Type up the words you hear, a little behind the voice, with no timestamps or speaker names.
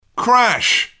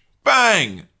crash,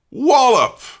 bang,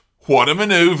 wallop. What a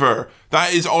maneuver.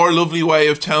 That is our lovely way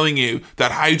of telling you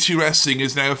that How To Wrestling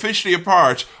is now officially a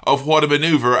part of What a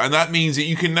Maneuver, and that means that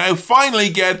you can now finally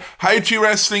get How To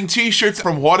Wrestling t-shirts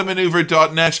from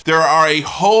whatamaneuver.net. There are a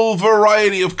whole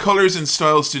variety of colours and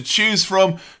styles to choose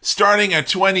from, starting at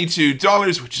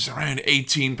 $22, which is around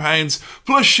 £18,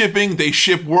 plus shipping. They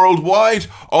ship worldwide.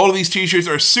 All of these t-shirts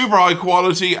are super high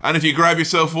quality, and if you grab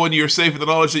yourself one, you're safe with the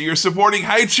knowledge that you're supporting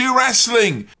How To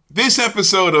Wrestling. This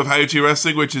episode of How To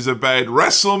Wrestling, which is about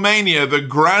WrestleMania, the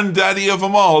granddaddy of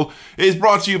them all, is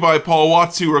brought to you by Paul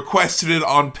Watts, who requested it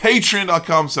on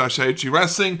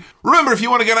patreon.com/HowToWrestling. Remember, if you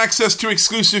want to get access to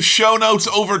exclusive show notes,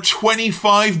 over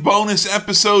 25 bonus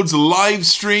episodes, live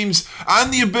streams,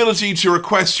 and the ability to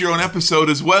request your own episode,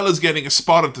 as well as getting a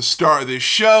spot at the start of this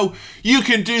show, you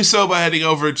can do so by heading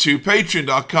over to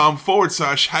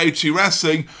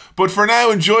patreon.com/HowToWrestling. But for now,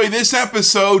 enjoy this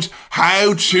episode,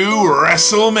 How To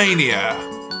WrestleMania.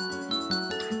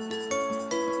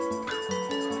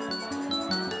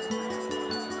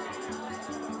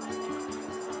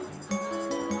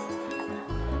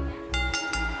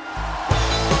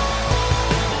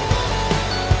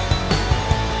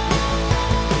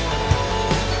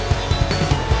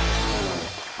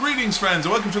 Greetings, friends,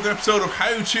 and welcome to another episode of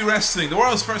How To Wrestling, the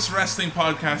world's first wrestling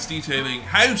podcast detailing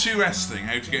how to wrestling,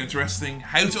 how to get into wrestling,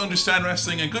 how to understand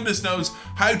wrestling, and goodness knows,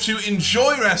 how to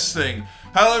enjoy wrestling.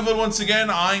 Hello everyone, once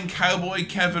again, I'm Cowboy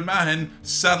Kevin Mahan,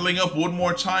 saddling up one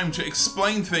more time to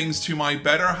explain things to my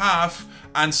better half,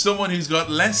 and someone who's got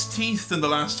less teeth than the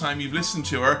last time you've listened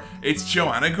to her. It's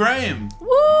Joanna Graham.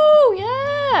 Woo,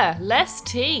 yeah, less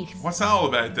teeth. What's that all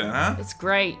about then, huh? It's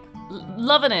great.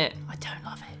 Loving it. I don't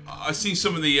love it. I see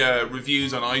some of the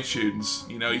reviews on iTunes.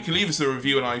 You know, you can leave us a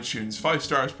review on iTunes, 5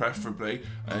 stars preferably.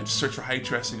 Just search for How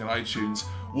To Wrestling on iTunes.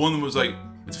 One of them was like,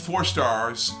 it's 4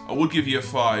 stars. I would give you a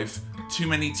 5. Too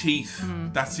many teeth.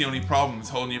 That's the only problem. It's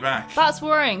holding you back. That's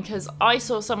worrying, because I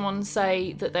saw someone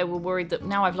say that they were worried that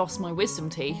now I've lost my wisdom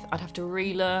teeth, I'd have to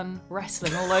relearn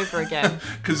wrestling all over again.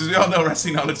 Because as we all know,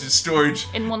 wrestling knowledge is stored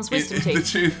in one's wisdom in teeth. the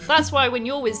tooth. That's why when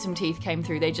your wisdom teeth came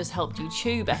through, they just helped you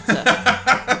chew better.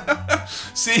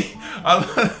 See, a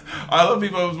lot of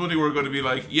people I was wondering were going to be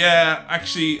like, yeah,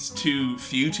 actually, it's too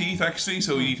few teeth, actually,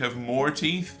 so we need to have more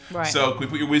teeth. Right. So can we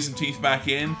put your wisdom teeth back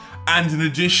in? And an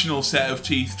additional set of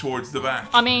teeth towards the back.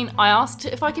 I mean, I asked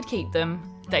if I could keep them.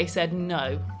 They said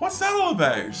no. What's that all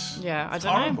about? Yeah, I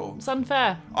don't horrible. know. It's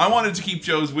unfair. I wanted to keep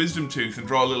Joe's wisdom tooth and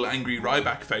draw a little angry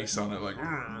Ryback face on it, like,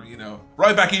 you know.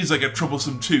 Ryback is like a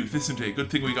troublesome tooth, isn't he? Good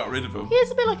thing we got rid of him. He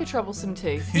is a bit like a troublesome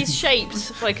tooth. He's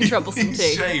shaped like a troublesome He's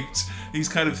tooth. shaped. He's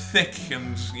kind of thick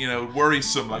and, you know,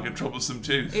 worrisome like a troublesome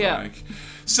tooth. Yeah. Like.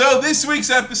 So this week's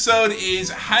episode is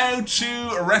How To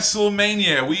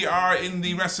WrestleMania. We are in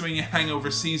the WrestleMania hangover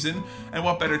season, and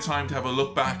what better time to have a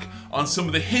look back on some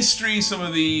of the history, some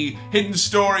of the hidden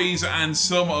stories, and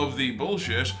some of the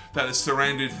bullshit that has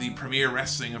surrounded the premier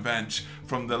wrestling event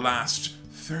from the last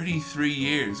 33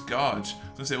 years. God, I was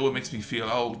going to say, oh, it makes me feel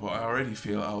old, but I already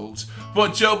feel old.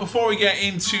 But Joe, before we get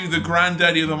into the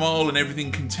granddaddy of them all and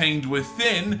everything contained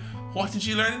within, what did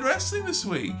you learn in wrestling this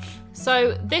week?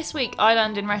 So this week I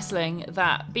learned in wrestling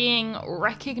that being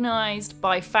recognised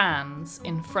by fans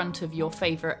in front of your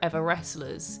favourite ever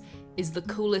wrestlers is the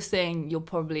coolest thing you'll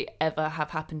probably ever have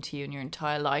happen to you in your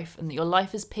entire life, and that your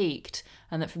life has peaked,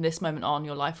 and that from this moment on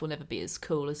your life will never be as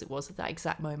cool as it was at that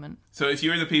exact moment. So if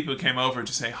you were the people who came over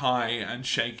to say hi and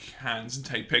shake hands and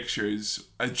take pictures,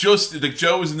 just like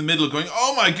Joe was in the middle going,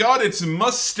 oh my god, it's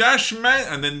Mustache Man,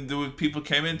 and then there were people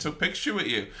came in and took a picture with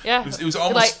you. Yeah. It was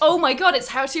almost like, oh my god, it's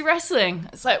How To Wrestling.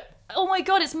 It's like, oh my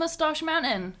god, it's Mustache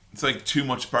Mountain. It's like too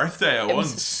much birthday at It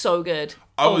once. was so good.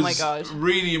 I oh was my god.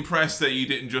 really impressed that you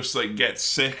didn't just like get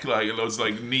sick, like loads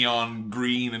like neon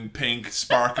green and pink,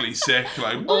 sparkly sick,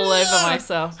 like all over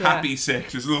myself. Yeah. Happy sick,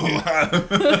 just you know.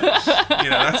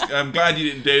 I'm glad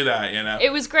you didn't do that. You know,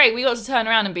 it was great. We got to turn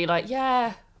around and be like,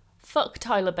 yeah, fuck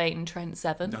Tyler Bate and Trent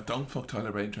Seven. No, don't fuck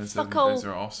Tyler Bate and Trent Seven. Fuck old Those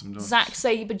are awesome. Zack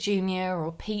Sabre Jr.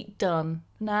 or Pete Dunne.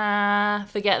 Nah,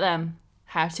 forget them.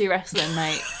 How To Wrestling,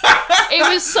 mate.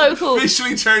 It was so cool.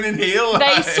 Officially turning heel.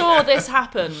 They saw this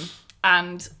happen.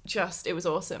 And just, it was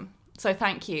awesome. So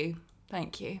thank you.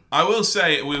 Thank you. I will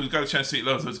say, we've got a chance to meet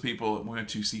loads of people. We went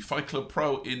to see Fight Club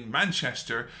Pro in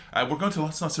Manchester. We're going to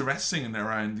lots and lots of wrestling in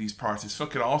around these parts. It's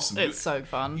fucking awesome. It's so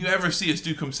fun. You ever see us,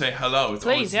 do come say hello. It's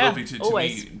Please, always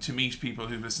lovely to meet people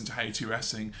who listen to How To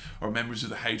Wrestling or members of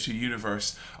the How To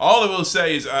universe. All I will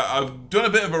say is I've done a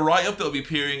bit of a write-up that'll be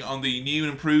appearing on the new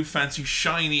and improved fancy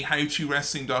shiny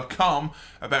howtowrestling.com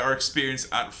about our experience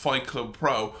at Fight Club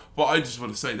Pro. But I just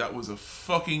want to say that was a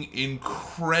fucking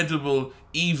incredible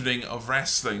evening of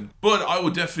wrestling. But I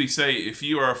would definitely say, if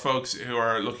you are folks who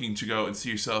are looking to go and see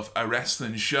yourself a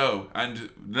wrestling show, and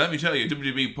let me tell you,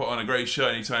 WWE put on a great show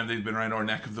anytime they've been around our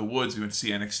neck of the woods. We went to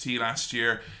see NXT last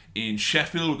year in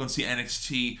Sheffield. We're going to see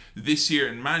NXT this year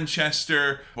in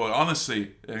Manchester. But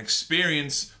honestly, an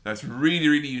experience that's really,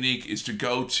 really unique is to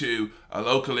go to a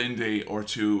local indie or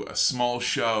to a small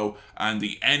show, and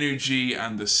the energy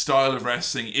and the style of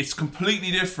wrestling, it's completely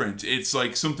different. It's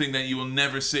like something that you will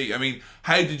never see. I mean,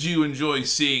 how did you enjoy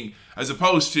seeing, as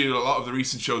opposed to a lot of the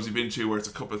recent shows we've been to where it's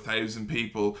a couple of thousand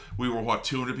people, we were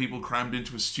 200 people crammed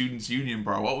into a students' union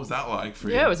bar. What was that like for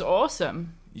you? Yeah, it was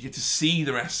awesome. You get to see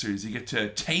the wrestlers. You get to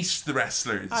taste the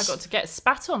wrestlers. I got to get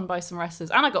spat on by some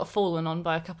wrestlers, and I got fallen on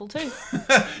by a couple too.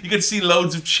 You get to see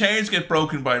loads of chairs get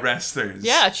broken by wrestlers.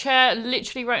 Yeah, a chair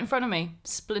literally right in front of me,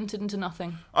 splintered into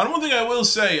nothing. And one thing I will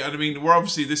say, and I mean, we're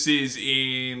obviously, this is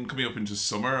coming up into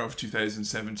summer of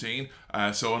 2017.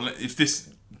 So if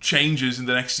this changes in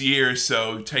the next year or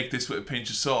so, take this with a pinch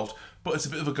of salt. But it's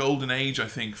a bit of a golden age, I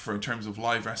think, in terms of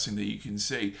live wrestling that you can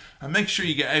see. And make sure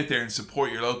you get out there and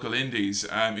support your local indies.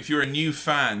 If you're a new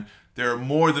fan, they're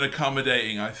more than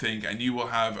accommodating, I think, and you will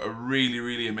have a really,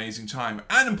 really amazing time.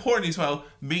 And importantly as well,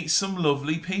 meet some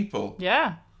lovely people.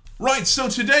 Yeah. Right, so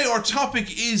today our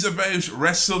topic is about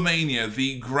WrestleMania,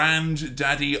 the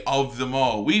granddaddy of them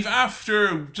all. We've,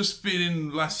 after just been in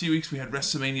the last few weeks, we had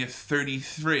WrestleMania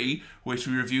 33, which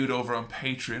we reviewed over on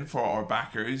Patreon for our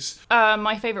backers.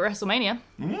 My favourite WrestleMania.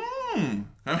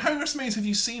 Now, how many WrestleManias have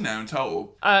you seen now in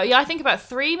total? Yeah, I think about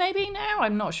 3 maybe now.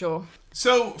 I'm not sure.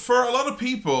 So, for a lot of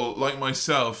people like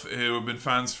myself who have been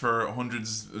fans for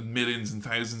hundreds, millions and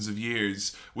thousands of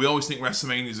years, we always think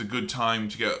WrestleMania is a good time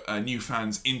to get new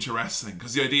fans into wrestling.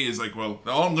 Because the idea is like, well,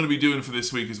 all I'm going to be doing for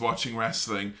this week is watching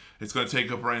wrestling. It's going to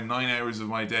take up around 9 hours of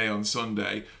my day on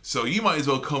Sunday. So you might as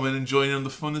well come in and join in the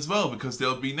fun as well, because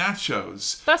there'll be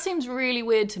nachos. That seems really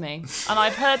weird to me. And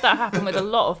I've heard that happen with a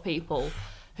lot of people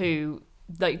who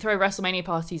throw WrestleMania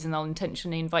parties and they'll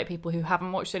intentionally invite people who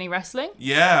haven't watched any wrestling.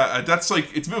 Yeah, that's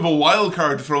like, it's a bit of a wild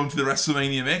card thrown to the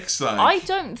WrestleMania mix. Like. I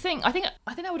think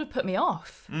that would have put me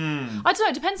off. I don't know,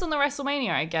 it depends on the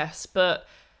WrestleMania, I guess, but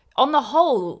on the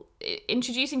whole,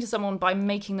 introducing to someone by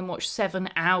making them watch 7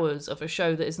 hours of a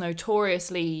show that is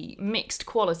notoriously mixed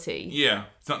quality. Yeah,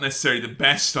 it's not necessarily the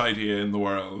best idea in the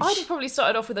world. I'd have probably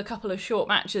started off with a couple of short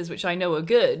matches, which I know are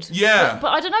good. Yeah. But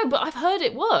I don't know, but I've heard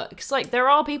it works. Like, there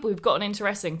are people who've gotten into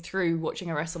wrestling through watching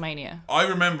a WrestleMania. I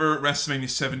remember WrestleMania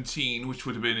 17, which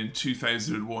would have been in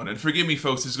 2001. And forgive me,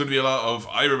 folks, there's going to be a lot of,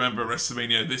 I remember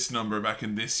WrestleMania this number back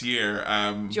in this year.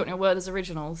 Do you want your word as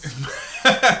originals?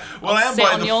 Well, I am sit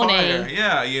by on the your fire. knee.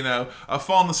 Yeah, you know, I've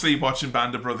fallen asleep watching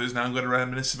Band of Brothers. Now I'm going to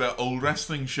reminisce about old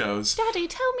wrestling shows. Daddy,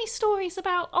 tell me stories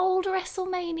about old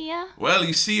WrestleMania. Well,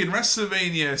 you see, in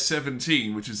WrestleMania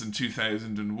 17, which was in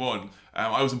 2001,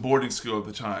 I was in boarding school at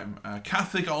the time.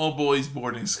 Catholic all-boys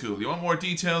boarding school. You want more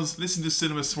details? Listen to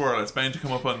Cinema Swirl. It's bound to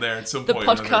come up on there at some The point.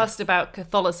 The podcast about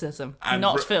Catholicism,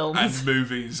 not films. And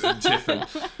movies and tiffin.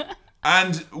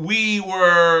 And we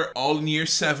were all in year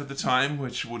 7 at the time,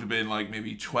 which would have been like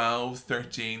maybe 12,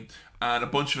 13. And a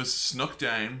bunch of us snuck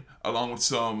down, along with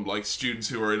some like students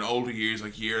who were in older years,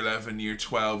 like year 11, year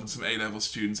 12, and some A-level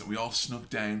students, and we all snuck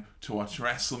down to watch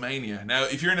WrestleMania. Now,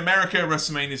 if you're in America,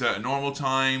 WrestleMania is at a normal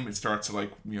time. It starts at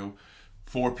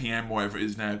 4 p.m, whatever it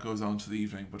is now, it goes on to the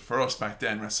evening. But for us back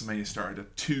then, WrestleMania started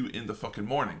at 2 in the fucking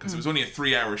morning, because it was only a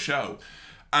 3-hour show.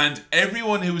 And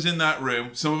everyone who was in that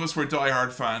room, some of us were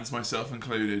diehard fans, myself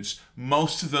included,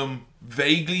 most of them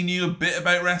vaguely knew a bit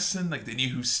about wrestling. Like, they knew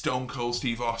who Stone Cold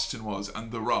Steve Austin was and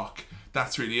The Rock.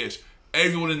 That's really it.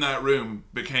 Everyone in that room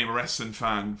became a wrestling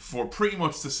fan for pretty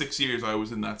much the 6 years I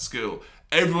was in that school.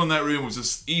 Everyone in that room was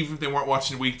just, even if they weren't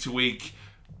watching week to week,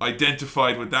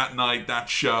 identified with that night, that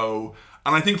show.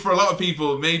 And I think for a lot of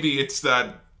people, maybe it's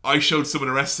that I showed someone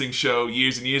a wrestling show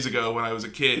years and years ago when I was a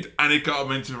kid, and it got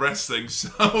them into wrestling,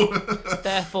 so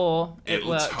therefore it it'll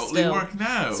works totally still. work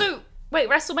now. So, wait,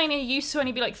 WrestleMania used to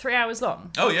only be like 3 hours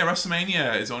long? Oh yeah,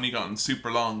 WrestleMania has only gotten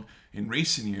super long in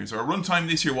recent years. Our runtime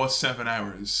this year was 7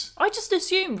 hours. I just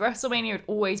assumed WrestleMania had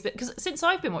always been, because since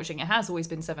I've been watching, it has always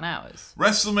been 7 hours.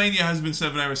 WrestleMania has been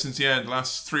 7 hours since, the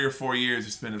last 3 or 4 years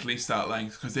it's been at least that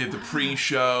length, because they have the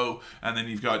pre-show, and then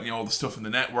you've got, all the stuff in the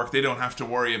network. They don't have to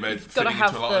worry about fitting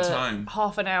into a lot of time.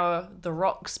 Half an hour The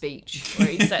Rock speech, where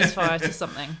he sets fire to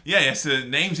something. Yes, the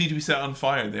names need to be set on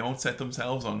fire. They won't set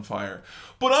themselves on fire.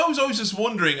 But I was always just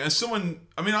wondering, as someone,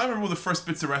 I remember one of the first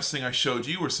bits of wrestling I showed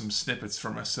you were some snippets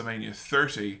from WrestleMania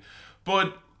 30,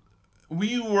 but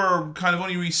we were kind of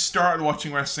only restarted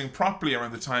watching wrestling properly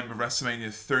around the time of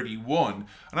WrestleMania 31.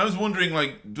 And I was wondering,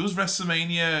 like, does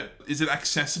WrestleMania, is it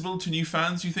accessible to new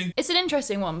fans, do you think? It's an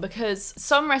interesting one because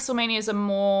some WrestleManias are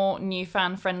more new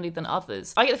fan friendly than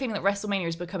others. I get the feeling that WrestleMania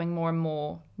is becoming more and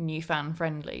more new fan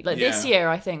friendly. Like this year,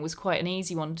 I think, was quite an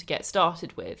easy one to get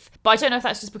started with. But I don't know if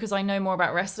that's just because I know more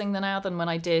about wrestling now than when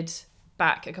I did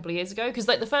back a couple of years ago. Because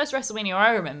like the first WrestleMania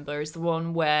I remember is the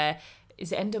one where,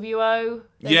 is it NWO?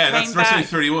 Yeah, that's WrestleMania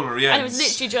 31. Yeah, and it was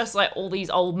literally just like all these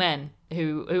old men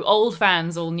who old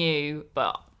fans all knew,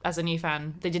 but as a new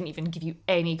fan, they didn't even give you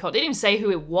any they didn't even say who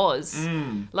it was.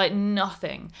 Like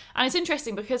nothing. And it's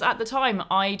interesting because at the time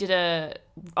I did a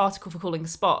article for Calling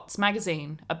Spots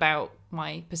magazine about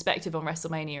my perspective on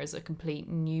WrestleMania as a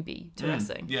complete newbie to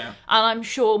wrestling. Yeah. And I'm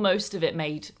sure most of it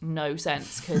made no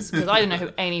sense because I don't know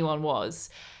who anyone was.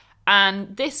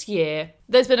 And this year,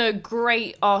 there's been a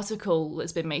great article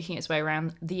that's been making its way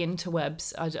around the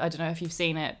interwebs. I don't know if you've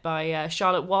seen it, by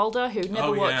Charlotte Wilder, who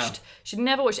she'd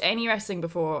never watched any wrestling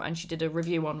before, and she did a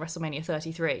review on WrestleMania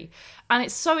 33. And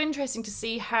it's so interesting to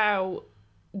see how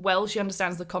well she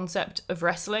understands the concept of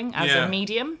wrestling as a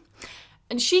medium.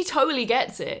 And she totally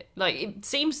gets it. Like, it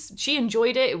seems she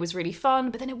enjoyed it. It was really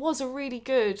fun. But then it was a really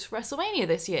good WrestleMania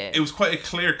this year. It was quite a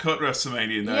clear-cut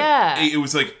WrestleMania in that. It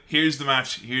was like, here's the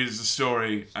match, here's the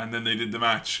story, and then they did the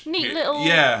match. Neat little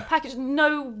package.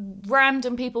 No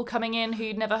random people coming in who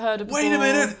you'd never heard of before. Wait a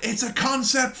minute, it's a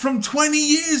concept from 20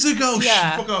 years ago.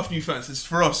 Yeah. Fuck off, new fans. It's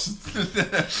for us.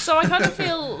 So I kind of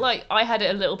feel like I had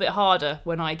it a little bit harder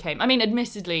when I came. I mean,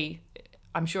 admittedly,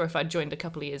 I'm sure if I'd joined a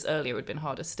couple of years earlier, it would have been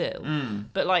harder still.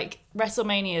 But like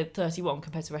WrestleMania 31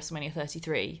 compared to WrestleMania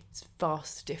 33, it's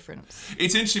vast difference.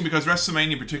 It's interesting because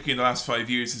WrestleMania, particularly in the last 5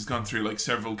 years, has gone through like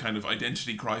several kind of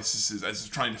identity crises as it's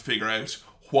trying to figure out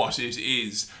what it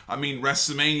is. I mean,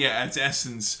 WrestleMania at its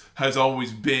essence has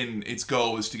always been, its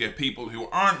goal is to get people who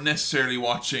aren't necessarily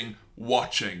watching.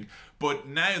 But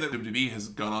now that WWE has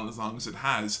gone on as long as it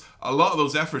has, a lot of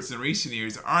those efforts in recent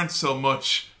years aren't so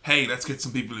much, hey, let's get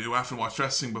some people who haven't watched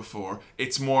wrestling before.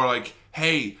 It's more like,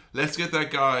 hey, let's get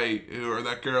that guy or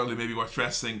that girl who maybe watched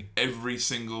wrestling every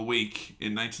single week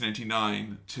in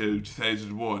 1999 to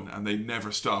 2001, and they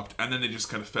never stopped. And then they just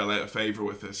kind of fell out of favour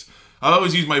with it. I'll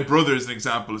always use my brother as an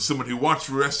example, as someone who watched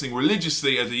wrestling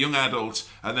religiously as a young adult,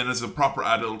 and then as a proper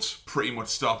adult pretty much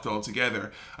stopped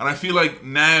altogether. And I feel like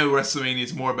now WrestleMania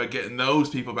is more about getting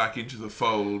those people back into the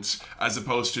fold as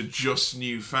opposed to just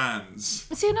new fans.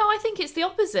 See, no, I think it's the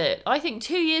opposite. I think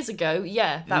 2 years ago,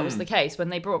 that was the case when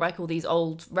they brought back all these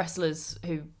old wrestlers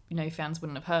who fans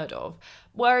wouldn't have heard of.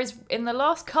 Whereas in the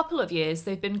last couple of years,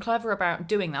 they've been clever about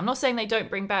doing that. I'm not saying they don't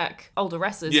bring back older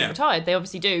wrestlers who retired. They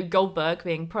obviously do, Goldberg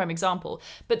being prime example.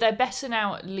 But they're better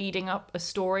now at leading up a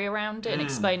story around it and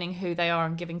explaining who they are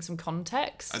and giving some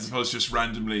context. As opposed to just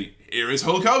randomly, here is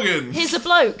Hulk Hogan. Here's a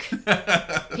bloke.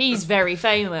 He's very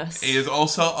famous. He is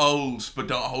also old, but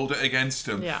don't hold it against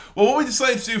him. Yeah. Well, what we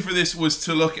decided to do for this was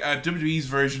to look at WWE's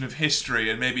version of history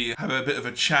and maybe have a bit of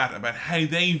a chat about how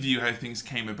they view how things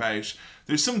came about.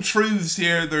 There's some truths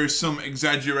here, there's some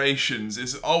exaggerations.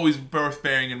 It's always worth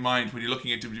bearing in mind when you're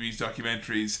looking at WWE's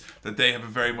documentaries that they have a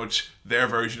very much their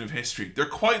version of history. They're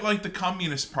quite like the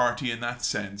Communist Party in that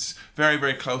sense. Very,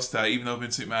 very close to that, even though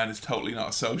Vince McMahon is totally not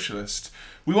a socialist.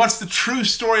 We watched the true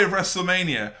story of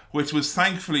WrestleMania, which was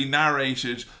thankfully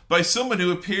narrated by someone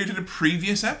who appeared in a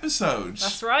previous episode.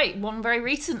 That's right, one very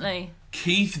recently.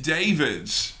 Keith David.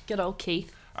 Good old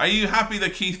Keith. Are you happy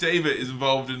that Keith David is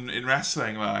involved in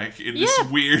wrestling, like, in this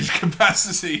weird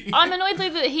capacity? I'm annoyed though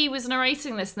that he was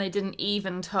narrating this and they didn't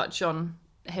even touch on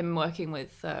him working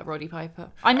with Roddy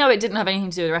Piper. I know it didn't have anything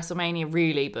to do with WrestleMania,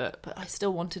 really, but I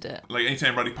still wanted it. Like,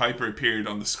 anytime Roddy Piper appeared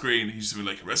on the screen, he used to be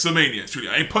like, WrestleMania, it's really,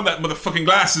 I ain't putting that motherfucking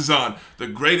glasses on. The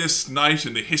greatest night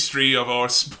in the history of our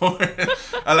sport.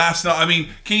 Alas, no. I mean,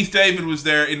 Keith David was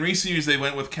there. In recent years, they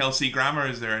went with Kelsey Grammer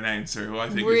as their announcer, who I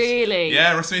think really?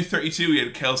 WrestleMania 32, we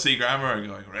had Kelsey Grammer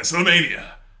going,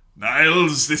 WrestleMania.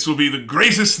 Niles, this will be the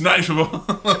greatest night of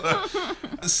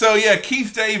all. So,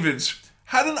 Keith David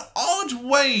had an odd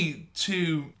way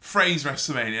to phrase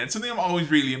WrestleMania. And something I'm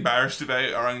always really embarrassed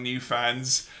about around new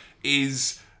fans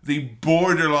is the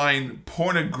borderline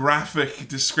pornographic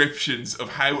descriptions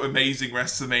of how amazing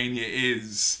WrestleMania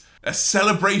is. A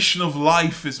celebration of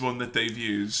life is one that they've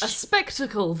used. A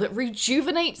spectacle that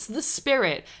rejuvenates the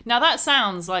spirit. Now that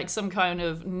sounds like some kind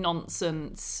of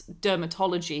nonsense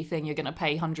dermatology thing you're going to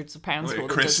pay hundreds of pounds for.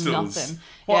 Crystals. That does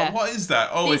nothing. What is that?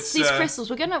 Oh, these crystals.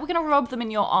 We're gonna rub them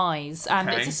in your eyes, and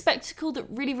Okay. it's a spectacle that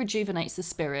really rejuvenates the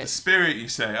spirit. Spirit, you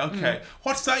say? Okay.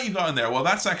 What's that you got in there? Well,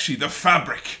 that's actually the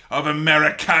fabric of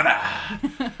Americana.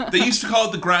 They used to call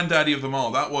it the granddaddy of them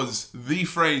all. That was the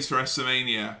phrase for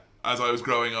WrestleMania as I was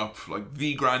growing up. Like,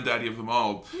 the granddaddy of them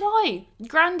all. Why?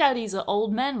 Granddaddies are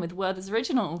old men with Werther's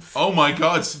Originals. Oh my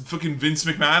god, it's fucking Vince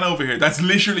McMahon over here. That's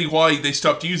literally why they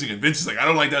stopped using it. Vince is like, I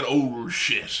don't like that old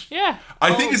shit. Yeah.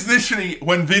 I think it's literally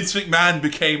when Vince McMahon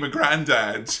became a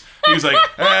granddad, he was like,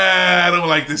 I don't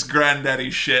like this granddaddy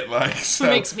shit. Like, so. It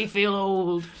makes me feel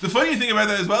old. The funny thing about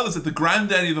that as well is that the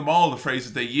granddaddy of them all, the phrase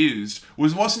that they used,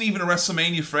 wasn't even a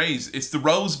WrestleMania phrase. It's the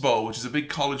Rose Bowl, which is a big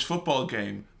college football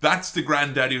game. That's the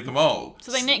granddaddy of them all.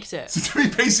 So they nicked it. So they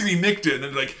basically nicked it, and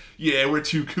they're like, yeah, we're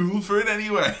too cool for it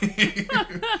anyway.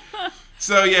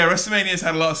 So yeah, WrestleMania has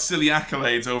had a lot of silly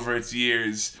accolades over its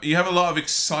years. You have a lot of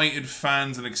excited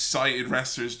fans and excited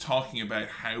wrestlers talking about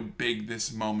how big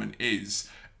this moment is.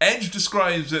 Edge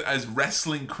describes it as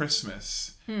wrestling Christmas.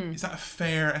 Is that a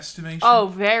fair estimation? Oh,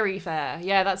 very fair.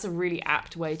 Yeah, that's a really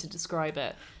apt way to describe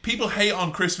it. People hate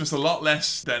on Christmas a lot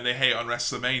less than they hate on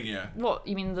WrestleMania. What,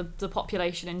 you mean the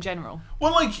population in general?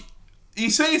 Well, like, you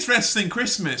say it's wrestling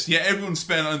Christmas, yet everyone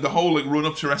spent on the whole like run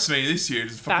up to WrestleMania this year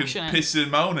just fucking Bashing it. pissing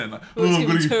and moaning. Like, Well, it's I'm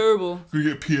going to be terrible. gonna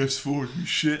get a PS4 and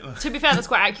shit. Like, To be fair, that's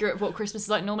quite accurate of what Christmas is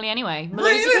like normally anyway. Loads of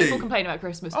Really? people complain about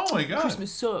Christmas. Oh my God.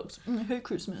 Christmas sucks. I hate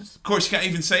Christmas. of course, you can't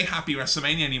even say Happy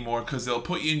WrestleMania anymore because they'll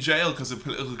put you in jail because of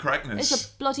political correctness. It's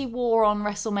a bloody war on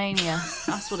WrestleMania.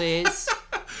 That's what it is.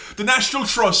 The National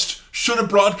Trust should have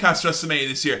broadcast WrestleMania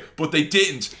this year, but they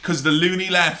didn't because the loony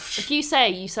left. If you say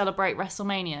you celebrate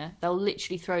WrestleMania, they'll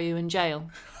literally throw you in jail.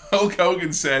 Hulk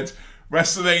Hogan said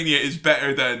WrestleMania is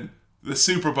better than the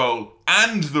Super Bowl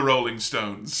and the Rolling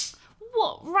Stones.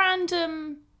 What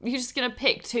random... You're just going to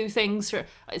pick two things for...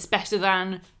 It's better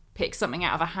than pick something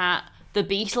out of a hat. The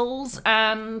Beatles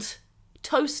and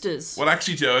toasters. Well,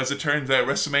 actually, Joe, as it turns out,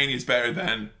 WrestleMania is better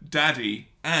than Daddy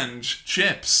and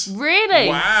Chips. Really?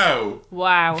 Wow.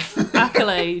 Wow.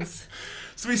 Accolades.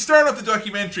 So we start off the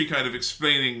documentary kind of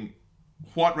explaining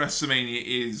what WrestleMania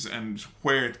is and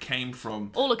where it came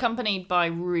from. All accompanied by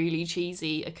really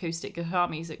cheesy acoustic guitar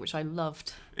music, which I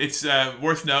loved. It's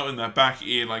worth noting that back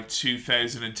in like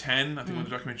 2010, I think when the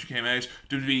documentary came out,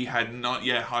 WWE had not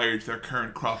yet hired their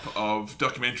current crop of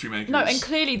documentary makers. No, and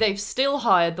clearly they've still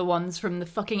hired the ones from the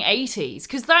fucking 80s.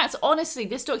 Because that's, honestly,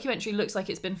 this documentary looks like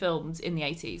it's been filmed in the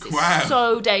 80s. It's Wow.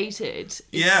 so dated. It's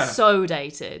Yeah. so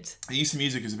dated. The use of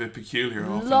music is a bit peculiar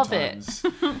Love it. oftentimes.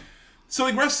 So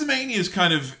like WrestleMania is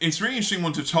kind of, it's a really interesting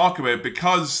one to talk about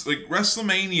because like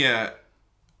WrestleMania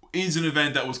is an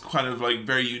event that was kind of like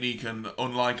very unique and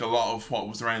unlike a lot of what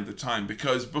was around at the time,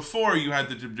 because before you had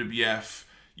the WWF,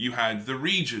 you had the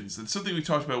regions. That's something we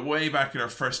talked about way back in our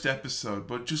first episode,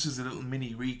 but just as a little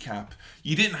mini recap,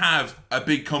 you didn't have a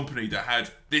big company that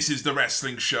had, this is the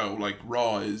wrestling show like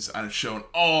Raw is, and it's shown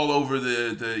all over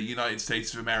the United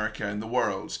States of America and the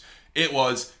world. It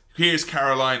was, here's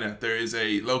Carolina. There is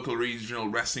a local regional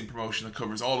wrestling promotion that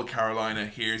covers all of Carolina.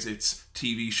 Here's its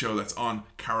TV show that's on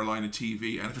Carolina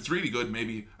TV. And if it's really good,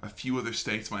 maybe a few other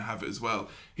states might have it as well.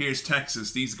 Here's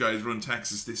Texas. These guys run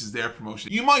Texas. This is their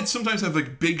promotion. You might sometimes have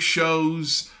like big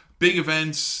shows, big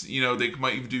events. You know, they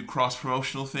might even do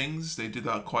cross-promotional things. They did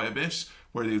that quite a bit,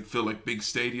 where they'd fill like big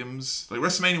stadiums. Like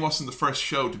WrestleMania wasn't the first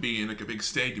show to be in like a big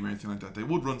stadium or anything like that. They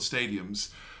would run stadiums.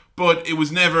 But it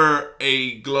was never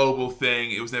a global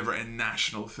thing. It was never a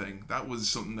national thing. That was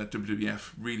something that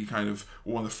WWF really kind of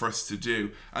were one of the first to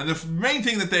do. And the main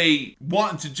thing that they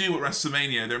wanted to do at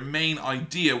WrestleMania, their main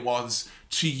idea was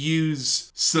to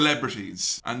use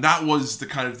celebrities. And that was the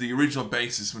kind of the original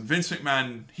basis. When Vince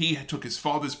McMahon, he took his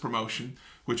father's promotion,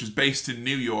 which was based in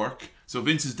New York. So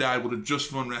Vince's dad would have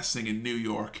just run wrestling in New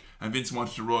York, and Vince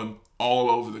wanted to run all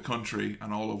over the country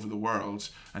and all over the world.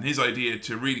 And his idea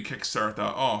to really kickstart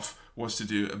that off was to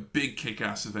do a big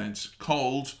kick-ass event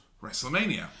called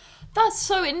WrestleMania. That's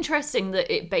so interesting that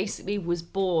it basically was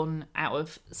born out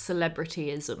of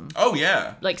celebrityism. Oh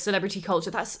yeah. Like celebrity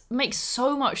culture. That makes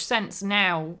so much sense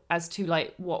now as to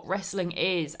like what wrestling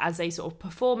is as a sort of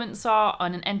performance art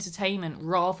and an entertainment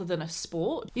rather than a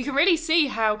sport. You can really see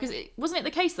how, because wasn't it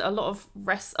the case that a lot of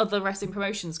other wrestling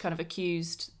promotions kind of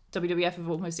accused WWF of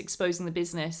almost exposing the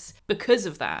business because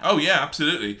of that? Oh yeah,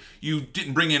 absolutely. You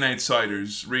didn't bring in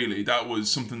outsiders, really. That was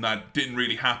something that didn't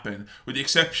really happen, with the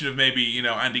exception of maybe, you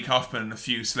know, Andy Kaufman and a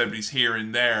few celebrities here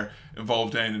and there.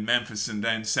 involved down in Memphis and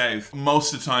down south,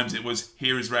 most of the times it was,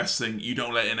 here is wrestling, you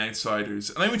don't let in outsiders.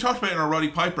 And like we talked about in our Roddy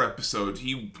Piper episode,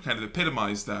 he kind of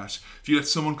epitomized that. If you let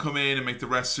someone come in and make the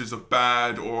wrestlers look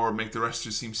bad, or make the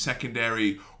wrestlers seem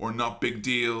secondary or not big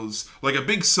deals, like a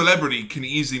big celebrity can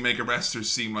easily make a wrestler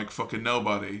seem like fucking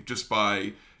nobody just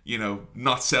by, you know,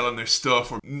 not selling their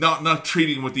stuff or not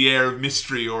treating them with the air of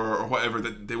mystery or whatever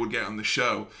that they would get on the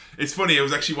show. It's funny, I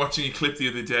was actually watching a clip the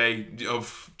other day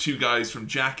of two guys from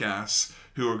Jackass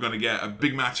who were going to get a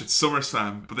big match at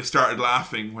SummerSlam, but they started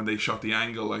laughing when they shot the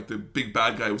angle, like the big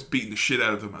bad guy was beating the shit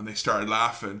out of them, and they started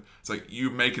laughing. It's like,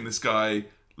 you're making this guy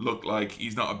look like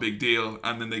he's not a big deal,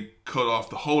 and then they cut off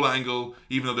the whole angle,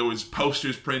 even though there was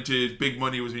posters printed, big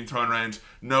money was being thrown around.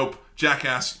 Nope,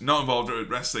 Jackass not involved with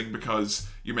wrestling because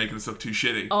you're making us look too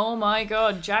shitty. Oh my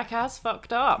god, Jackass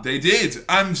fucked up. They did.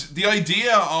 And the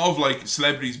idea of like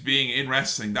celebrities being in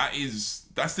wrestling,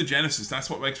 that's the genesis. That's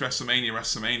what makes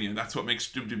WrestleMania. That's what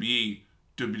makes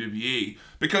WWE.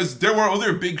 Because there were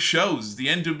other big shows. The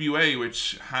NWA,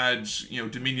 which had, you know,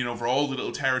 dominion over all the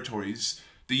little territories.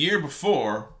 The year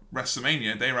before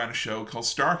WrestleMania, they ran a show called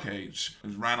Starrcade.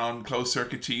 It ran on closed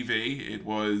circuit TV. It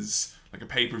was like a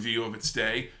pay-per-view of its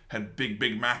day. Had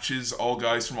big matches, all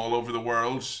guys from all over the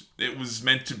world. It was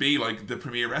meant to be like the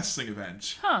premier wrestling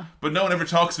event. Huh. But no one ever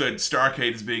talks about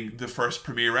Starrcade as being the first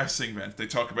premier wrestling event. They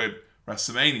talk about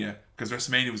WrestleMania, because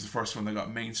WrestleMania was the first one that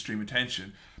got mainstream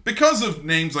attention. Because of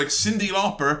names like Cyndi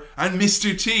Lauper and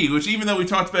Mr. T, which even though we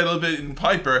talked about a little bit in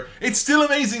Piper, it's still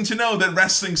amazing to know that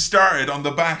wrestling started on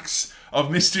the backs of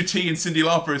Mr. T and Cyndi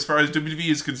Lauper as far as WWE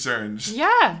is concerned.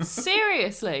 Yeah,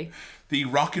 seriously. The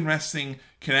rock and wrestling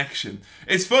connection.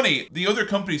 It's funny, the other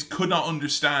companies could not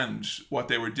understand what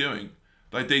they were doing.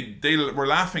 Like they were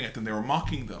laughing at them, they were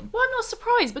mocking them. Well, I'm not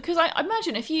surprised, because I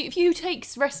imagine if you take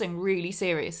wrestling really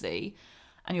seriously,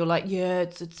 and you're like, yeah,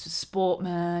 it's a sport,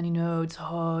 man, you know, it's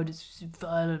hard, it's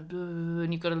violent, blah, blah, blah,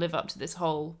 and you've got to live up to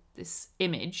this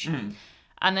image.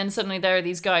 And then suddenly there are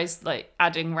these guys like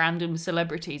adding random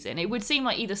celebrities in. It would seem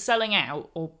like either selling out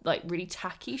or like really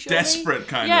tacky, surely. Desperate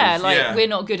kind of. Yeah, like we're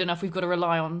not good enough. We've got to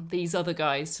rely on these other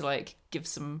guys to like give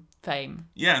some fame.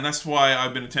 Yeah, and that's why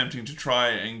I've been attempting to try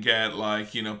and get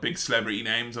like, you know, big celebrity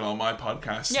names on all my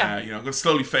podcasts. Yeah. You know, I'm going to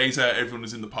slowly phase out everyone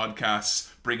who's in the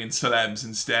podcasts, bring in celebs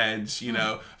instead, you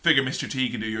know. Figure Mr. T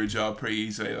can do your job pretty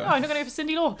easily. Oh, I'm not going to go for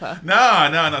Cyndi Lauper. No.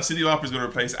 Cyndi Lauper's going to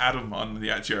replace Adam on the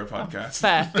Atchera podcast.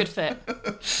 Fair, good fit.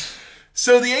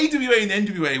 So the AWA and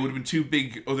NWA would have been two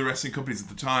big other wrestling companies at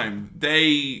the time.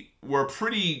 They were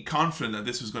pretty confident that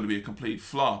this was going to be a complete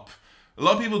flop. A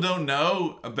lot of people don't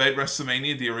know about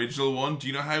WrestleMania, the original one. Do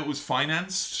you know how it was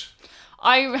financed?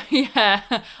 I've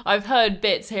heard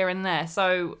bits here and there.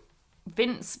 So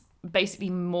Vince basically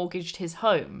mortgaged his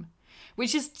home,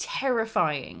 which is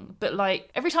terrifying. But like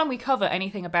every time we cover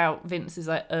anything about Vince's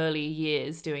like early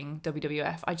years doing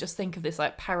WWF, I just think of this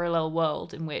like parallel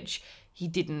world in which he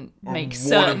didn't make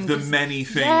certain... One of the many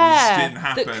things didn't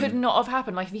happen. That could not have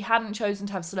happened. Like if he hadn't chosen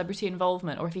to have celebrity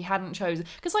involvement, or if he hadn't chosen...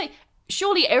 Because like...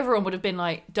 Surely everyone would have been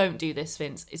like, don't do this,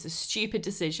 Vince. It's a stupid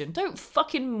decision. Don't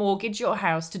fucking mortgage your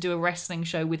house to do a wrestling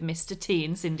show with Mr. T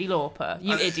and Cyndi Lauper.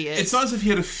 You idiot. It's not as if he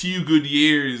had a few good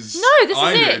years. No, this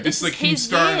either. is it. This is like him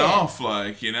starting off,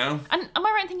 like, you know? And am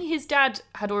I right in thinking his dad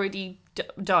had already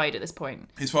died at this point?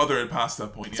 His father had passed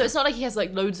that point, yeah. So it's not like he has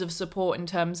like loads of support in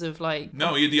terms of like...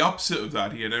 No, he had the opposite of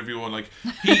that. He had everyone like...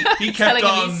 He kept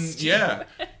on... Yeah.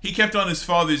 He kept on his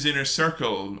father's inner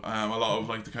circle. A lot of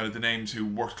like the kind of the names who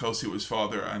worked closely with his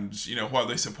father, and, you know, while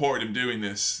they supported him doing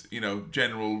this, you know,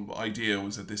 general idea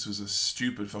was that this was a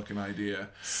stupid fucking idea.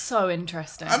 So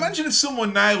interesting. Imagine if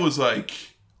someone now was like,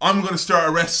 I'm going to start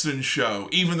a wrestling show,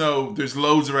 even though there's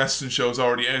loads of wrestling shows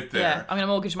already out there. Yeah, I'm going to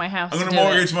mortgage my house. I'm going to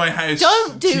mortgage my house.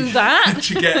 Don't do that.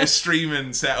 To get a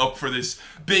streaming set up for this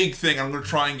big thing. I'm going to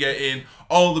try and get in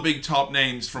all the big top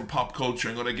names from pop culture.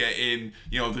 I'm going to get in,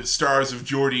 you know, the stars of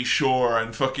Geordie Shore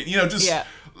and fucking, you know, just... Yeah.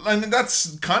 And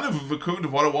that's kind of equivalent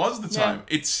of what it was at the time.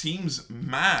 It seems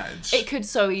mad. It could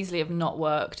so easily have not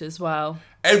worked as well.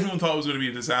 Everyone thought it was going to be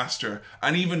a disaster.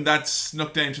 And even that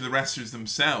snuck down to the wrestlers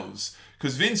themselves.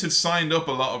 Because Vince had signed up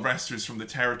a lot of wrestlers from the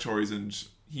territories, and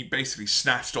he basically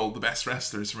snatched all the best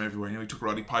wrestlers from everywhere. You know, he took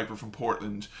Roddy Piper from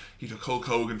Portland. He took Hulk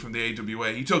Hogan from the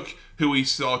AWA. He took who he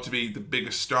saw to be the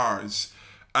biggest stars.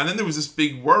 And then there was this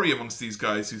big worry amongst these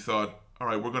guys who thought, all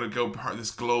right, we're going to go part of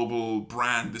this global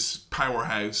brand, this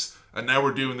powerhouse, and now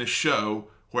we're doing this show.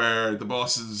 where the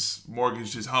boss has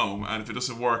mortgaged his home, and if it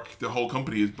doesn't work, the whole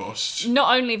company is bust.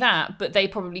 Not only that, but they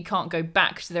probably can't go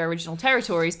back to their original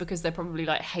territories because they're probably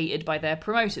like hated by their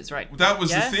promoters, right? That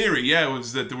was the theory, yeah,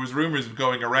 was that there was rumours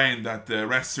going around that the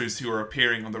wrestlers who are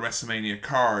appearing on the WrestleMania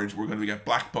card were going to get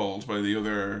blackballed by the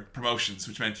other promotions,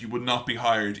 which meant you would not be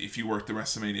hired if you worked the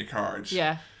WrestleMania card.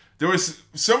 Yeah. There was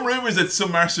some rumours that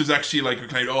some wrestlers actually like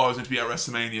claimed, I was going to be at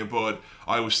WrestleMania, but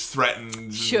I was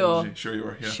threatened. Sure. Sure you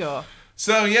were, yeah. Sure.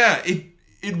 So yeah,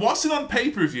 it wasn't on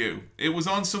pay-per-view. It was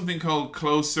on something called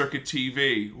closed circuit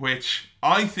TV, which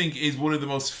I think is one of the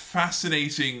most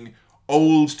fascinating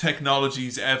old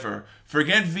technologies ever.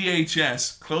 Forget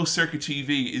VHS, closed circuit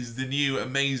TV is the new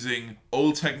amazing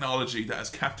old technology that has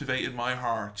captivated my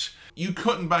heart. You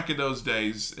couldn't back in those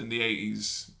days in the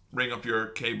 80s ring up your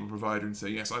cable provider and say,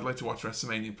 yes, I'd like to watch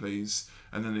WrestleMania, please.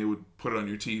 And then they would put it on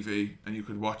your TV and you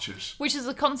could watch it. Which is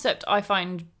a concept I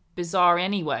find bizarre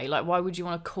anyway. Like, why would you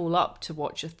want to call up to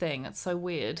watch a thing? That's so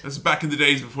weird. That's back in the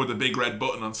days before the big red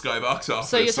button on Sky Box Office.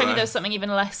 So you're telling me there's something even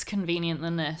less convenient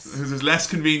than this? There's less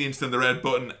convenience than the red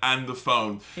button and the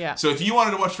phone. Yeah. So if you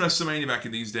wanted to watch WrestleMania back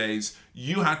in these days,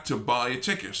 you had to buy a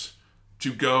ticket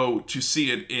to go to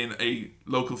see it in a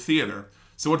local theatre.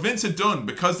 So what Vince had done,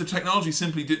 because the technology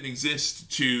simply didn't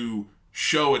exist to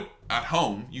show it at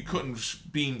home, you couldn't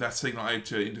beam that signal out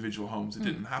to individual homes. It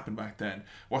didn't happen back then. It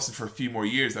wasn't for a few more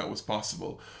years that was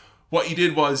possible. What you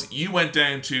did was you went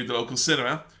down to the local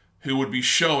cinema who would be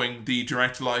showing the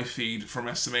direct live feed from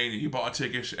WrestleMania. You bought a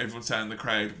ticket, everyone sat in the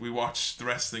crowd. We watched the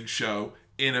wrestling show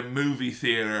in a movie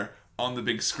theatre on the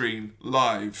big screen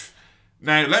live.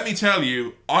 Now, let me tell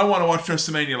you, I want to watch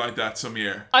WrestleMania like that some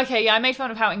year. Okay, yeah, I made fun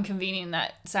of how inconvenient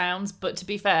that sounds, but to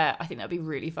be fair, I think that'd be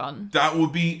really fun. That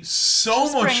would be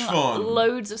so much fun.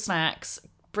 Loads of snacks.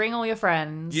 Bring all your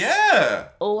friends. Yeah.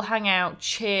 All hang out,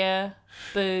 cheer,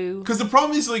 boo. Because the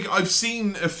problem is, like, I've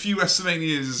seen a few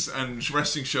WrestleManias and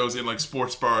wrestling shows in, like,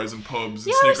 sports bars and pubs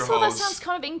and snooker halls. That sounds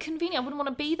kind of inconvenient. I wouldn't want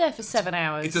to be there for 7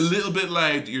 hours. It's a little bit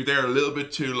loud. You're there a little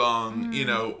bit too long, you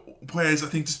know. Whereas I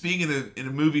think just being in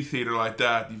a movie theatre like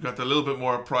that, you've got a little bit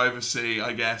more privacy,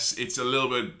 I guess. It's a little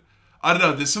bit... I don't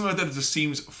know, there's something about that just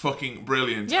seems fucking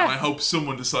brilliant. Yeah. And I hope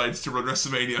someone decides to run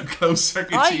WrestleMania on closed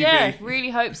circuit TV. Yeah, really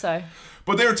hope so.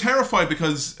 But they were terrified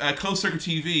because closed circuit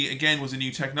TV, again, was a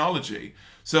new technology.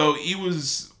 So he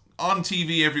was on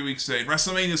TV every week saying,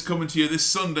 WrestleMania's coming to you this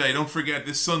Sunday, don't forget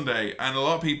this Sunday. And a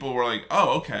lot of people were like,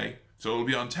 oh, okay, so it'll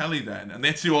be on telly then. And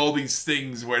they do all these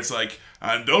things where it's like,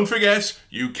 and don't forget,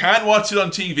 you can't watch it on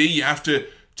TV. You have to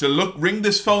ring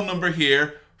this phone number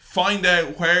here, find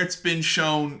out where it's been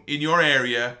shown in your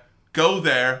area, go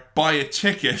there, buy a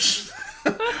ticket.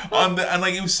 And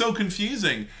it was so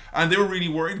confusing. And they were really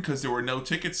worried because there were no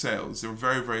ticket sales. They were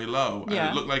very, very low. And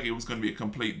it looked like it was going to be a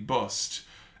complete bust.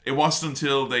 It wasn't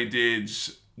until they did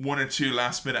one or two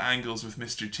last minute angles with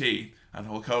Mr. T and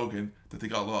Hulk Hogan that they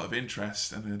got a lot of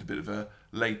interest and had a bit of a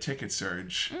late ticket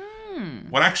surge.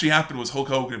 What actually happened was Hulk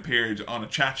Hogan appeared on a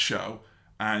chat show,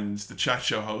 and the chat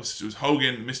show host, it was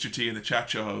Hogan, Mr. T, and the chat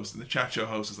show host, and the chat show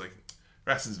host was like,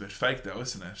 wrestling's a bit fake though,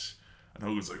 isn't it? And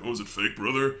Hogan's like, oh, is it fake,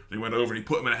 brother? And he went over and he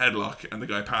put him in a headlock, and the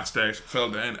guy passed out, fell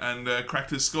down, and cracked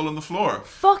his skull on the floor.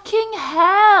 Fucking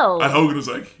hell! And Hogan was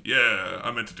like, yeah,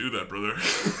 I meant to do that, brother.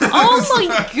 Oh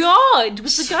my god!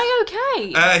 Was the guy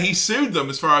okay? He sued them,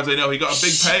 as far as I know. He got a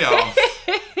big payoff.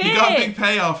 He got a big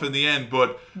payoff in the end,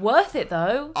 but... Worth it,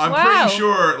 though. I'm pretty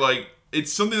sure, like...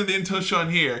 It's something that they didn't touch on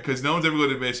here, because no one's ever going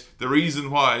to admit the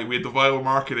reason why we had the viral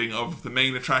marketing of the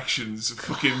main attractions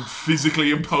fucking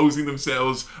physically imposing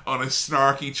themselves on a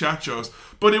snarky chat shows.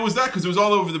 But it was that, because it was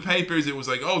all over the papers. It was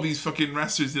like, oh, these fucking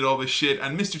wrestlers did all this shit.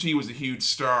 And Mr. T was a huge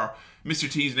star. Mr.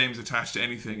 T's name's attached to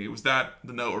anything. It was that,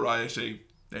 the notoriety.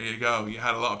 There you go. You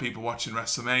had a lot of people watching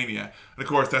WrestleMania. And of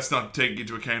course, that's not taking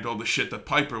into account all the shit that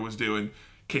Piper was doing,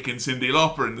 kicking Cyndi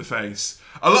Lauper in the face.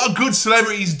 A lot of good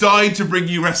celebrities died to bring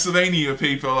you WrestleMania,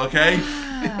 people, okay?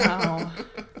 Wow.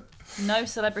 No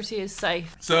celebrity is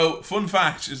safe. So, fun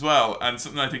fact as well, and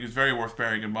something I think is very worth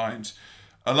bearing in mind,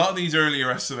 a lot of these earlier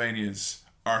WrestleManias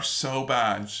are so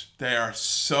bad. They are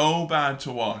so bad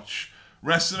to watch.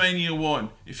 WrestleMania 1,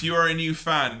 if you are a new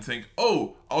fan and think,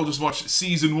 oh, I'll just watch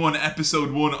Season 1,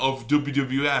 Episode 1 of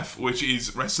WWF, which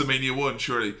is WrestleMania 1,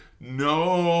 surely.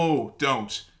 No,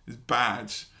 don't. It's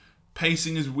bad.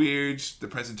 Pacing is weird. The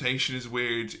presentation is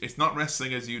weird. It's not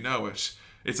wrestling as you know it.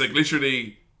 It's like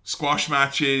literally squash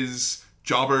matches,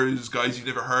 jobbers, guys you've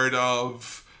never heard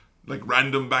of, like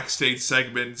random backstage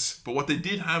segments. But what they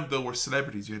did have though were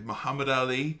celebrities. You had Muhammad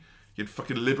Ali, You had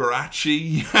fucking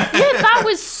Liberace. Yeah, that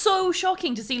was so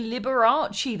shocking to see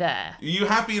Liberace there. Are you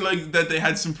happy like that they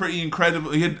had some pretty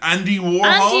incredible... You had Andy Warhol.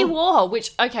 Andy Warhol,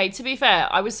 which, okay, to be fair,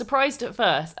 I was surprised at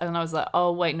first, and then I was like,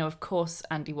 oh, wait, no, of course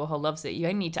Andy Warhol loves it. You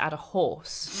only need to add a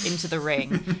horse into the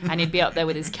ring, and he'd be up there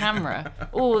with his camera.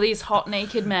 All these hot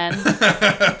naked men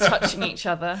touching each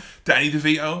other. Danny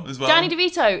DeVito as well. Danny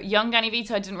DeVito. Young Danny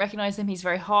DeVito. I didn't recognise him. He's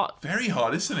very hot. Very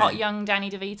hot, isn't he? Hot young Danny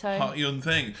DeVito. Hot young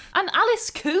thing. And Alice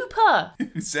Cooper.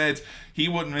 Who said he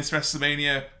wouldn't miss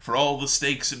WrestleMania for all the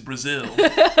steaks in Brazil.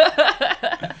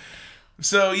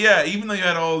 So yeah, even though you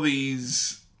had all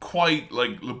these quite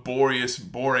like laborious,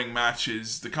 boring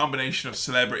matches, the combination of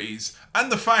celebrities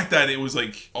and the fact that it was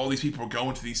like all these people were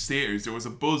going to these theaters, there was a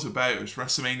buzz about it.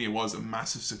 WrestleMania was a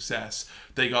massive success.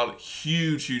 They got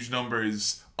huge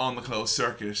numbers on the closed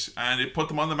circuit, and it put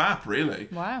them on the map, really.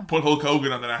 Wow. Put Hulk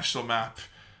Hogan on the national map.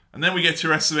 And then we get to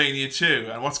WrestleMania 2.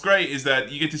 And what's great is that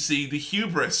you get to see the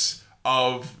hubris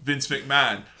of Vince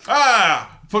McMahon.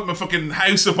 Put my fucking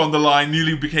house up on the line,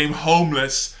 nearly became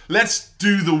homeless. Let's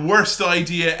do the worst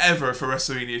idea ever for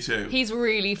WrestleMania 2. He's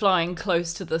really flying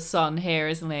close to the sun here,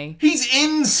 isn't he? He's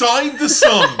inside the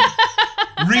sun,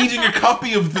 reading a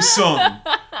copy of The Sun.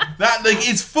 That, like,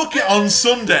 it's fucking on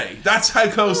Sunday. That's how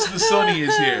close to the sun he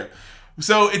is here.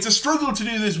 So it's a struggle to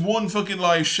do this one fucking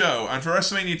live show, and for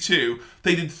WrestleMania 2,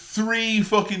 they did 3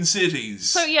 fucking cities.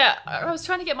 So yeah, I was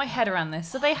trying to get my head around this.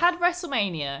 So they had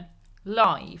WrestleMania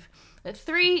live at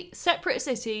 3 separate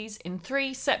cities in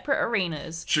 3 separate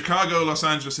arenas. Chicago, Los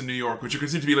Angeles, and New York, which are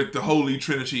considered to be like the holy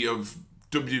trinity of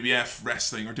WWF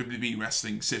wrestling or WWE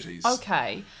wrestling cities.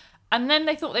 Okay. And then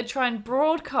they thought they'd try and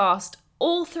broadcast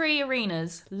all 3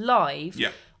 arenas live.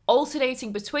 Yeah.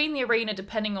 Alternating between the arena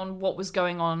depending on what was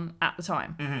going on at the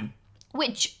time. Mm-hmm.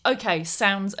 Which, okay,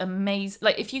 sounds amazing.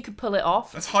 Like, if you could pull it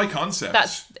off. That's high concept.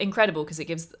 That's incredible because it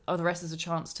gives other wrestlers a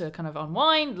chance to kind of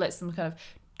unwind, lets them kind of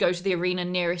go to the arena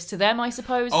nearest to them, I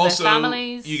suppose, also, their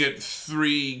families. You get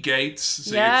 3 gates,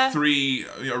 so Yeah. you get 3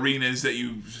 arenas that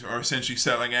you are essentially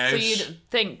selling out. So you'd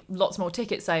think lots more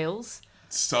ticket sales.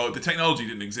 So the technology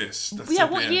didn't exist. That's Yeah,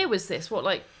 simply what it. year was this? What,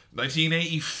 like...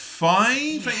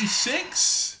 1985,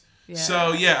 86? Yeah.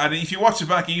 So yeah, and if you watch it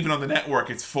back, even on the network,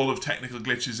 it's full of technical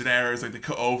glitches and errors. Like they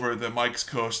cut over, the mics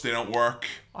cut, they don't work.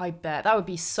 I bet. That'd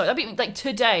be like,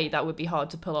 today, that would be hard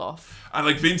to pull off. And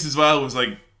like Vince as well was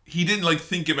like, he didn't like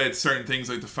think about certain things,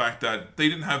 like the fact that they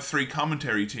didn't have 3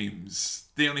 commentary teams.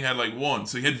 They only had like 1.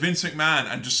 So he had Vince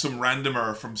McMahon and just some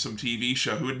randomer from some TV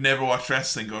show who had never watched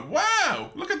wrestling going, wow,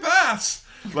 look at that.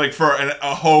 Like for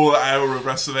a whole hour of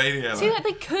WrestleMania. See, like,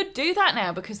 they could do that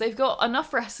now because they've got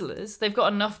enough wrestlers, they've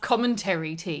got enough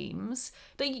commentary teams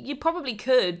that you probably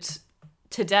could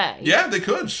today. Yeah, they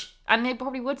could. And they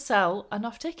probably would sell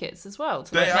enough tickets as well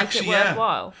to They make actually, it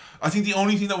worthwhile. I think the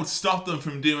only thing that would stop them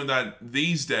from doing that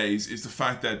these days is the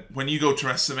fact that when you go to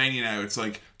WrestleMania now, it's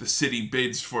like the city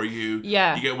bids for you.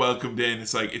 Yeah. You get welcomed in.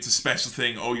 It's like, it's a special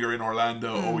thing. Oh, you're in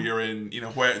Orlando. Oh, you're in,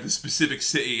 where the specific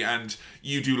city, and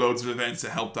you do loads of events to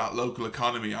help that local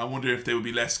economy. I wonder if they would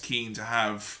be less keen to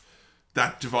have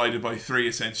that divided by 3,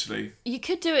 essentially. You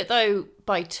could do it, though,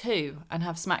 by 2 and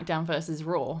have SmackDown versus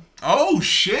Raw. Oh,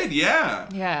 shit, yeah.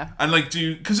 Yeah. And like,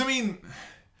 because I mean,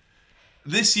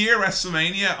 this year,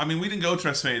 WrestleMania, we didn't go to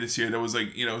WrestleMania this year. There was like,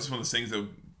 it's one of those things that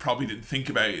probably didn't think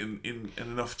about in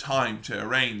enough time to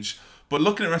arrange. But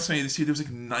looking at WrestleMania this year, there was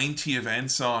like 90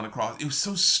 events on across. It was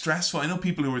so stressful. I know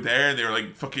people who were there, they were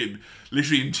like fucking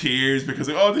literally in tears because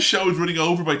like, oh, the show is running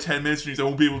over by 10 minutes, which means I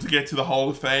won't be able to get to the Hall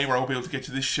of Fame, or I won't be able to get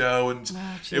to this show. And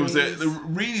it was a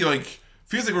really like,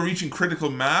 feels like we're reaching critical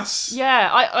mass. Yeah,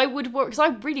 I would work because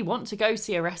I really want to go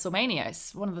see a WrestleMania.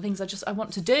 It's one of the things I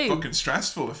want to do. Fucking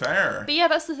stressful affair. But yeah,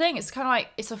 that's the thing. It's kind of like,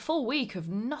 it's a full week of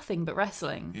nothing but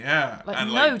wrestling. Yeah. Like,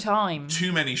 and no time.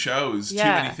 Too many shows. Yeah.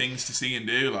 Too many things to see and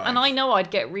do. Like. And I know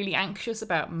I'd get really anxious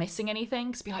about missing anything.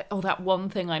 Because be like, oh, that one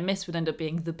thing I missed would end up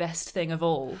being the best thing of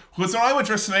all. Because when I went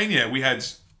to WrestleMania, we had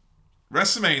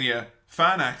WrestleMania,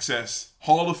 Fan Access,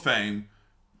 Hall of Fame.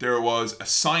 There was a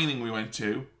signing we went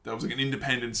to. That was like an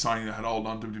independent signing that had all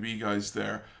non-WWE guys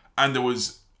there. And there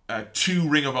was 2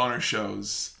 Ring of Honor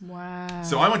shows. Wow.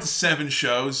 So I went to 7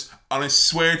 shows. And I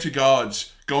swear to God,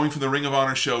 going from the Ring of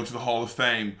Honor show to the Hall of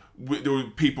Fame,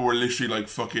 people were literally like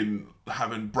fucking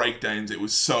having breakdowns. It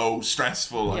was so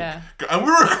stressful. Like, yeah. And we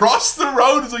were across the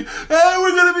road. It's like, hey,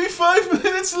 we're going to be 5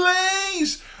 minutes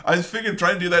late. I figured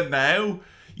trying to do that now.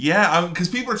 Yeah, because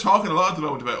people are talking a lot at the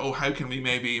moment about, oh, how can we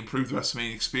maybe improve the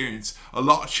WrestleMania experience? A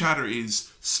lot of chatter is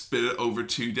split it over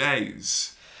 2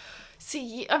 days.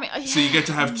 See, So you get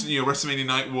to have, WrestleMania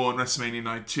Night 1, WrestleMania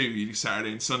Night 2. You do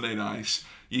Saturday and Sunday night.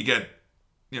 You get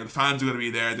the fans are going to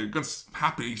be there. They're going to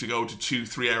happily to go to 2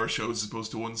 3-hour shows as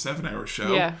opposed to 1 7-hour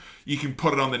show. Yeah. You can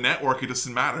put it on the network. It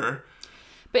doesn't matter.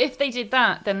 But if they did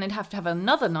that, then they'd have to have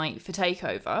another night for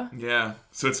TakeOver. Yeah.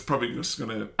 So it's probably just going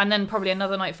to... And then probably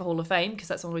another night for Hall of Fame, because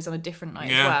that's always on a different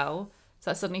night as well. So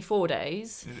that's suddenly 4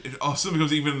 days. It also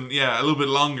becomes even, a little bit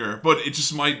longer. But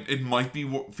it might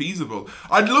be feasible.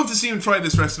 I'd love to see him try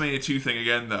this WrestleMania 2 thing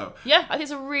again, though. Yeah, I think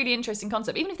it's a really interesting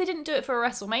concept. Even if they didn't do it for a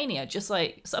WrestleMania, just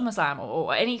like SummerSlam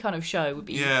or any kind of show would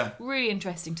be really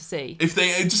interesting to see.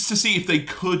 Just to see if they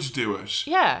could do it.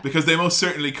 Yeah. Because they most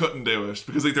certainly couldn't do it.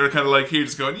 Because they're kind of here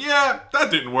just going, yeah, that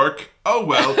didn't work. Oh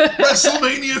well.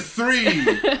 WrestleMania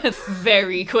 3!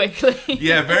 Very quickly.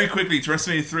 Yeah, very quickly to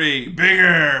WrestleMania 3.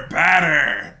 Bigger,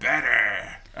 badder,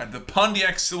 better. At the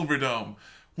Pontiac Silverdome.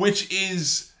 Which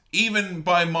is, even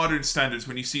by modern standards,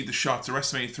 when you see the shots of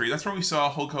WrestleMania 3, that's where we saw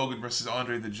Hulk Hogan versus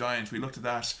Andre the Giant. We looked at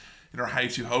that in our How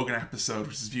to Hogan episode,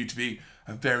 which is viewed to be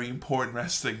a very important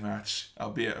wrestling match,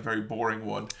 albeit a very boring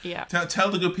one. Yeah.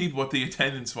 Tell the good people what the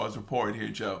attendance was reported here,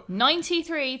 Joe.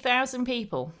 93,000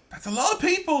 people. That's a lot of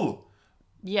people.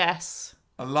 Yes.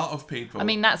 A lot of people. I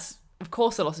mean, that's, of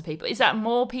course, a lot of people. Is that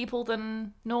more people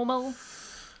than normal?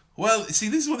 Well, see,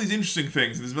 this is one of these interesting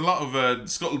things. There's been a lot of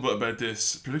scuttlebutt about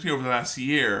this, particularly over the last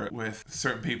year, with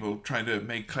certain people trying to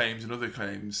make claims and other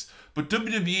claims. But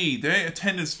WWE, their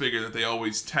attendance figure that they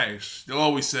always tout, they'll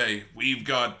always say, we've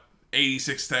got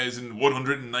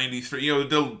 86,193.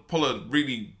 They'll pull a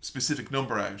really specific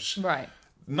number out. Right.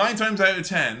 9 times out of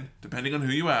 10, depending on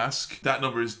who you ask, that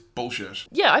number is bullshit.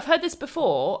 Yeah, I've heard this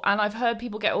before, and I've heard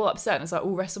people get all upset, and it's like,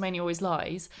 WrestleMania always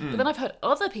lies. But then I've heard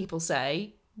other people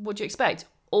say, what do you expect?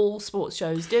 All sports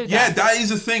shows do that. Yeah, that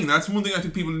is a thing. That's one thing I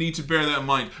think people need to bear that in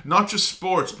mind. Not just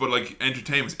sports, but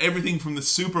entertainment. Everything from the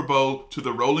Super Bowl to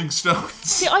the Rolling Stones.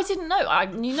 See, I didn't know. I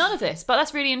knew none of this, but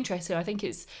that's really interesting. I think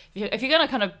it's, if you're going to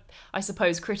kind of, I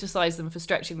suppose, criticise them for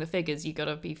stretching the figures, you've got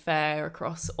to be fair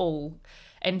across all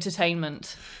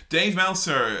entertainment. Dave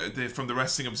Meltzer from the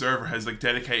Wrestling Observer has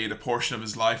dedicated a portion of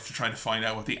his life to trying to find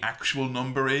out what the actual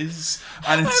number is.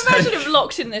 And it's I imagine him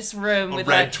locked in this room with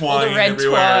red twine all the red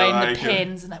everywhere, twine, the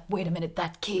pins, and wait a minute,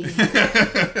 that key.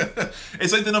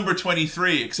 It's like the number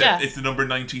 23, except Yeah. it's the number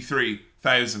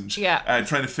 93,000. Yeah.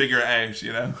 Trying to figure it out,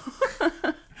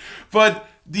 But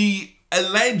the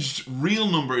alleged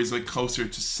real number is closer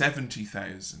to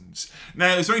 70,000.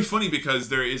 Now, it's very funny because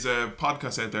there is a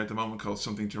podcast out there at the moment called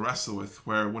Something to Wrestle With,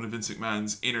 where one of Vince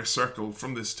McMahon's inner circle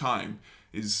from this time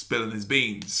is spilling his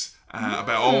beans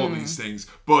about all of these things.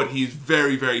 But he's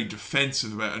very, very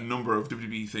defensive about a number of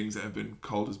WWE things that have been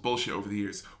called as bullshit over the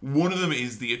years. One of them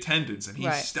is the attendance, and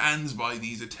he stands by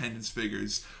these attendance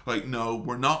figures. No,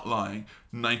 we're not lying.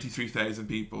 93,000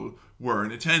 people were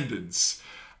in attendance.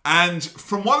 And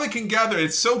from what I can gather,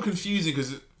 it's so confusing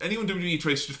because anyone WWE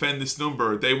tries to defend this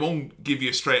number, they won't give you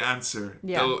a straight answer.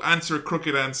 Yeah. They'll answer a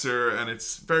crooked answer, and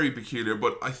it's very peculiar.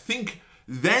 But I think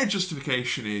their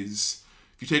justification is,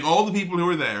 if you take all the people who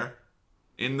are there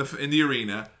in the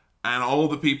arena, and all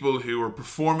the people who are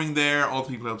performing there, all the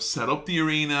people who help set up the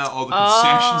arena, all the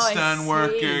concession stand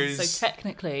workers. So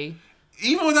technically...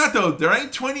 Even with that, though, there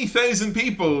ain't 20,000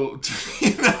 people,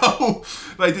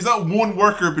 there's not one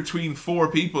worker between 4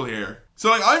 people here.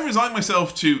 So, I've resigned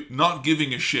myself to not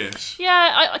giving a shit.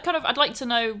 Yeah, I'd like to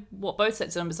know what both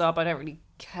sets of numbers are, but I don't really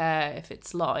care if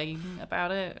it's lying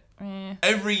about it.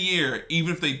 Every year,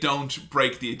 even if they don't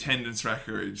break the attendance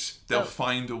records, they'll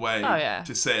find a way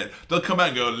to say it. They'll come out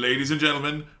and go, ladies and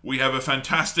gentlemen, we have a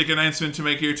fantastic announcement to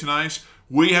make here tonight.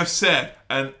 We have set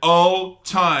an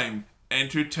all-time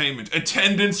entertainment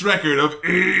attendance record of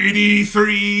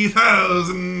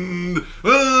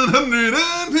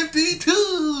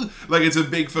 83,152. It's a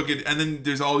big fucking, and then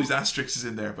there's all these asterisks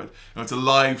in there, but it's a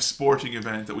live sporting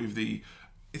event that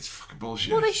it's fucking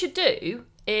bullshit. What they should do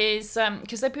is,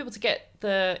 because they'll be able to get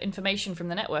the information from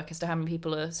the network as to how many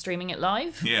people are streaming it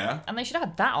live. Yeah. And they should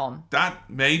add that on. That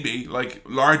maybe,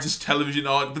 largest television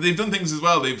audience, but they've done things as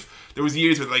well. There was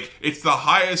years where it's the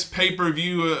highest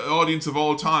pay-per-view audience of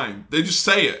all time. They just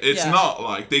say it. It's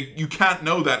not you can't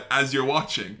know that as you're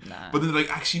watching. Nah. But then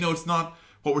they're actually no, it's not.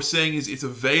 What we're saying is it's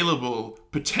available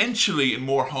potentially in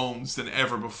more homes than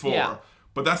ever before. Yeah.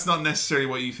 But that's not necessarily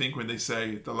what you think when they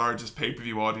say the largest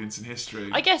pay-per-view audience in history.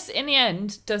 I guess in the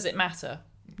end, does it matter?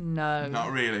 No.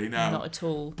 Not really, no. Not at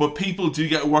all. But people do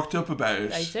get worked up about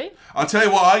it. They do? I'll tell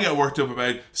you what I get worked up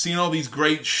about. Seeing all these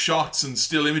great shots and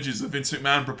still images of Vince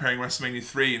McMahon preparing WrestleMania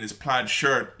 3 in his plaid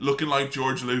shirt, looking like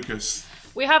George Lucas.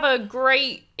 We have a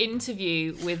great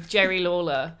interview with Jerry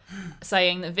Lawler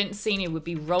saying that Vince Sr. would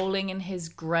be rolling in his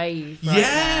grave right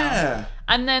now.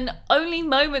 And then only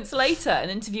moments later, an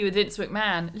interview with Vince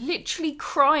McMahon, literally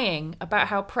crying about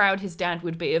how proud his dad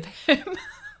would be of him.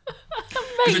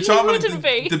 Mate, You're talking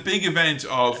about the big event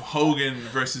of Hogan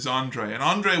versus Andre. And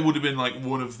Andre would have been like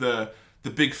one of the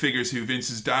big figures who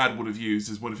Vince's dad would have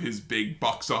used as one of his big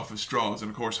box office draws.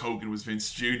 And of course, Hogan was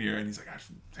Vince Jr. And he's like, I'm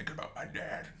thinking about my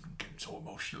dad. I'm getting so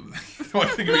emotional. I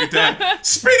think of your dad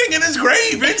spinning in his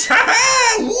grave. Vince,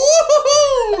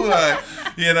 woohoo!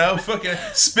 You know, fucking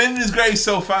spinning his grave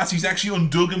so fast, he's actually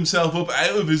undug himself up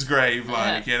out of his grave.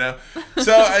 Like, you know.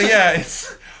 So, yeah,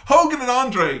 it's Hogan and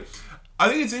Andre. I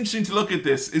think it's interesting to look at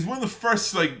this. It's one of the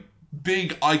first, like,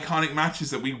 big iconic matches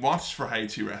that we watched for How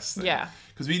To Wrestling. Yeah.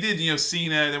 Because we did,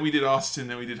 Cena, then we did Austin,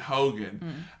 then we did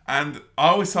Hogan. And I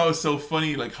always thought it was so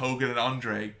funny, like, Hogan and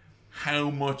Andre,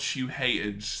 how much you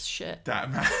hated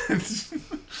that match.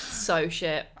 So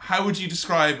shit. How would you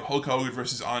describe Hulk Hogan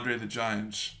versus Andre the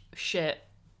Giant? Shit.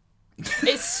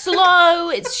 It's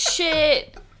slow, it's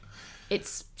shit.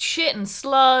 It's shit and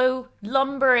slow,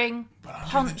 lumbering,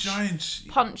 But Andre the Giant...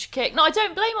 punch kick. No, I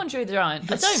don't blame Andre the Giant. He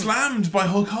got slammed by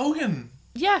Hulk Hogan.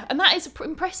 Yeah, and that is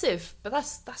impressive. But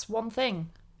that's one thing.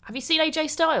 Have you seen AJ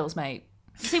Styles, mate?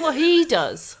 Have you seen what he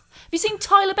does? Have you seen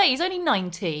Tyler Bate? He's only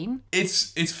 19.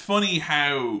 It's funny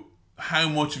how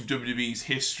much of WWE's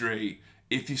history,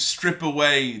 if you strip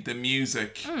away the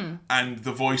music and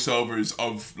the voiceovers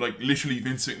of, like, literally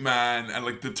Vince McMahon and,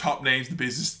 like, the top names in the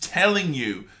business telling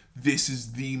you this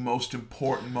is the most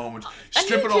important moment.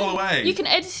 Strip it all away. You can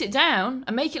edit it down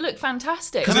and make it look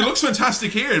fantastic. Because it looks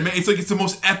fantastic here. It's like it's the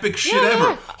most epic shit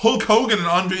ever. Hulk Hogan and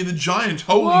Andre the Giant.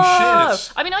 Holy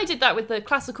shit. I mean, I did that with the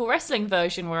classical wrestling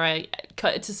version where I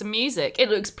cut it to some music. It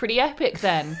looks pretty epic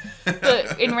then.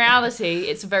 But in reality,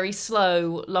 it's a very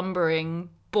slow,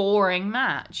 lumbering, boring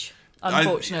match.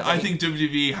 Unfortunately. I think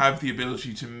WWE have the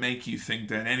ability to make you think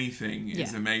that anything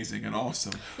is amazing and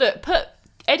awesome. Look,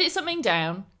 edit something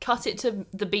down, cut it to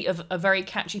the beat of a very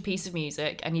catchy piece of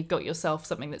music, and you've got yourself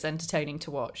something that's entertaining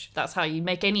to watch. That's how you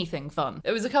make anything fun.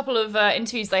 There was a couple of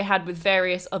interviews they had with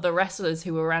various other wrestlers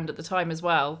who were around at the time as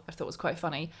well. I thought it was quite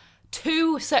funny.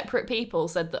 2 separate people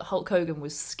said that Hulk Hogan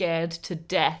was scared to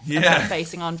death about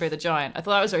facing Andre the Giant. I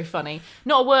thought that was very funny.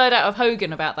 Not a word out of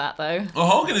Hogan about that, though. Well,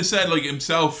 Hogan has said, like,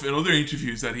 himself in other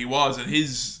interviews that he was, and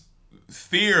his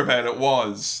fear about it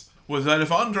was that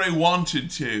if Andre wanted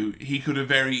to, he could have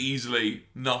very easily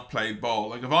not played ball.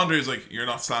 Like, if Andre's like, you're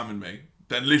not slamming me,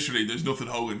 then literally there's nothing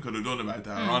Hogan could have done about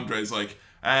that. And Andre's like,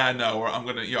 no, or I'm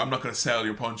not gonna sell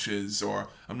your punches, or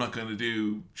I'm not gonna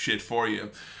do shit for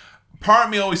you. Part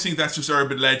of me always think that's just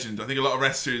urban legend. I think a lot of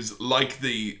wrestlers like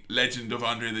the legend of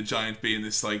Andre the Giant being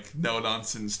this, like,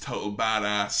 no-nonsense, total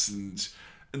badass, and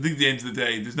I think at the end of the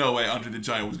day, there's no way Andre the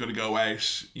Giant was going to go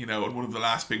out, in one of the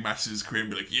last big matches of his career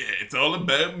and be like, yeah, it's all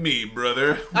about me,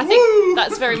 brother. I think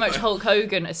that's very much Hulk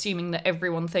Hogan, assuming that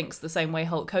everyone thinks the same way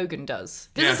Hulk Hogan does.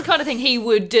 This is the kind of thing he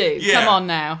would do. Yeah. Come on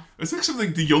now. It's like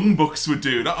something the Young Bucks would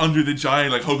do, not Andre the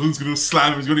Giant. Like, Hogan's going to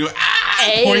slam him, he's going to go,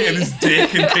 point at his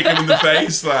dick and kick him in the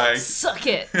face. Like, suck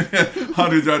it.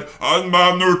 Andre the Giant, and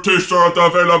my new t-shirt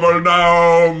available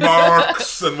now,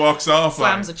 Marks, and walks off.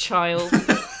 Slams a child.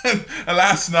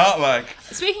 Alas, not like.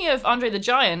 Speaking of Andre the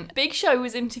Giant, Big Show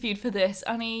was interviewed for this,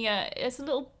 and it's a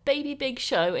little baby Big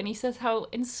Show, and he says how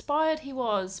inspired he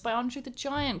was by Andre the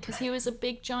Giant because he was a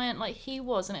big giant like he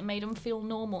was, and it made him feel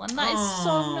normal, and that is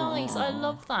so nice. I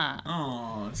love that.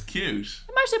 Oh, it's cute.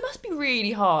 Imagine it must be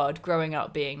really hard growing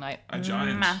up being like a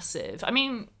giant, massive. I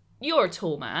mean, you're a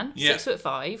tall man, 6'5".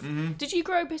 Mm-hmm. Did you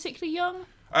grow particularly young?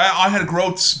 I had a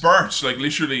growth spurt, like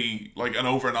literally like an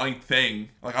overnight thing.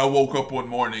 Like I woke up one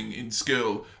morning in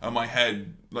school and my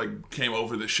head like came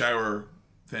over the shower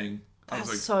thing. That's I was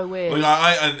like, so weird. Like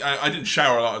I didn't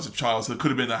shower a lot as a child, so it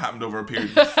could have been that happened over a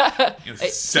period of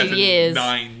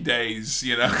 7-9 days.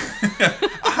 I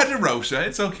had a rota,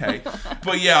 it's okay.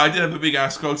 But yeah, I did have a big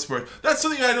ass growth spurt. That's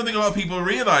something I don't think a lot of people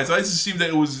realise. I just assumed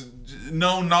that it was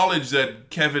known knowledge that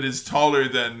Kevin is taller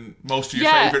than most of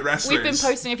your favourite wrestlers. We've been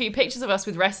posting a few pictures of us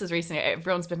with wrestlers recently.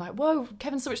 Everyone's been like, whoa,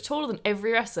 Kevin's so much taller than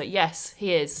every wrestler. Yes,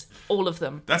 he is. All of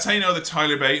them. That's how you know that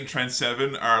Tyler Bate and Trent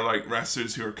Seven are like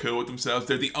wrestlers who are cool with themselves.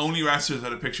 They're the only wrestlers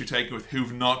that had a picture taken with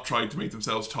who've not tried to make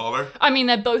themselves taller. I mean,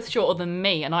 they're both shorter than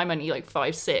me, and I'm only like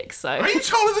 5'6", so... Are you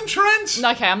taller than Trent?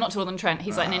 Okay, I'm not taller than Trent.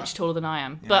 He's like an inch taller than I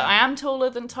am. Yeah. But I am taller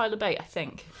than Tyler Bate, I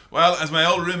think. Well, as my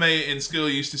old roommate in school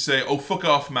used to say, oh, fuck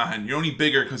off, man. You're only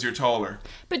bigger because you're taller.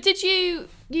 But did you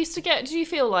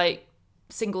feel like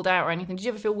singled out or anything? Did you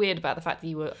ever feel weird about the fact that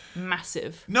you were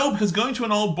massive? No, because going to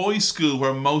an all-boys school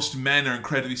where most men are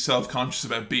incredibly self-conscious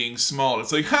about being small,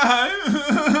 it's like,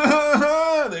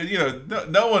 you know,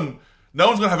 no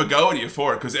one's going to have a go at you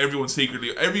for it, because everyone,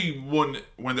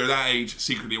 when they're that age,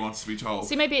 secretly wants to be tall.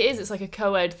 See, maybe it is. It's like a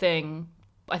co-ed thing.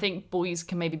 I think boys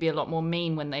can maybe be a lot more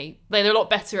mean when they're a lot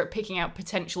better at picking out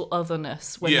potential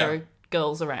otherness when there are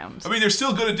girls around. I mean, they're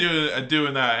still good at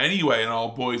doing that anyway in all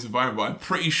boys environment, but I'm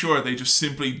pretty sure they just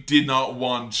simply did not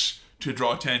want to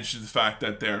draw attention to the fact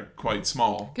that they're quite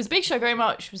small. Because Big Show very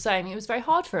much was saying it was very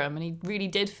hard for him, and he really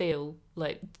did feel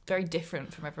like very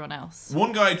different from everyone else.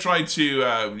 One guy tried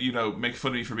to, make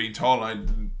fun of me for being tall, and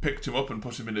I picked him up and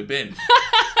put him in a bin.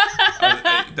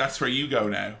 That's where you go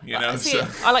now, you know. See,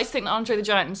 I like to think that Andre the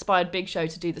Giant inspired Big Show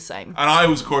to do the same. And I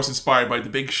was, of course, inspired by the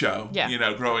Big Show. Yeah. You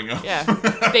know, growing up. Yeah,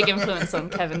 big influence on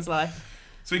Kevin's life.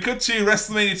 So we cut to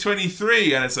WrestleMania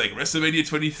 23, and it's like WrestleMania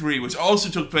 23, which also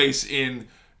took place in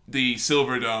the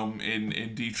Silverdome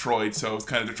in Detroit, so it's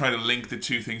kind of, they're trying to link the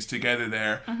two things together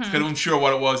there. It's kind of unsure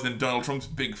what it was, then Donald Trump's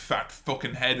big fat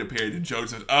fucking head appeared, and Joe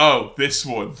said, oh, this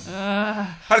one.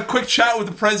 Had a quick chat with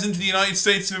the President of the United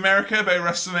States of America about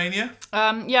WrestleMania.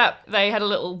 Yeah, they had a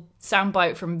little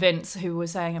soundbite from Vince, who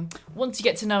was saying, once you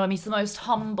get to know him, he's the most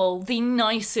humble, the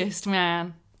nicest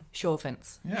man. Sure,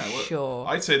 Vince. Yeah, well, sure.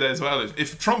 I'd say that as well.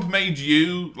 If Trump made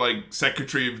you, like,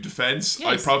 Secretary of Defense, Yes.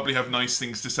 I'd probably have nice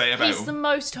things to say about He's him. the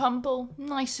most humble,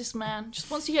 nicest man.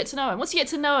 Just once you get to know him. Once you get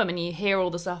to know him and you hear all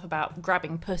the stuff about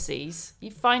grabbing pussies,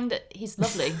 you find that he's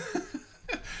lovely.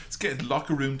 Let's get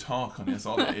locker room talk on this,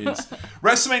 all it is.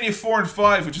 WrestleMania 4 and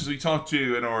 5, which as we talked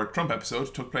to in our Trump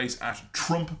episode, took place at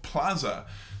Trump Plaza.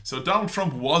 So Donald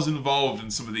Trump was involved in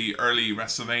some of the early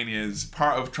WrestleManias.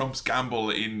 Part of Trump's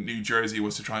gamble in New Jersey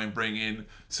was to try and bring in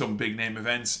some big name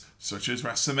events, such as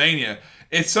WrestleMania.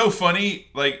 It's so funny,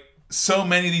 like, so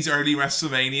many of these early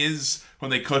WrestleManias, when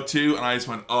they cut to, and I just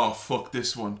went, oh, fuck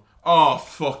this one. Oh,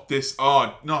 fuck this.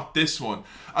 Oh, not this one.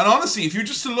 And honestly, if you're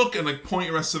just to look at, like,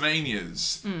 point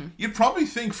WrestleManias, you'd probably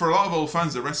think for a lot of old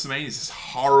fans that WrestleMania is this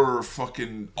horror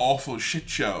fucking awful shit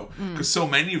show. Because so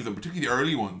many of them, particularly the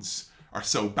early ones, are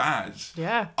so bad.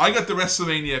 Yeah. I got the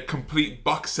WrestleMania complete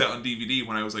box set on DVD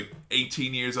when I was like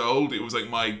 18 years old. It was like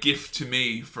my gift to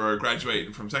me for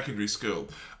graduating from secondary school.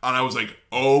 And I was like,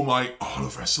 oh my, all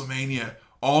of WrestleMania,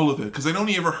 all of it. Because I'd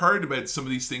only ever heard about some of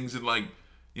these things in like,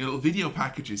 you know, little video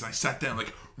packages. I sat down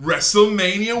like,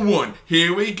 WrestleMania 1,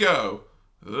 here we go.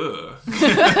 Ugh.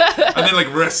 And then like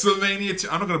WrestleMania 2,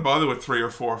 I'm not going to bother with 3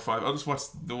 or 4 or 5. I'll just watch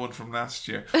the one from last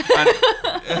year. And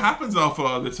it happens an awful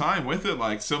lot of the time with it.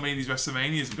 Like so many of these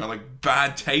WrestleManias have got like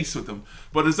bad taste with them,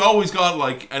 but it's always got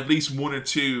like at least 1 or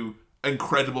 2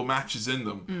 incredible matches in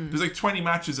them. There's like 20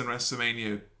 matches in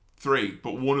WrestleMania 3,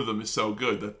 but one of them is so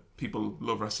good that people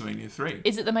love WrestleMania 3.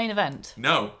 Is it the main event?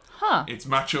 No. Huh. It's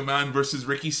Macho Man versus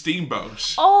Ricky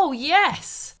Steamboat. Oh,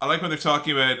 yes. I like when they're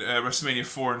talking about WrestleMania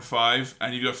 4 and 5,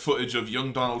 and you've got footage of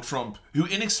young Donald Trump, who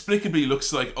inexplicably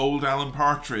looks like old Alan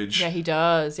Partridge. Yeah, he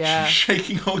does, yeah.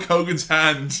 Shaking Hulk Hogan's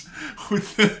hand,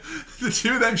 with the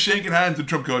two of them shaking hands, and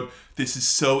Trump going, this is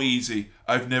so easy.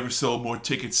 I've never sold more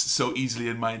tickets so easily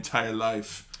in my entire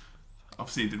life.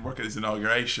 Obviously, he didn't work at his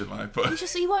inauguration, like, but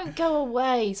He won't go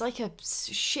away. He's like a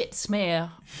shit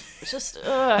smear. It's just, he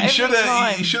every should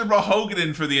time. have brought Hogan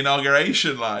in for the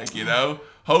inauguration, like, you know.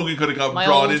 Hogan could have got My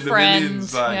brought old in the friend,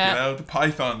 millions, like, yeah. you know. The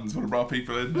Pythons would have brought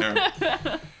people in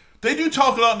there. They do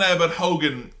talk a lot now about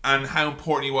Hogan and how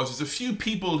important he was. There's a few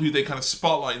people who they kind of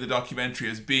spotlight in the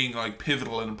documentary as being like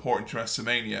pivotal and important to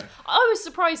WrestleMania. I was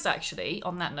surprised, actually,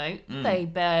 on that note. They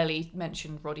barely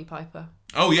mentioned Roddy Piper.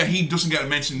 Oh yeah, he doesn't get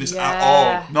mentioned in this at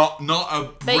Yeah. all. Not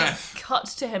a They breath. cut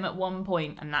to him at one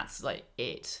point, and that's like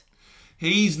it.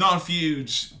 He's not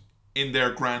viewed in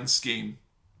their grand scheme.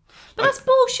 But that's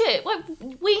bullshit. Like,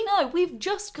 we know, we've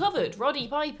just covered Roddy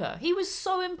Piper. He was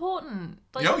so important.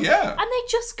 Like, Oh yeah. and they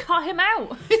just cut him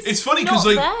out. It's funny because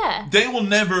because like they will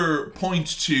never point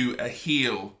to a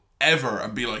heel ever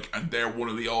and be like, and they're one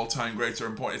of the all-time greats or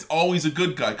important. It's always a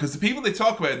good guy, because the people they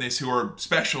talk about in this who are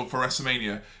special for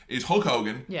WrestleMania is Hulk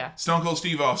Hogan, Yeah. Stone Cold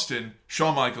Steve Austin,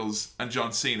 Shawn Michaels, and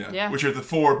John Cena, Yeah. which are the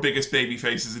 4 biggest baby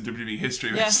faces in WWE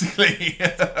history, Yeah. basically.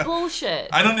 Bullshit.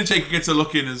 And Undertaker gets a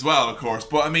look in as well, of course,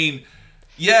 but I mean,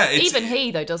 yeah, it's... Even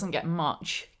he, though, doesn't get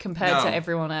much compared No. to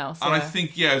everyone else. And I yeah.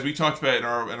 think, yeah, as we talked about in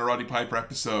our Roddy Piper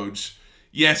episode,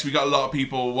 yes, we got a lot of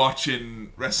people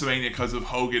watching WrestleMania because of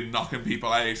Hogan knocking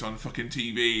people out on fucking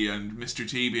TV and Mr.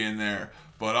 T being there.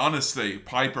 But honestly,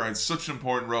 Piper had such an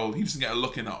important role. He doesn't get a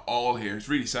look in at all here. It's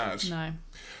really sad. No.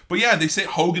 But yeah, they say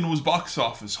Hogan was box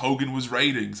office. Hogan was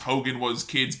ratings. Hogan was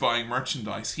kids buying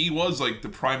merchandise. He was like the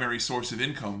primary source of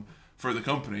income for the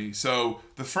company. So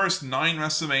the first 9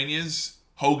 WrestleManias,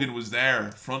 Hogan was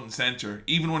there, front and center,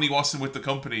 even when he wasn't with the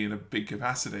company in a big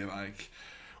capacity, like,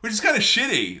 which is kind of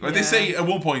shitty. Like they say at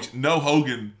one point, no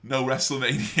Hogan, no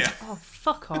WrestleMania. Oh,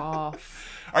 fuck off.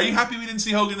 Are you happy we didn't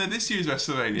see Hogan at this year's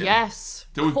WrestleMania? Yes.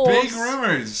 There were big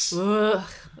rumours. Ugh.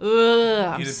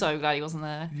 I'm so glad he wasn't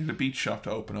there. He had a beach shop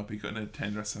to open up. He couldn't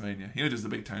attend WrestleMania. He does the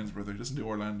big towns, brother. He doesn't do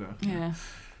Orlando. Yeah.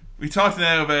 We talked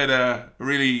now about a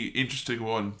really interesting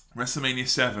one. WrestleMania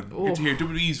 7. We get to hear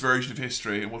WWE's version of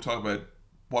history, and we'll talk about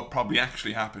what probably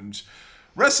actually happened.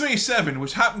 WrestleMania 7,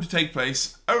 which happened to take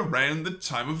place around the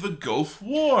time of the Gulf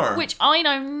War. Which I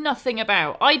know nothing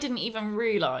about. I didn't even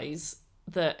realise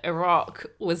that Iraq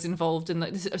was involved in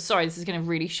the... Sorry, this is going to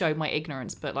really show my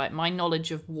ignorance, but like my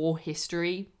knowledge of war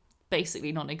history,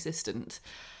 basically non-existent.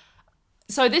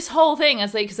 So this whole thing,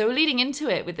 because they were leading into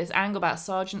it with this angle about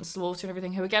Sergeant Slaughter and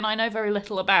everything, who again I know very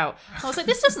little about. I was like,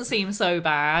 this doesn't seem so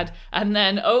bad. And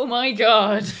then, oh my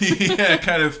God. Yeah,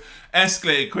 kind of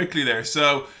escalated quickly there.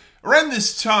 So around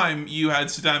this time, you had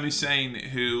Saddam Hussein,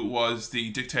 who was the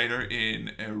dictator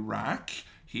in Iraq.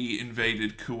 He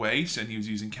invaded Kuwait and he was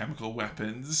using chemical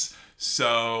weapons.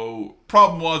 So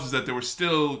problem was that there were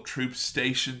still troops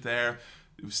stationed there.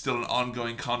 It was still an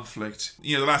ongoing conflict.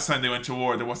 You know, the last time they went to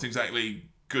war, there wasn't exactly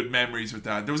good memories with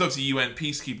that. There was obviously UN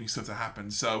peacekeeping stuff that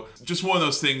happened. So just one of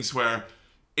those things where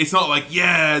it's not like,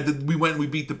 we went and we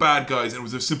beat the bad guys and it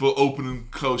was a simple open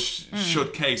and close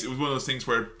shut case. It was one of those things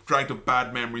where it dragged up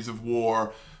bad memories of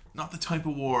war. Not the type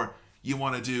of war you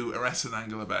want to do a wrestling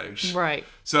angle about. Right.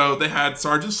 So they had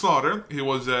Sergeant Slaughter, who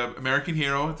was an American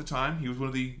hero at the time. He was one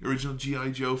of the original G.I.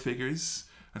 Joe figures.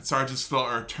 And Sergeant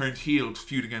Slaughter turned heel to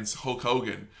feud against Hulk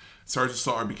Hogan. Sergeant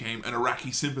Slaughter became an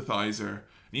Iraqi sympathizer. And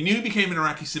he knew he became an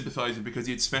Iraqi sympathizer because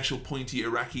he had special pointy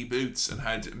Iraqi boots and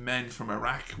had men from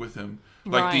Iraq with him.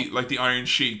 Like the Iron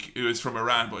Sheik, who is from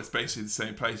Iran, but it's basically the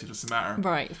same place, it doesn't matter.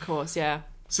 Right, of course, yeah.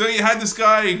 So you had this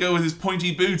guy go with his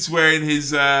pointy boots wearing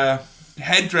his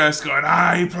headdress going,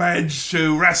 I pledge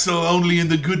to wrestle only in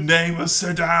the good name of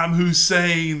Saddam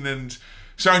Hussein. And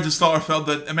Sergeant Slaughter felt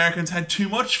that Americans had too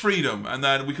much freedom and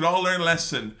that we could all learn a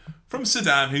lesson from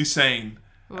Saddam Hussein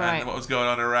and what was going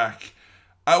on in Iraq.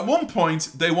 At one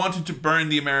point, they wanted to burn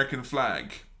the American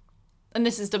flag. And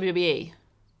this is WWE.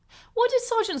 What did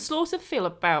Sergeant Slaughter feel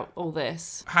about all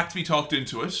this? Had to be talked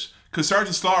into it. Because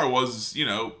Sergeant Slaughter was,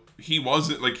 he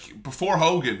wasn't, like, before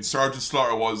Hogan, Sergeant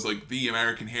Slaughter was, like, the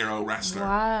American hero wrestler.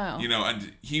 Wow.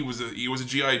 And he was a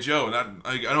G.I. Joe. And that,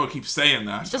 I know I keep saying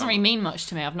that. It doesn't really mean much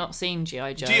to me. I've not seen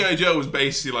G.I. Joe. G.I. Joe was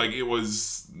basically, like, it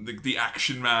was the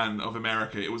action man of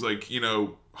America. It was, like,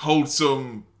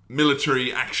 wholesome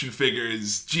military action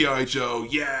figures. G.I. Joe,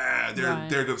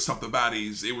 they're going to stop the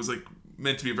baddies. It was, like,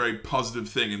 meant to be a very positive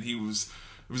thing, and it was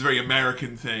a very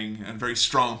American thing and very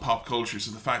strong pop culture.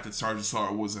 So the fact that Sergeant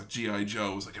Slaughter was a G.I.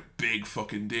 Joe was like a big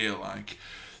fucking deal. Like,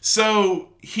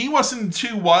 so he wasn't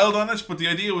too wild on it, but the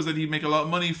idea was that he'd make a lot of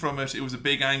money from it. It was a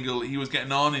big angle. He was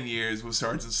getting on in years with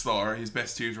Sergeant Slaughter. His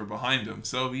best years were behind him,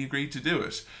 so he agreed to do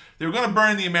it. They were going to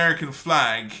burn the American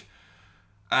flag.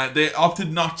 They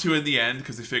opted not to in the end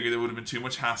because they figured it would have been too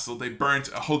much hassle. They burnt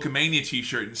a Hulkamania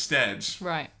t-shirt instead.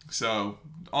 Right. So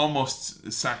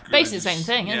almost sacrilege. Basically the same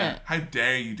thing, isn't it? How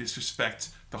dare you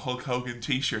disrespect the Hulk Hogan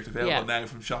t-shirt available now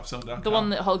from shopzone.com. The one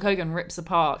that Hulk Hogan rips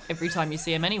apart every time you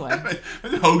see him anyway.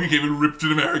 Hogan came and ripped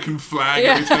an American flag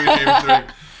every time he came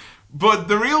through. But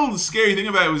the real scary thing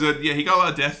about it was that, he got a lot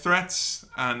of death threats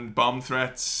and bomb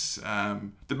threats.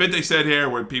 The bit they said here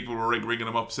where people were ringing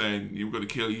him up saying, we're going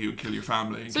to kill you, kill your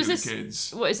family, and kill your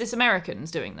kids. What, is this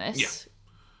Americans doing this? Yeah.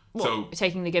 What,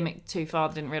 taking the gimmick too far,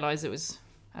 they didn't realise it was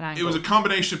an angle? It was a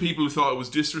combination of people who thought it was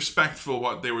disrespectful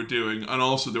what they were doing, and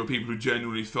also there were people who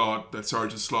genuinely thought that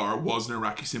Sergeant Slaughter was an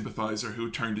Iraqi sympathizer who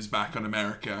turned his back on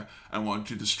America and wanted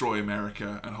to destroy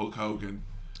America and Hulk Hogan.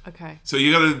 Okay. So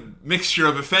you got a mixture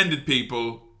of offended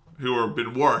people who have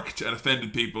been worked and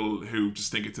offended people who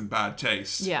just think it's in bad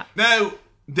taste. Yeah. Now,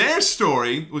 their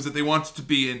story was that they wanted to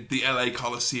be in the LA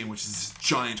Coliseum, which is this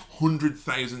giant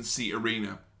 100,000 seat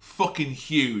arena. Fucking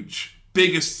huge.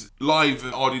 Biggest live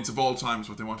audience of all time is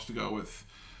what they wanted to go with.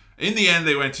 In the end,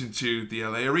 they went into the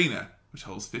LA Arena, which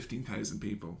holds 15,000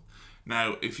 people.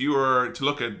 Now, if you were to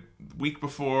look at the week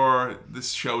before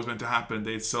this show was meant to happen,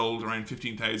 they'd sold around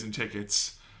 15,000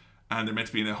 tickets, and they're meant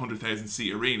to be in a 100,000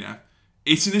 seat arena.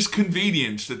 Isn't it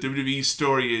convenient that WWE's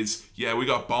story is, we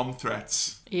got bomb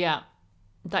threats? Yeah,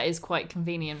 that is quite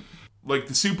convenient. like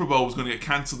the Super Bowl was going to get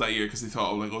cancelled that year because they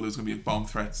thought, there's going to be bomb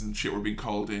threats and shit were being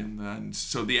called in, and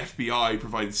so the FBI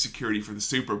provided security for the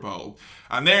Super Bowl.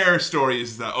 And their story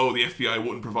is that the FBI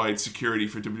wouldn't provide security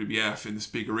for WWF in this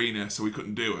big arena, so we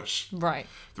couldn't do it. Right.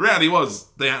 The reality was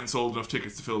they hadn't sold enough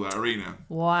tickets to fill that arena.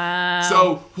 Wow.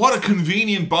 So what a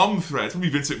convenient bomb threat! It's gonna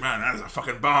be Vince McMahon. There's a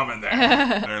fucking bomb in there.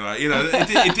 They're like,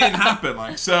 it didn't happen.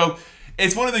 Like, so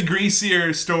it's one of the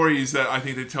greasier stories that I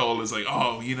think they told. Is like,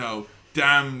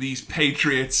 damn these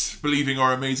patriots believing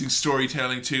our amazing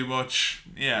storytelling too much.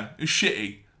 Yeah, it's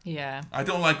shitty. Yeah. I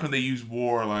don't like when they use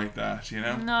war like that,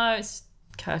 No, it's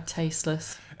kind of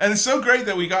tasteless. And it's so great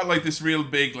that we got like this real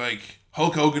big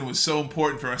Hulk Hogan was so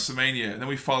important for WrestleMania, and then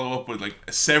we follow up with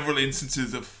several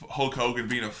instances of Hulk Hogan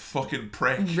being a fucking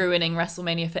prick. Ruining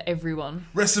WrestleMania for everyone.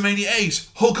 WrestleMania 8,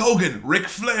 Hulk Hogan, Ric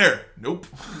Flair. Nope.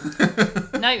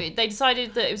 No, they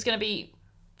decided that it was going to be...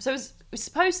 So it was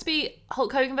supposed to be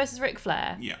Hulk Hogan versus Ric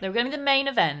Flair. Yeah. They were going to be the main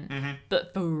event,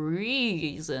 but for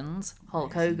reasons,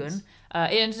 Hulk Hogan,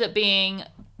 it ended up being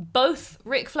both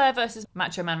Ric Flair versus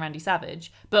Macho Man Randy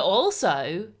Savage, but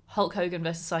also Hulk Hogan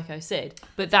versus Psycho Sid.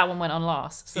 But that one went on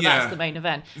last, so that's the main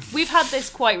event. We've had this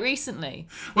quite recently.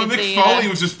 Well, Mick Foley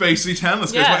was just basically telling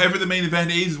us, guys, whatever the main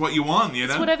event is what you want,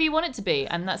 It's whatever you want it to be,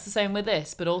 and that's the same with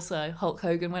this, but also Hulk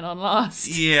Hogan went on last.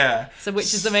 Yeah. So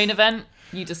which is the main event?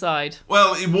 You decide.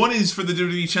 Well, one is for the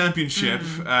WWE Championship,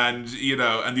 and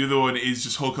the other one is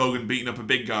just Hulk Hogan beating up a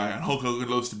big guy, and Hulk Hogan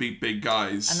loves to beat big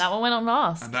guys. And that one went on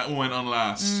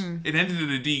last. It ended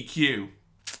in a DQ.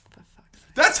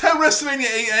 That's how WrestleMania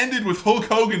 8 ended, with Hulk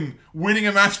Hogan winning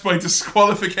a match by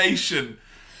disqualification.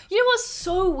 You know what's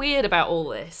so weird about all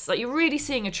this? Like, you're really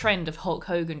seeing a trend of Hulk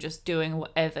Hogan just doing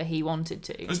whatever he wanted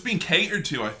to. It was being catered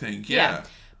to, I think, yeah.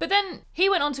 But then he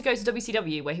went on to go to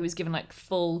WCW, where he was given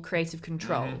full creative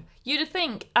control. You'd have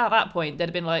think at that point they'd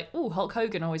have been like, "Oh, Hulk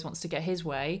Hogan always wants to get his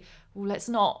way. Well, let's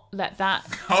not let that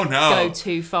go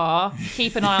too far.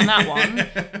 Keep an eye on that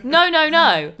one."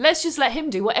 No. Let's just let him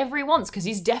do whatever he wants, because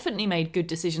he's definitely made good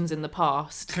decisions in the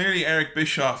past. Clearly, Eric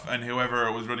Bischoff and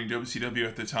whoever was running WCW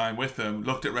at the time with them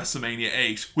looked at WrestleMania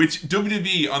 8, which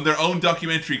WWE, on their own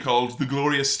documentary called The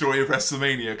Glorious Story of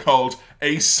WrestleMania, called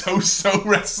a so-so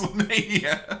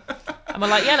WrestleMania. And we're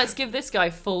like, let's give this guy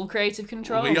full creative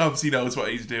control. Well, he obviously knows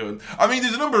what he's doing. I mean,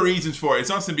 there's a number of reasons for it. It's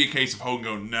not going to be a case of Hogan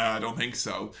going, "Nah, I don't think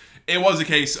so." It was a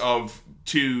case of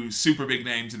two super big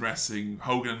names in wrestling,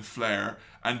 Hogan and Flair,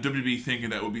 and WWE thinking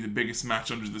that would be the biggest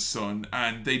match under the sun.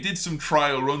 And they did some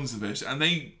trial runs of it, and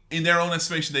they, in their own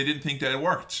estimation, they didn't think that it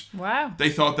worked. Wow. They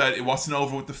thought that it wasn't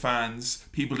over with the fans.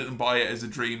 People didn't buy it as a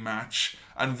dream match.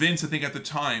 And Vince, I think at the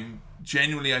time,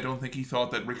 genuinely, I don't think he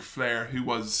thought that Ric Flair, who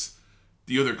was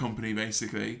the other company,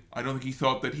 basically, I don't think he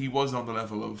thought that he was on the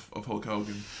level of Hulk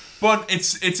Hogan. But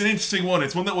it's an interesting one.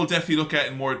 It's one that we'll definitely look at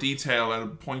in more detail at a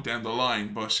point down the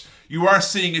line. But you are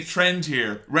seeing a trend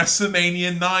here.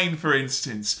 WrestleMania 9, for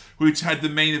instance, which had the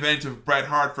main event of Bret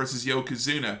Hart versus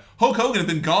Yokozuna. Hulk Hogan had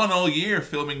been gone all year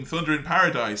filming Thunder in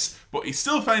Paradise, but he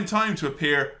still found time to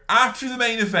appear after the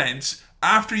main event,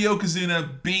 after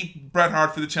Yokozuna beat Bret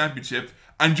Hart for the championship,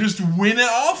 and just win it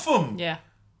off him. Yeah.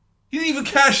 He didn't even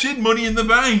cash in Money in the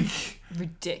Bank.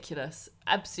 Ridiculous.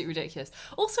 Absolutely ridiculous.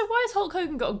 Also, why has Hulk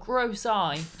Hogan got a gross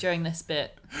eye during this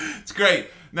bit? It's great.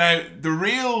 Now, the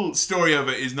real story of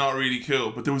it is not really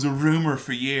cool, but there was a rumour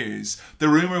for years. The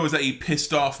rumour was that he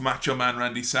pissed off Macho Man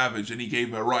Randy Savage and he gave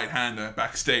him a right hand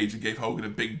backstage and gave Hogan a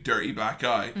big dirty black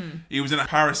eye. He was in a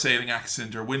parasailing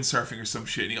accident or windsurfing or some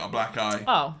shit and he got a black eye.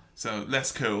 Oh. So,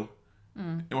 less cool.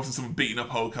 It wasn't someone beating up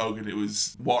Hulk Hogan, it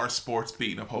was water sports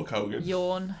beating up Hulk Hogan.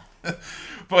 Yawn.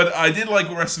 But I did like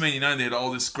with WrestleMania 9, they had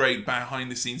all this great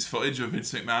behind the scenes footage of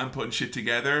Vince McMahon putting shit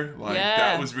together.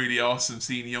 That was really awesome,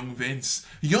 seeing young Vince.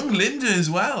 Young Linda as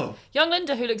well. Young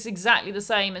Linda, who looks exactly the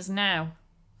same as now.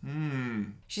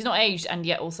 She's not aged and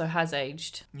yet also has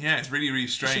aged. Yeah, it's really, really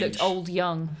strange. She looked old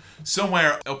young.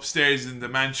 Somewhere upstairs in the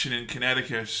mansion in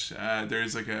Connecticut,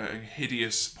 there's a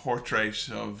hideous portrait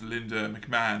of Linda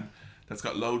McMahon that's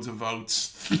got loads of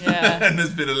votes and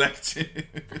has been elected.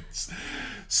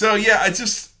 So yeah,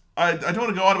 I don't want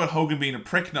to go on about Hogan being a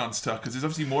prick non-stop, because there's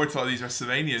obviously more to all these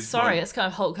WrestleManias. Sorry, it's kind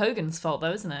of Hulk Hogan's fault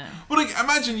though, isn't it? But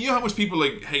imagine how much people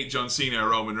hate John Cena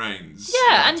or Roman Reigns.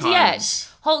 Yeah, and yet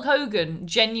Hulk Hogan,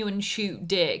 genuine shoot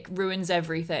dick, ruins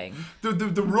everything.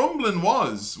 The rumbling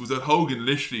was that Hogan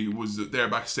literally was there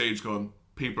backstage going,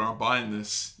 "People aren't buying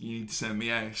this. You need to send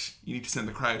me out. You need to send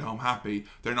the crowd home happy.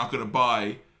 They're not going to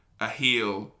buy a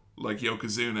heel like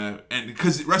Yokozuna, and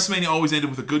because WrestleMania always ended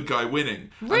with a good guy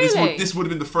winning. Really? And this would have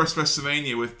been the first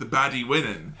WrestleMania with the baddie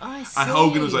winning. I see. And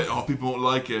Hogan was like, oh, people won't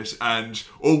like it, and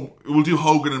we'll do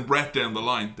Hogan and Brett down the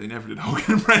line. They never did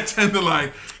Hogan and Brett down the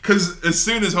line, because as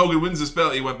soon as Hogan wins this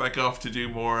belt, he went back off to do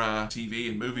more TV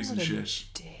and movies and shit.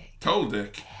 Total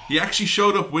dick. He actually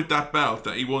showed up with that belt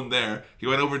that he won there. He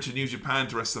went over to New Japan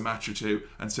to wrestle a match or two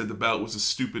and said the belt was a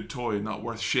stupid toy and not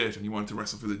worth shit, and he wanted to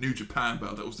wrestle for the New Japan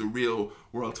belt. That was the real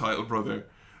world title, brother.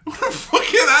 What a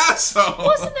fucking asshole!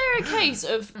 Wasn't there a case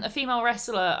of a female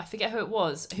wrestler, I forget who it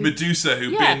was, Medusa,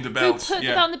 who binned the belt. Who put the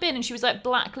belt in the bin and she was like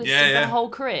blacklisted for Yeah. her whole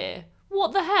career?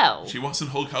 What the hell? She wasn't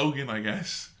Hulk Hogan, I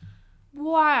guess.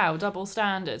 Wow, double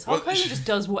standards. Hulk Hogan just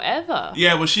does whatever.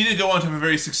 Yeah, well, she did go on to have a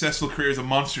very successful career as a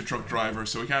monster truck driver,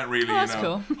 so we can't really,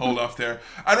 cool. hold off there.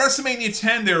 At WrestleMania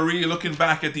 10, they were really looking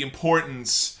back at the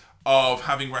importance of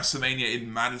having WrestleMania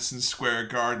in Madison Square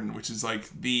Garden, which is like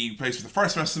the place where the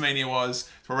first WrestleMania was,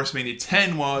 it's where WrestleMania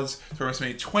 10 was, it's where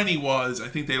WrestleMania 20 was. I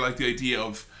think they like the idea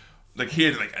of, like,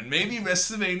 here, like, and maybe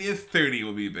WrestleMania 30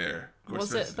 will be there.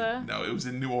 Was it there? No, it was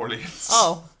in New Orleans.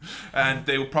 Oh. And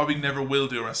they probably never will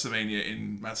do a WrestleMania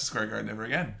in Madison Square Garden ever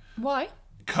again. Why?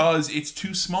 Because it's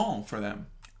too small for them.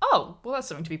 Oh, well, that's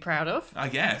something to be proud of. I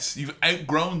guess. You've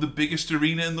outgrown the biggest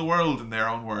arena in the world, in their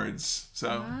own words.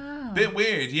 So, bit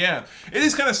weird, yeah. It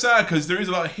is kind of sad because there is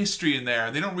a lot of history in there.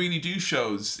 They don't really do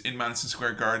shows in Madison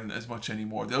Square Garden as much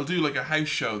anymore. They'll do like a house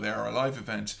show there or a live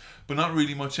event, but not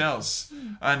really much else.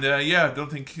 And I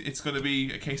don't think it's going to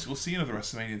be a case we'll see another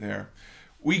WrestleMania there.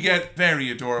 We get very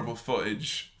adorable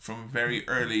footage from very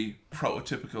early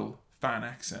prototypical fan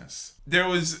access. There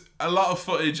was a lot of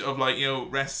footage of, like,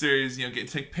 wrestlers, getting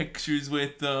to take pictures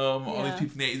with them. All these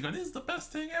people in the 80s going, this is the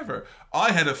best thing ever.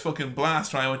 I had a fucking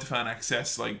blast when I went to fan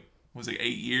access, like, was it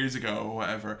 8 years ago or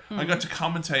whatever. I got to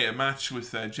commentate a match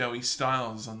with Joey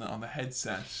Styles on the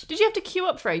headset. Did you have to queue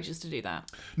up for ages to do that?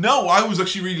 No, I was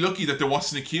actually really lucky that there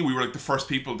wasn't a queue. We were like the first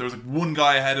people. There was like one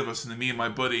guy ahead of us, and then me and my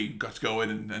buddy got to go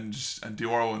in and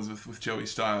do our ones with Joey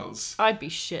Styles. I'd be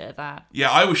shit at that. Yeah,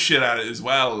 I was shit at it as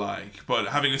well, like, but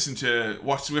having listened to we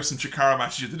have some Chikara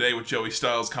matches of the day with Joey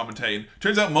Styles commentating.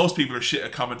 Turns out most people are shit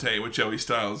at commentating with Joey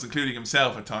Styles, including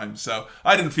himself at times. So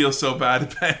I didn't feel so bad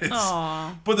about it.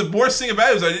 Aww. But the worst thing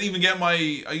about it is I didn't even get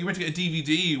you went to get a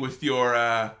DVD with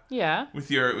your with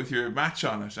your match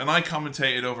on it, and I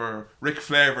commentated over Ric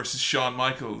Flair versus Shawn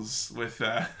Michaels with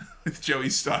Joey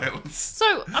Styles.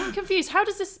 So I'm confused. How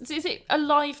does this? Is it a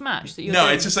live match that you're? No,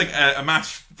 doing? it's just like a match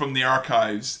from the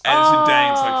archives, edited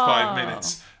down to like 5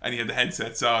 minutes, and you had the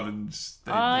headsets on, and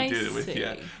they did it with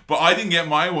you. But I didn't get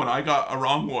my one. I got a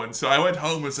wrong one, so I went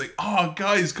home and was like, "Oh,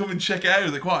 guys, come and check it out." I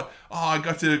was like, what? Oh, I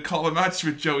got to call a match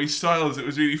with Joey Styles. It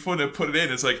was really fun to put it in.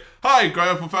 It's like, hi,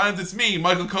 Grandpa fans, it's me,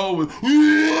 Michael Cole with,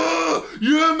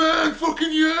 yeah, man,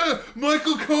 fucking yeah,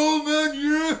 Michael Cole, man,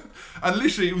 yeah. And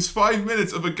literally, it was 5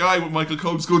 minutes of a guy with Michael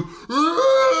Cole just going,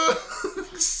 oh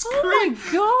my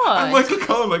god. And Michael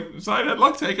Cole, like, side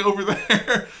headlock take over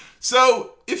there.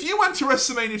 So, if you went to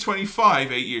WrestleMania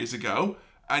 25 8 years ago,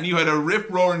 and you had a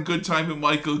rip-roaring good time with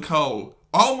Michael Cole,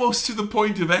 almost to the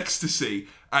point of ecstasy,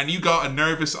 and you got a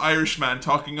nervous Irishman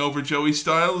talking over Joey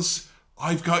Styles,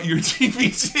 I've got your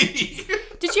DVD.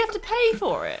 Did you have to pay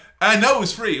for it? No, it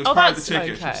was free. It was part of the that's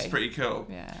ticket, okay. which is pretty cool.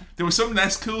 Yeah. There were some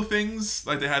less cool things,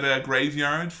 like they had a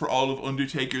graveyard for all of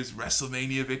Undertaker's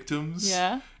WrestleMania victims.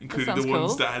 Yeah, including that the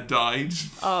ones cool. that had died.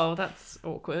 Oh, that's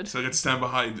awkward. So I got to stand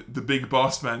behind the big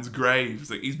boss man's grave.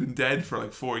 It's like, he's been dead for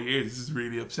like 4 years. This is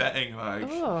really upsetting.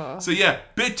 Like, So yeah,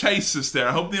 bit tasteless there.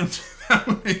 I hope they don't do that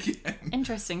one again.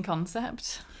 Interesting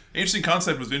concept. Interesting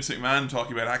concept was Vince McMahon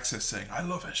talking about Access, saying, I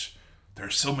love it. There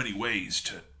are so many ways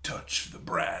to touch the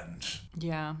brand.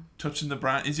 Yeah. Touching the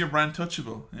brand. Is your brand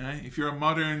touchable? Right? If you're in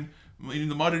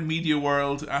the modern media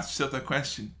world, ask yourself that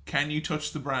question. Can you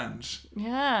touch the brand?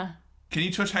 Yeah. Can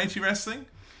you touch Haiti Wrestling?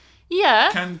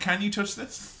 Yeah. Can you touch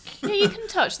this? Yeah, you can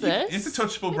touch this. It's a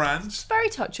touchable brand. It's very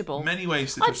touchable. Many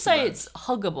ways to touch I'd say the brand. it's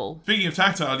huggable. Speaking of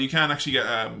tactile, you can actually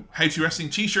get Haiti Wrestling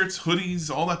t-shirts,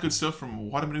 hoodies, all that good stuff from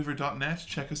whatamaneuver.net.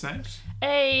 Check us out.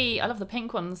 Hey, I love the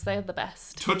pink ones. They're the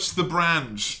best. Touch the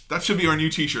brand. That should be our new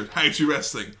t-shirt. Haiti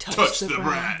Wrestling. Touch the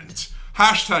brand.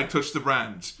 Hashtag touch the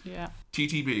brand. Yeah.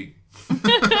 TTB.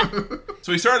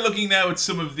 So we started looking now at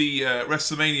some of the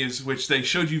WrestleManias, which they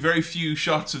showed you very few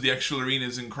shots of the actual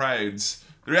arenas and crowds.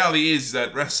 The reality is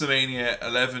that WrestleMania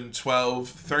 11, 12,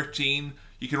 13,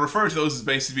 you can refer to those as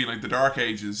basically being like the dark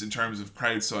ages in terms of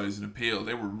crowd size and appeal.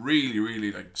 They were really,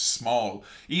 really like small.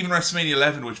 Even WrestleMania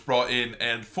 11, which brought in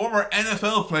a former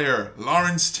NFL player,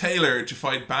 Lawrence Taylor, to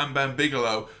fight Bam Bam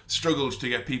Bigelow, struggled to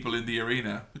get people in the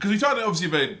arena. Because we talked obviously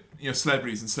about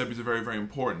celebrities, and celebrities are very, very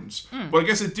important. But I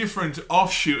guess a different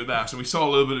offshoot of that, and we saw a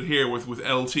little bit of it here with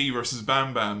LT versus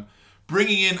Bam Bam,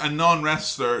 bringing in a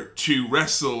non-wrestler to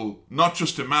wrestle not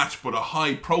just a match, but a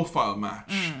high-profile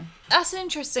match. That's an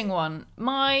interesting one.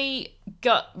 My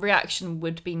gut reaction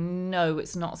would be no,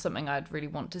 it's not something I'd really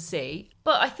want to see.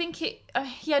 But I think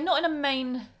not in a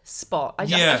main spot. I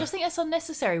just think that's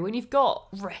unnecessary when you've got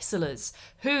wrestlers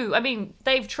who,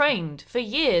 they've trained for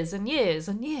years and years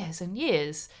and years and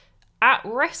years at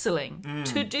wrestling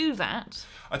to do that.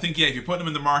 I think, if you put them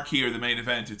in the marquee or the main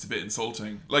event, it's a bit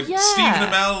insulting. Like, Stephen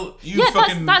Amell,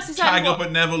 that's exactly tag up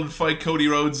at Neville and fight Cody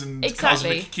Rhodes and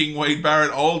Cosmic King Wade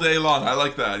Barrett all day long. I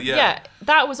like that, Yeah,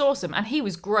 that was awesome. And he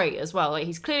was great as well. Like,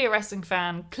 he's clearly a wrestling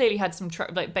fan, clearly had some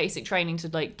basic training to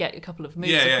get a couple of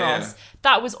moves across.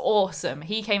 That was awesome.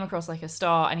 He came across like a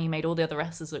star, and he made all the other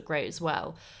wrestlers look great as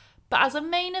well. But as a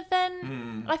main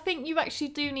event, I think you actually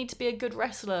do need to be a good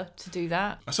wrestler to do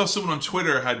that. I saw someone on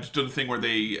Twitter had done a thing where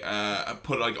they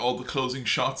put all the closing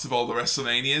shots of all the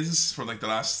WrestleManias from the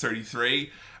last 33.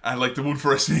 And the one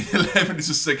for WrestleMania 11 is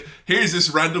just here's this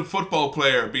random football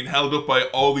player being held up by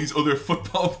all these other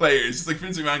football players. It's like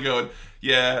Vince McMahon going,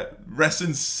 yeah,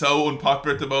 wrestling's so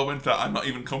unpopular at the moment that I'm not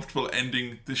even comfortable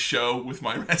ending the show with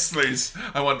my wrestlers.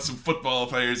 I want some football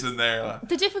players in there.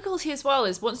 The difficulty as well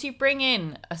is once you bring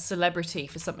in a celebrity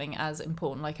for something as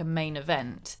important like a main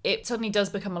event, it suddenly does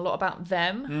become a lot about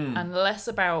them and less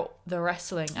about the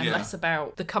wrestling and less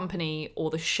about the company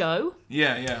or the show.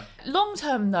 Yeah. Long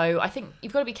term though, I think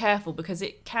you've got to be careful because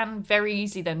it can very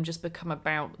easily then just become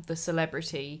about the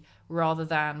celebrity rather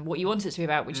than what you want it to be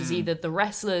about, which is either the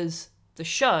wrestlers, the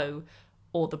show,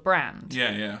 or the brand.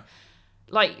 Yeah.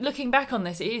 Looking back on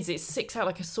this, it sticks out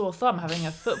like a sore thumb having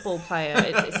a football player.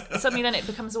 It's suddenly then it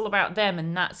becomes all about them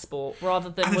and that sport rather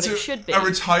than what it should be. A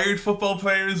retired football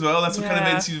player as well. That's what kind of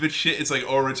made it seem a bit shit. It's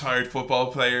our retired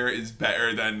football player is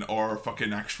better than our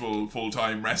fucking actual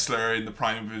full-time wrestler in the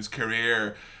prime of his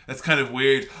career. That's kind of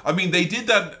weird. They did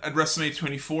that at WrestleMania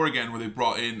 24 again, where they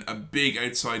brought in a big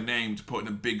outside name to put in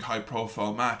a big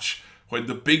high-profile match, when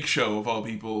the Big Show, of all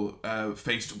people,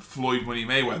 faced Floyd Money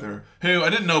Mayweather, who I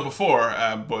didn't know before,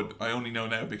 but I only know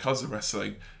now because of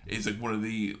wrestling, is one of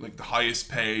the highest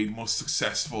paid, most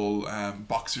successful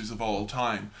boxers of all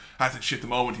time. I think at the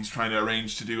moment he's trying to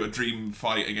arrange to do a dream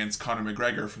fight against Conor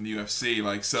McGregor from the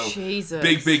UFC.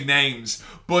 Jesus. Big names.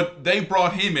 But they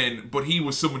brought him in, but he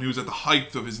was someone who was at the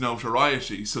height of his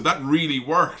notoriety. So that really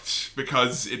worked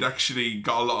because it actually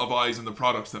got a lot of eyes on the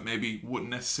products that maybe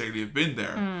wouldn't necessarily have been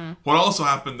there. What also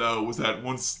happened though was that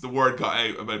once the word got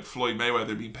out about Floyd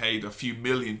Mayweather being paid a few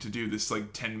million to do this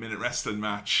 10-minute wrestling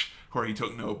match where he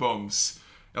took no bumps,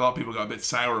 a lot of people got a bit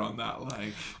sour on that.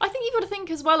 I think you've got to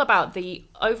think as well about the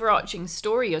overarching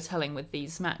story you're telling with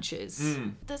these matches.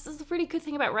 This is the really good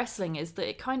thing about wrestling is that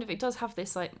it does have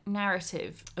this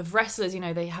narrative of wrestlers.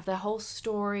 They have their whole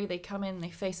story. They come in, they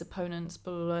face opponents,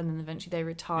 blah, blah, blah, and then eventually they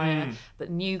retire. But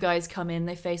new guys come in,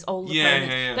 they face old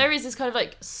opponents. Yeah. There is this kind of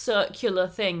circular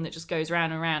thing that just goes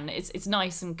round and round. It's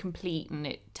nice and complete, and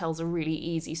it tells a really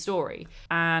easy story.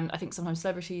 And I think sometimes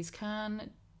celebrities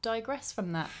can digress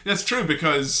from that. That's true,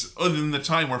 because other than the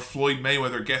time where Floyd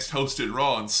Mayweather guest hosted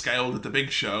Raw and scowled at the Big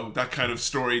Show, that kind of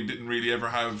story didn't really ever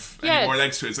have any more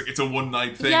legs to it. It's a one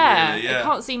night thing. Really. I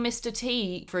can't see Mr.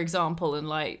 T, for example, and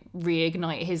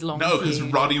reignite his long No, because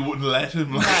Roddy wouldn't let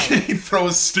him. He'd throw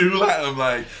a stool at him.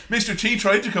 Mr. T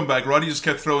tried to come back, Roddy just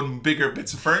kept throwing bigger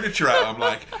bits of furniture at him.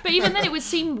 But even then it would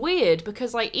seem weird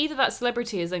because either that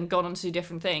celebrity has then gone on to do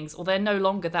different things, or they're no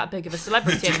longer that big of a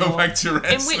celebrity to anymore. Go back to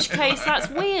wrestling. In which case that's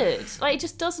weird. It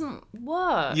just doesn't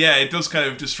work. Yeah, it does kind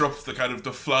of disrupt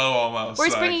the flow almost.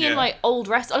 Whereas bringing in old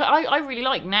wrestlers, I really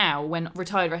like now when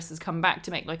retired wrestlers come back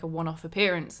to make a one-off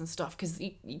appearance and stuff, because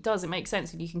it makes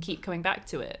sense and you can keep coming back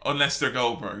to it. Unless they're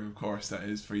Goldberg, of course, that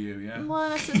is for you, yeah. Well,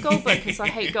 unless it's Goldberg, because I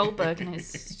hate Goldberg and his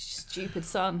stupid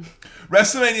son.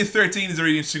 WrestleMania 13 is a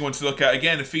really interesting one to look at.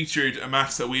 Again, it featured a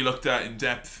match that we looked at in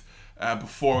depth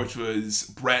before, which was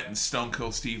Bret and Stone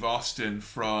Cold Steve Austin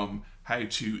from How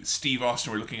to Steve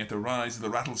Austin. We're looking at the rise of the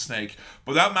rattlesnake.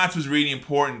 But that match was really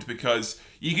important because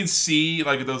you can see,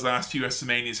 those last few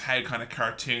WrestleManias, how kind of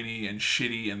cartoony and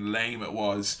shitty and lame it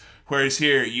was. Whereas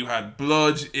here, you had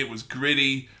blood, it was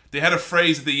gritty. They had a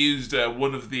phrase that they used,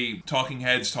 one of the talking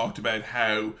heads talked about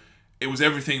how it was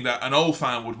everything that an old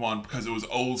fan would want, because it was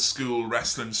old school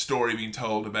wrestling story being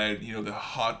told about, you know, the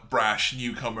hot, brash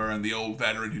newcomer and the old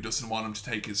veteran who doesn't want him to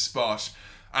take his spot.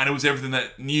 And it was everything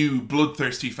that new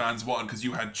bloodthirsty fans wanted, because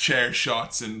you had chair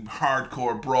shots and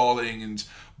hardcore brawling and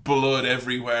blood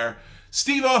everywhere.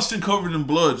 Steve Austin covered in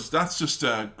blood, that's just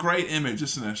a great image,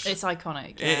 isn't it? It's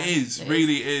iconic. Yeah. It is,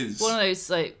 really is. One of those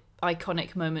like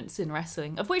iconic moments in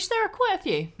wrestling, of which there are quite a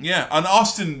few. Yeah, and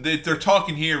Austin, they're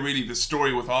talking here, really, the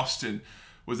story with Austin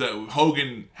was that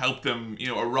Hogan helped them, you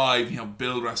know, arrive, you know,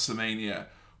 build WrestleMania.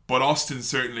 But Austin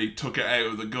certainly took it out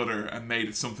of the gutter and made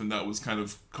it something that was kind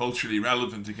of culturally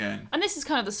relevant again. And this is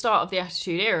kind of the start of the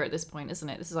Attitude Era at this point, isn't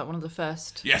it? This is like one of the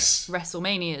first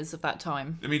WrestleManias of that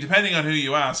time. I mean, depending on who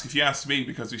you ask, if you asked me,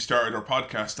 because we started our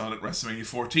podcast on it, WrestleMania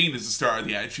 14 is the start of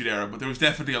the Attitude Era, but there was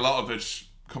definitely a lot of it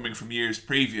coming from years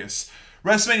previous.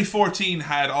 WrestleMania 14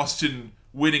 had Austin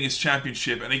winning his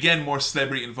championship, and again, more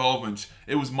celebrity involvement.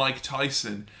 It was Mike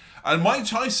Tyson. And Mike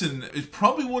Tyson is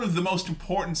probably one of the most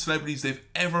important celebrities they've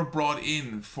ever brought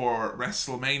in for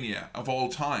WrestleMania of all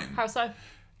time. How so?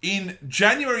 In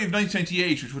January of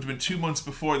 1998, which would have been 2 months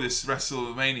before this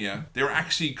WrestleMania, they were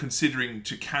actually considering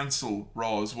to cancel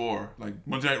Raw's War. Like,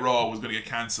 Monday Night Raw was going to get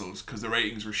cancelled because the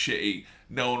ratings were shitty.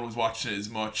 No one was watching it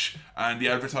as much, and the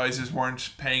advertisers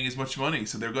weren't paying as much money,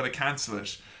 so they were going to cancel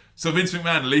it. So Vince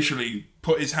McMahon literally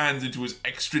put his hands into his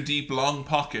extra deep, long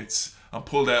pockets and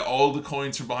pulled out all the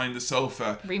coins from behind the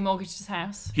sofa. Remortgaged his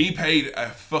house. He paid a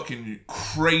fucking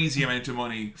crazy amount of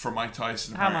money for Mike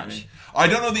Tyson, apparently. How much? I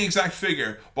don't know the exact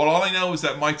figure, but all I know is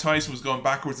that Mike Tyson was going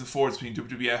backwards and forwards between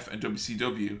WWF and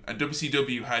WCW. And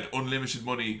WCW had unlimited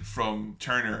money from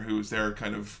Turner, who was their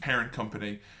kind of parent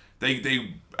company.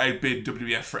 They outbid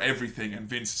WWF for everything, and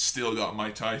Vince still got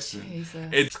Mike Tyson. Jesus.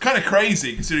 It's kind of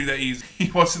crazy, considering that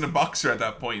he wasn't a boxer at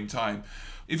that point in time.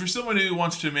 If you're someone who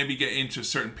wants to maybe get into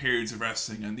certain periods of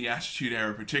wrestling, and the Attitude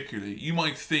Era particularly, you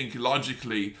might think,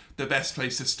 logically, the best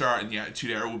place to start in the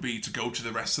Attitude Era would be to go to the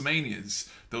WrestleManias.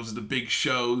 Those are the big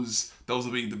shows. Those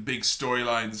will be the big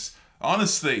storylines.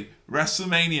 Honestly,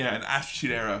 WrestleMania and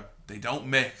Attitude Era, they don't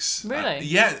mix. Really?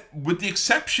 Yeah, with the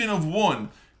exception of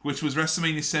one, which was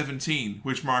WrestleMania 17,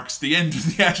 which marks the end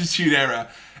of the Attitude Era.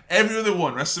 Every other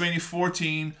one, WrestleMania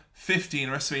 14, 15,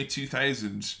 WrestleMania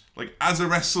 2000, like, as a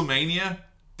WrestleMania,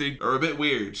 they are a bit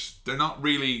weird. They're not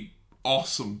really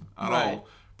awesome at all.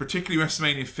 Particularly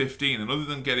WrestleMania 15. And other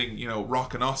than getting, you know,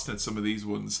 Rock and Austin at some of these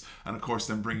ones, and of course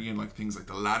then bringing in like things like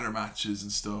the ladder matches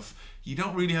and stuff, you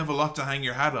don't really have a lot to hang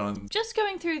your hat on. Just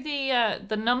going through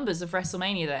the numbers of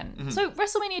WrestleMania then. Mm-hmm. So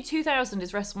WrestleMania 2000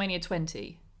 is WrestleMania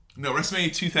 20. No,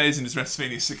 WrestleMania 2000 is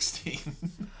WrestleMania 16.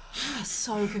 That's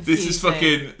so confusing. This is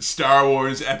fucking Star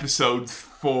Wars Episode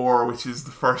 4, which is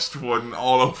the first one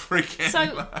all over again.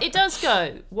 So it does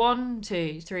go 1,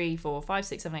 2, 3, 4, 5,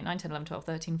 6, 7, 8, 9, 10, 11, 12,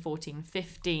 13, 14,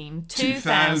 15,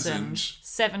 2000,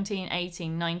 17,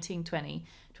 18, 19, 20,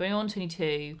 21,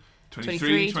 22,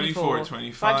 23, 24,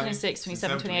 25, 26,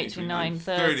 27, 28, 29,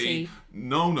 30.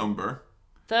 No number.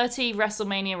 30,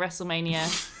 WrestleMania,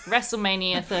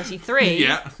 WrestleMania 33.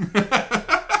 Yeah.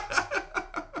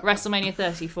 WrestleMania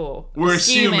 34. We're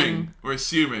assuming.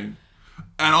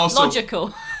 And also,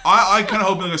 logical. I kind of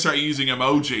hope I'm going to start using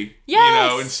emoji. Yes.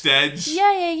 You know, instead.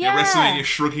 Yeah. WrestleMania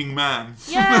shrugging man.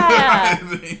 Yeah. I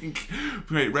think.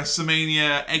 Wait,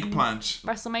 WrestleMania eggplant.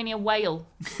 WrestleMania whale.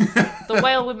 The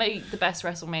whale would make the best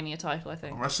WrestleMania title, I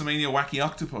think. WrestleMania wacky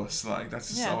octopus. Like, that's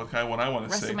just all kind of what I want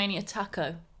to see. WrestleMania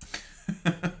taco.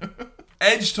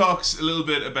 Edge talks a little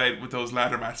bit about with those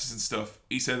ladder matches and stuff.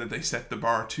 He said that they set the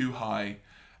bar too high.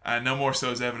 And no more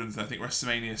so is evidence than I think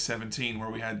WrestleMania 17,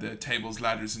 where we had the tables,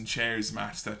 ladders, and chairs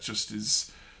match that just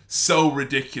is so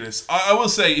ridiculous. I will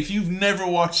say, if you've never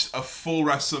watched a full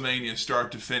WrestleMania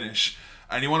start to finish,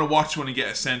 and you want to watch one and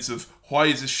get a sense of why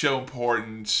is this show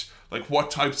important, like what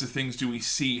types of things do we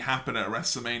see happen at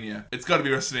WrestleMania, it's got to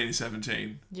be WrestleMania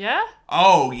 17. Yeah?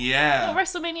 Oh, yeah. Not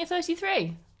WrestleMania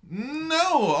 33.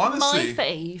 No, honestly. My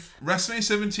fave. WrestleMania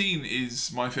 17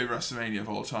 is my favourite WrestleMania of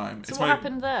all time. So what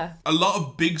happened there? A lot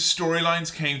of big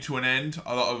storylines came to an end.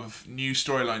 A lot of new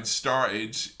storylines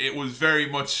started. It was very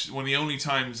much one of the only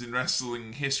times in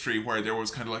wrestling history where there was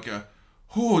kind of like a,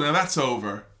 oh, now that's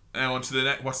over. Now on to the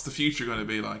next, what's the future going to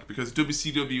be like? Because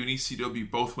WCW and ECW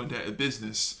both went out of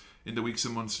business in the weeks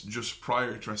and months just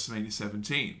prior to WrestleMania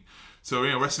 17. So, you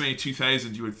know, WrestleMania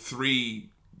 2000, you had 3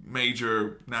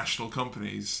 major national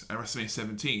companies. At WrestleMania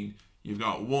 17, you've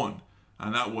got one,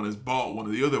 and that one has bought one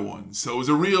of the other ones. So it was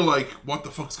a real, like, what the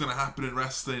fuck's going to happen in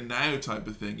wrestling now type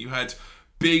of thing. You had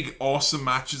big, awesome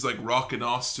matches like Rock and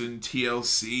Austin,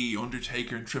 TLC,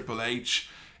 Undertaker and Triple H.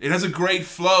 It has a great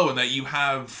flow in that you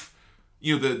have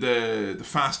you know, the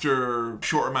faster,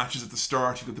 shorter matches at the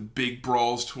start. You've got the big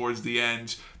brawls towards the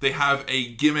end. They have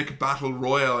a gimmick battle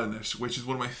royal in it, which is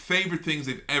one of my favorite things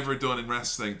they've ever done in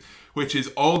wrestling, which is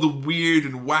all the weird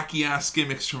and wacky ass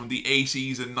gimmicks from the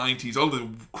 80s and 90s, all the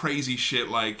crazy shit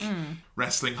like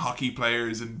wrestling hockey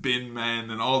players and bin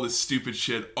men and all this stupid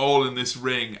shit all in this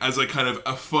ring as a kind of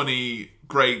a funny,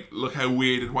 great, look how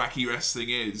weird and wacky wrestling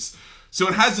is. So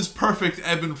it has this perfect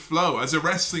ebb and flow. As a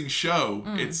wrestling show,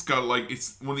 it's got like,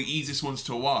 it's one of the easiest ones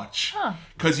to watch.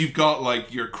 Because you've got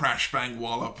like your crash bang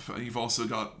wallop, and you've also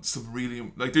got some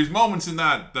really, like there's moments in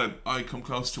that I come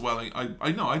close to welling.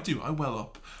 I know, I do. I well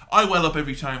up. I well up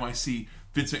every time I see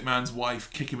Vince McMahon's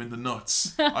wife kick him in the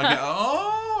nuts. I get,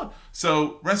 oh!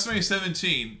 So WrestleMania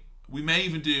 17, we may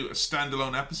even do a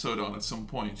standalone episode on at some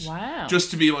point. Wow.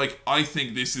 Just to be like, I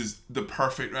think this is the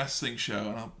perfect wrestling show,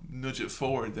 and I'll nudge it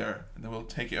forward there, and then we'll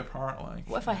take it apart. Like,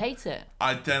 What if I hate it?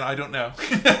 Then I don't know.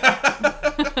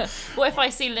 What if I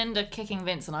see Linda kicking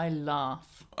Vince and I laugh?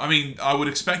 I mean, I would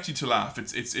expect you to laugh.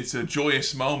 It's a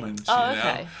joyous moment. Oh, you know?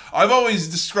 okay. I've always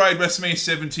described WrestleMania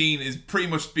 17 as pretty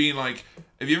much being like,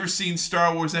 have you ever seen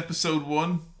Star Wars Episode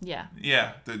 1? Yeah.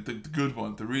 Yeah, the good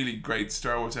one, the really great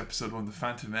Star Wars Episode 1, The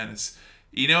Phantom Menace.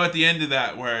 You know, at the end of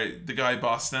that, where the guy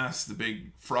Boss Nass, the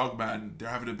big frog man, they're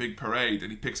having a big parade,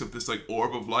 and he picks up this like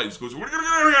orb of light, just goes, and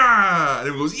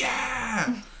everyone goes,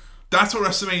 yeah! That's what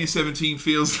WrestleMania 17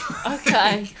 feels like.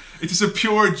 Okay. It's just a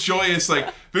pure, joyous,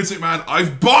 like, Vince McMahon,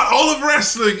 I've bought all of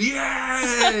wrestling!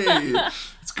 Yay!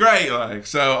 It's great, like.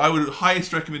 So I would,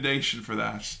 highest recommendation for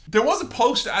that. There was a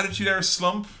post-Attitude Era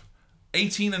slump.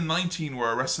 18 and 19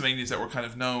 were WrestleManias that were kind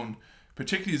of known,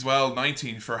 particularly as well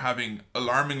 19 for having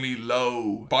alarmingly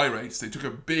low buy rates. They took a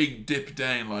big dip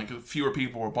down, like fewer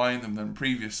people were buying them than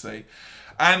previously.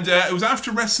 And it was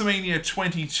after WrestleMania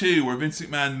 22 where Vince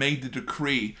McMahon made the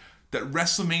decree that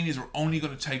WrestleManias were only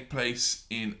going to take place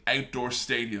in outdoor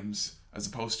stadiums as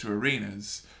opposed to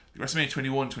arenas. WrestleMania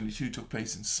 21, 22 took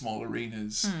place in small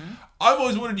arenas. I've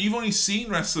always wondered, you've only seen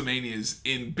WrestleManias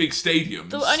in big stadiums.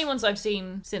 The only ones I've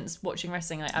seen since watching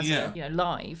wrestling like, as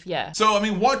live, yeah. So, I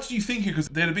mean, what do you think here? Because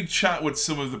they had a big chat with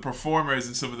some of the performers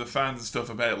and some of the fans and stuff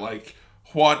about, like,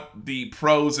 what the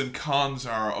pros and cons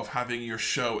are of having your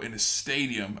show in a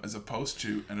stadium as opposed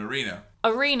to an arena.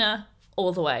 Arena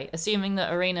all the way, assuming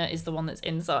that arena is the one that's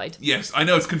inside. Yes, I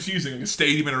know it's confusing. Like a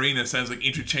stadium and arena sounds like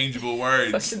interchangeable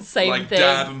words. Fucking same like thing.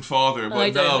 Dad and father, but I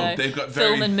don't know. they've got very...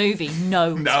 Film and movie,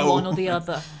 no, No. it's one or the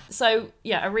other. So,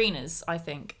 yeah, arenas, I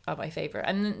think, are my favourite.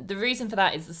 And the reason for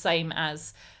that is the same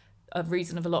as a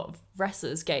reason of a lot of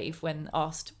wrestlers gave when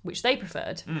asked which they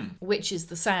preferred, which is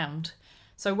the sound.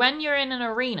 So when you're in an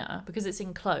arena, because it's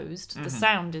enclosed, the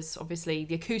sound is obviously,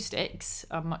 the acoustics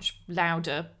are much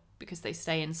louder because they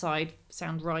stay inside,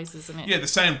 sound rises and it... Yeah, the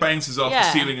sound bounces off the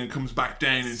ceiling and comes back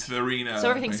down into the arena. So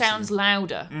everything sounds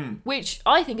louder, which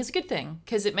I think is a good thing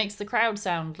because it makes the crowd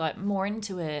sound like more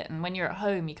into it. And when you're at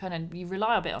home, you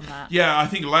rely a bit on that. Yeah, I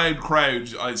think loud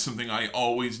crowd is something I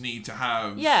always need to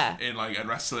have in like at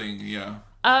wrestling,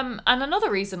 And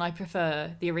another reason I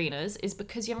prefer the arenas is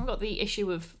because you haven't got the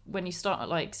issue of when you start at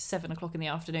like 7 o'clock in the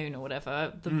afternoon or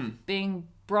whatever, being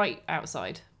bright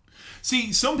outside.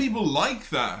 See, some people like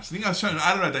that. I think I was trying to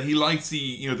add about that. He likes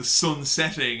the sun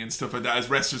setting and stuff like that. As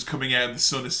wrestlers coming out and the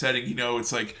sun is setting,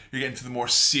 it's like you're getting to the more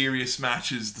serious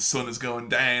matches. The sun is going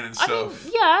down and stuff. I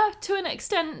mean, yeah, to an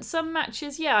extent, some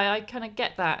matches, I kind of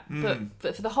get that.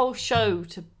 But for the whole show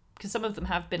because some of them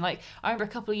have been like, I remember a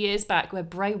couple of years back where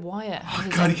Bray Wyatt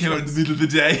had his he came out in the middle of the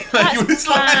day. That's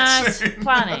bad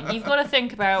planning. You've got to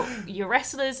think about your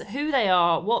wrestlers, who they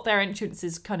are, what their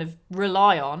entrances kind of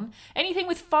rely on. Anything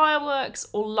with fireworks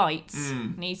or lights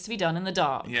needs to be done in the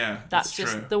dark. Yeah, that's true.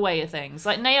 just the way of things.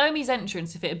 Like Naomi's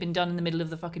entrance, if it had been done in the middle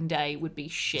of the fucking day, would be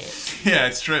shit. Yeah,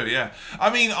 it's true, yeah.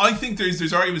 I mean, I think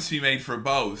there's arguments to be made for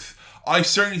both. I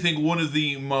certainly think one of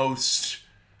the most...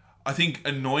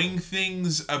 annoying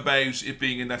things about it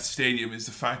being in that stadium is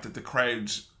the fact that the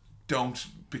crowds don't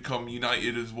become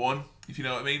united as one, if you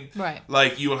know what I mean. Right.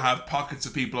 Like, you will have pockets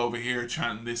of people over here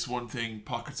chanting this one thing,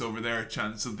 pockets over there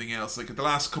chanting something else. Like, at the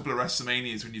last couple of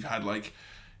WrestleManias when you've had, like,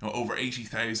 over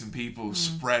 80,000 people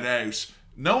spread out,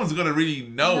 no one's going to really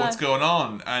know what's going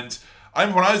on. And I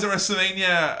remember when I was at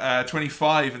WrestleMania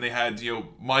 25 and they had,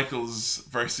 Michaels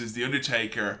versus The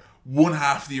Undertaker, one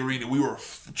half of the arena we were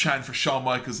chanting for Shawn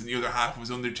Michaels and the other half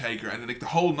was Undertaker, and like the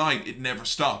whole night it never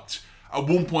stopped. At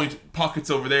one point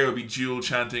pockets over there would be Jewel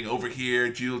chanting, over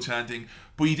here Jewel chanting,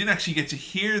 but you didn't actually get to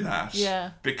hear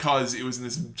that because it was in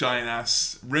this giant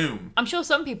ass room. I'm sure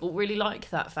some people really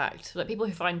like that fact. Like people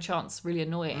who find chants really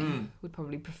annoying would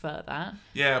probably prefer that.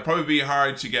 Yeah, it'd probably be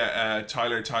hard to get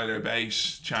Tyler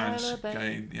Bate chant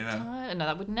going, you know. No,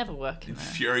 that would never work.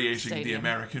 Infuriating the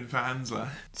American fans.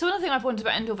 So another thing I've wondered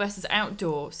about indoor versus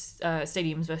outdoor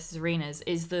stadiums versus arenas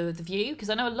is the view, because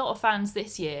I know a lot of fans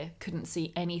this year couldn't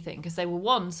see anything because they were,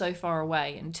 one, so far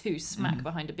away, and two, smack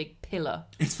behind a big pillar.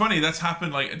 It's funny, that's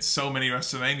happened like at so many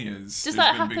WrestleManias. Does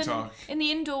that happen in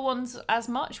the indoor ones as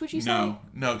much, would you say?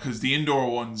 No, because the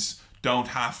indoor ones don't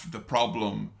have the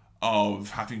problem of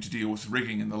having to deal with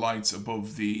rigging and the lights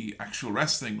above the actual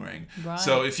wrestling ring. Right.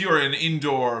 So if you're in an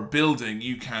indoor building,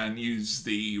 you can use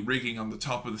the rigging on the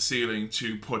top of the ceiling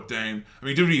to put down... I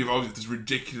mean, WWE have always got this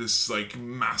ridiculous, like,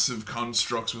 massive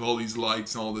constructs with all these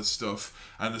lights and all this stuff,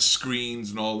 and the screens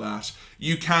and all that.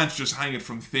 You can't just hang it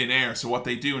from thin air. So what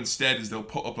they do instead is they'll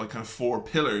put up, like, kind of 4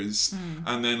 pillars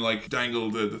and then, like,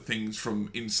 dangle the things from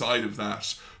inside of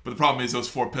that. But the problem is those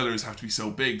 4 pillars have to be so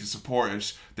big to support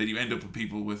it that you end up with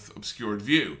people with obscured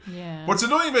view. Yeah. What's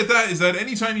annoying about that is that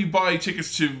anytime you buy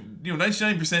tickets to,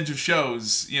 99% of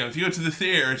shows, if you go to the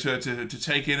theatre to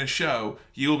take in a show,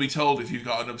 you'll be told if you've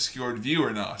got an obscured view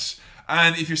or not.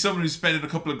 And if you're someone who's spending a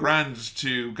couple of grand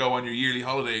to go on your yearly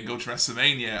holiday and go to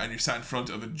WrestleMania and you're sat in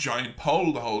front of a giant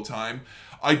pole the whole time,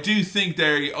 I do think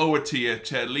they owe it to you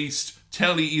to at least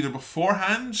tell you either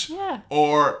beforehand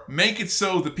or make it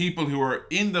so the people who are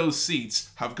in those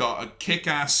seats have got a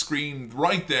kick-ass screen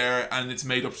right there and it's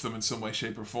made up to them in some way,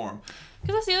 shape or form.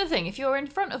 Because that's the other thing. If you're in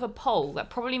front of a pole, that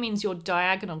probably means you're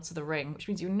diagonal to the ring, which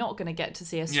means you're not going to get to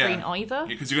see a screen either.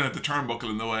 Because you're going to have the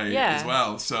turnbuckle in the way as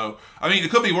well. So, I mean,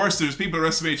 it could be worse. There's people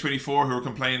at WrestleMania 24 who were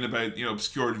complaining about,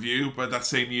 obscured view, but that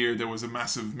same year there was a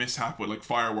massive mishap with, like,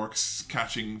 fireworks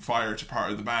catching fire to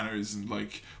part of the banners and,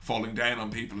 like, falling down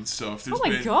on people and stuff.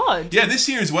 God. Yeah, this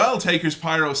year as well, Taker's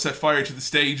pyro set fire to the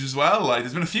stage as well. Like,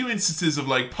 there's been a few instances of,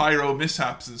 like, pyro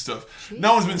mishaps and stuff. Jesus.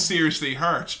 No one's been seriously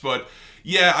hurt, but,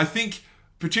 yeah, I think...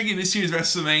 particularly this year's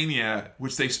WrestleMania,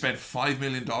 which they spent $5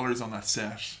 million on that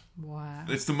set. Wow.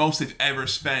 It's the most they've ever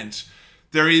spent.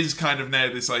 There is kind of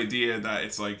now this idea that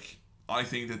it's like, I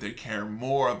think that they care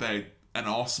more about an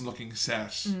awesome looking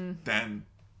set than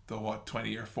the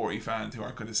 20 or 40 fans who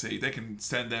aren't going to see. They can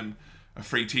send them a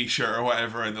free t-shirt or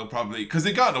whatever and they'll probably... because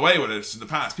they've gotten away with it in the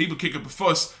past. People kick up a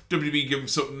fuss, WWE give them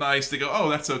something nice, they go, oh,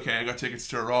 that's okay, I got tickets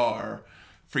to a Raw or...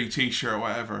 free t-shirt or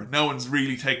whatever. No one's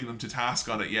really taken them to task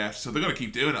on it yet, so they're going to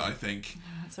keep doing it, I think.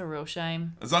 That's a real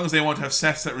shame. As long as they want to have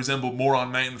sets that resemble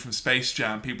Moron Mountain from Space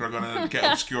Jam, people are going to get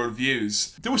obscured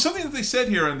views. There was something that they said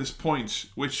here on this point,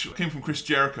 which came from Chris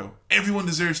Jericho. Everyone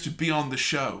deserves to be on the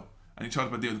show. And he talked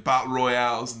about the battle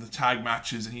royales and the tag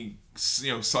matches, and he,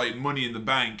 cited Money in the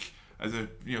Bank as a,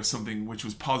 something which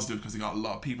was positive because they got a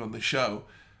lot of people on the show.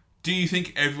 Do you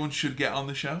think everyone should get on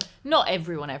the show? Not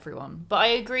everyone. But I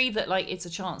agree that it's a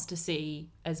chance to see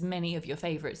as many of your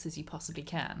favourites as you possibly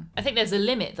can. I think there's a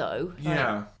limit though.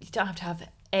 Yeah. You don't have to have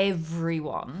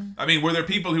everyone. I mean, were there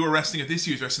people who were wrestling at this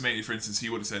year's WrestleMania, for instance,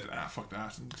 who would have said, fuck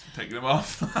that, and taken them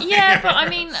off? Yeah, but I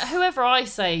mean, whoever I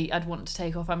say I'd want to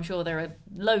take off, I'm sure there are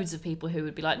loads of people who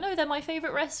would be like, no, they're my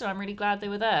favourite wrestler, I'm really glad they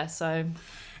were there, so...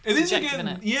 It is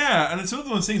again, yeah, and it's one of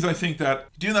those things I think that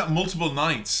doing that multiple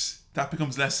nights... that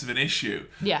becomes less of an issue.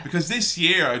 Yeah. Because this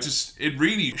year, it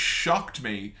really shocked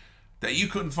me that you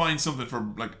couldn't find something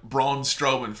for, like, Braun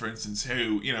Strowman, for instance,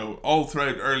 who, all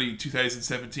throughout early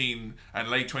 2017 and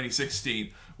late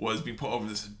 2016 was being put over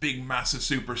this big, massive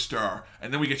superstar.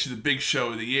 And then we get to the big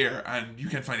show of the year, and you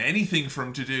can't find anything for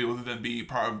him to do other than be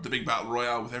part of the big battle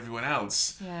royale with everyone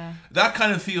else. Yeah. That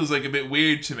kind of feels like a bit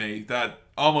weird to me, that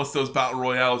almost those battle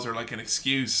royales are like an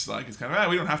excuse. Like, it's kind of,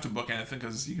 we don't have to book anything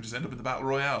because you can just end up in the battle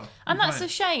royale. And that's a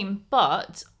shame,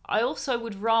 but I also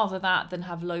would rather that than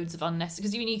have loads of unnecessary...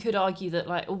 because you could argue that,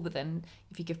 but then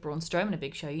if you give Braun Strowman a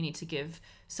big show, you need to give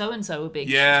so-and-so a big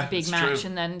match, true.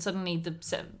 And then suddenly the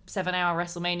 7-hour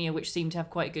WrestleMania, which seemed to have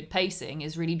quite good pacing,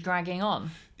 is really dragging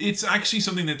on. It's actually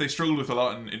something that they struggled with a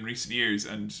lot in recent years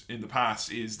and in the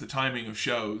past, is the timing of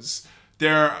shows.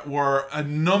 There were a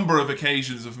number of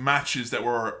occasions of matches that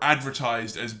were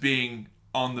advertised as being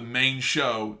on the main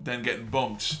show, then getting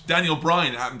bumped. Daniel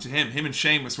Bryan, it happened to him. Him and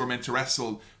Sheamus were meant to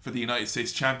wrestle for the United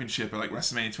States Championship at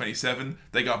WrestleMania 27.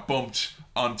 They got bumped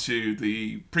onto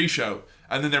the pre-show,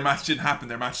 and then their match didn't happen.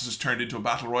 Their match just turned into a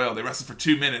battle royal. They wrestled for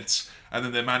 2 minutes, and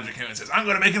then the manager came in and says, I'm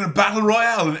going to make it a battle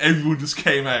royale, and everyone just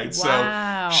came out.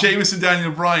 Wow. So Sheamus and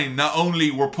Daniel Bryan not only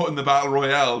were put in the battle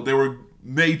royale, they were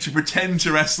made to pretend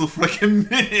to wrestle for a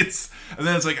minute, and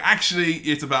then it's actually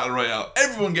it's a battle royale.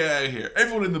 Everyone get out of here.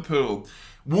 Everyone in the pool.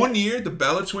 One year, the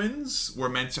Bella Twins were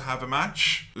meant to have a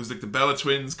match. It was like the Bella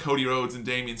Twins, Cody Rhodes and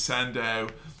Damien Sandow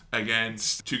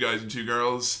against 2 guys and 2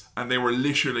 girls. And they were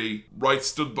literally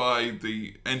stood by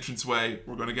the entranceway.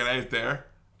 We're going to get out there.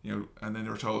 And then they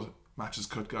were told, match is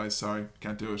cut, guys. Sorry,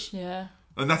 can't do it. Yeah.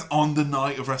 And that's on the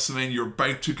night of WrestleMania. You're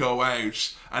about to go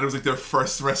out. And it was like their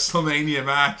first WrestleMania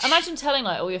match. Imagine telling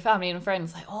like all your family and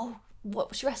friends, like, oh,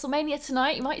 what's your WrestleMania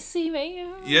tonight? You might see me.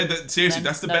 Yeah, seriously,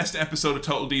 that's the best episode of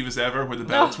Total Divas ever, where the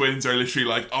Bella Twins are literally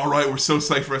like, all right, we're so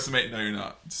psyched for WrestleMania. No, you're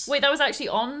not. Wait, that was actually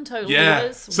on Total yeah.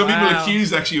 Divas? Some people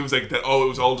accused actually it was like that. Oh, it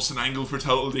was all just an angle for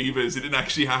Total Divas. It didn't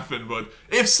actually happen. But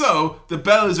if so, the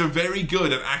Bellas are very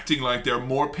good at acting like they're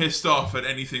more pissed off at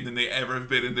anything than they ever have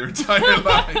been in their entire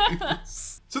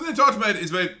lives. Something they talked about is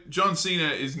about John Cena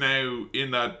is now in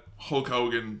that Hulk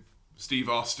Hogan, Steve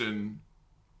Austin,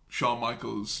 Shawn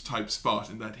Michaels type spot,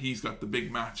 in that he's got the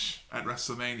big match at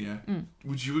WrestleMania.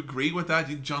 Would you agree with that?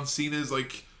 Do you think John Cena is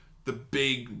like the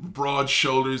big, broad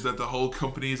shoulders that the whole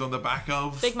company is on the back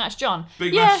of? Big Match John.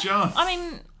 Match John. I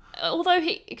mean, although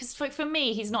because for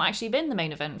me, he's not actually been the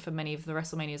main event for many of the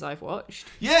WrestleManias I've watched.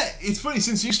 Yeah, it's funny,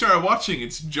 since you started watching,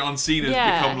 it's John Cena's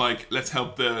become like, let's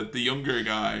help the younger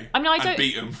guy. I mean, I don't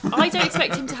beat him. I don't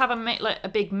expect him to have a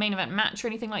big main event match or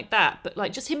anything like that, but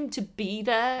like just him to be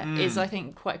there is, I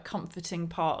think, quite a comforting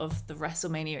part of the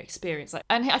WrestleMania experience. Like,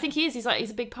 and I think he is. He's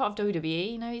a big part of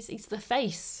WWE. He's the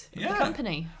face of the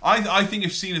company. I think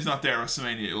if Cena's not there at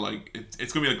WrestleMania, like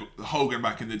it's gonna be like Hogan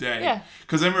back in the day. Yeah.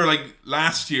 Because I remember like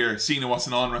last year, Cena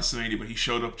wasn't on WrestleMania, but he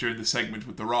showed up during the segment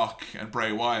with The Rock and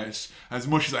Bray Wyatt. As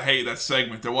much as I hated that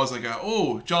segment, there was like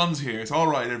John's here, it's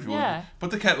alright everyone. Yeah.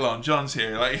 Put the kettle on, John's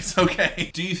here, like it's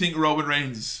okay. Do you think Roman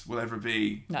Reigns will ever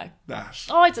be that?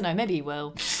 Oh, I don't know, maybe he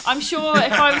will. I'm sure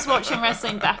if I was watching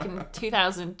wrestling back in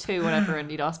 2002 whatever, and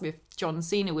he'd asked me if John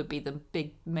Cena would be the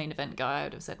big main event guy, I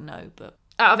would have said no, but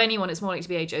out of anyone, it's more like to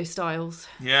be AJ Styles.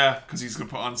 Yeah, because he's going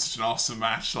to put on such an awesome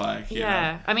match, like, you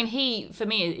know. I mean, he, for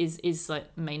me, is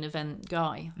like main event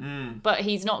guy. But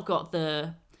he's not got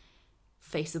the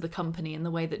face of the company in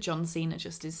the way that John Cena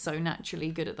just is so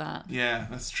naturally good at that. Yeah,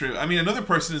 that's true. I mean, another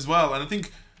person as well, and I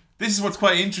think this is what's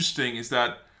quite interesting, is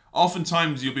that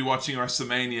oftentimes you'll be watching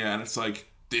WrestleMania and it's like,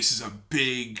 this is a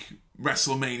big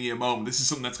WrestleMania moment. This is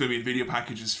something that's going to be in video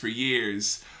packages for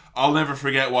years. I'll never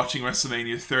forget watching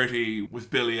WrestleMania 30 with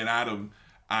Billy and Adam,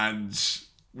 and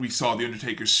we saw The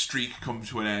Undertaker's streak come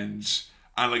to an end,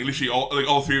 and like literally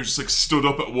all three of us just like stood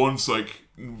up at once, like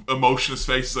emotionless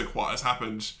faces, like what has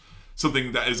happened?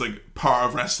 Something that is like part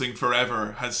of wrestling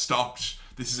forever has stopped.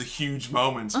 This is a huge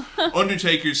moment.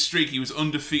 Undertaker's streak, he was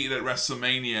undefeated at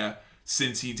WrestleMania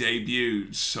since he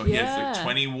debuted, so he had like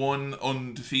 21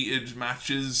 undefeated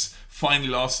matches. Finally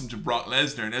lost them to Brock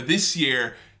Lesnar. Now this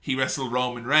year he wrestled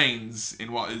Roman Reigns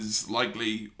in what is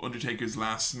likely Undertaker's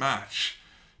last match.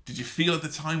 Did you feel at the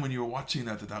time when you were watching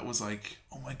that was like,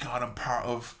 oh my god, I'm part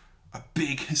of a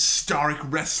big historic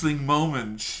wrestling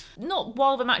moment? Not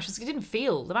while the match was...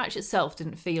 the match itself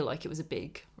didn't feel like it was a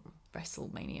big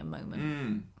WrestleMania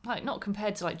moment. Like, not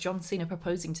compared to like John Cena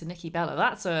proposing to Nikki Bella.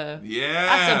 That's a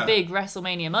big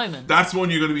WrestleMania moment. That's one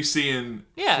you're going to be seeing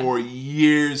for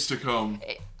years to come.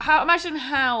 Imagine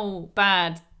how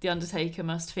bad The Undertaker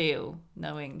must feel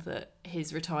knowing that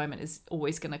his retirement is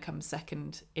always going to come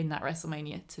second in that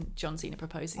WrestleMania to John Cena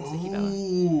proposing to Nikki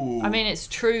Bella. I mean, it's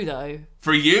true though.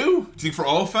 For you? Do you think for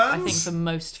all fans? I think for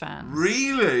most fans.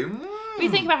 Really? We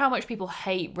think about how much people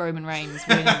hate Roman Reigns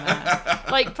winning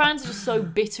that. Like, fans are just so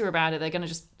bitter about it, they're going to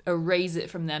just erase it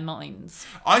from their minds.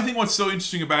 I think what's so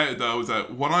interesting about it though is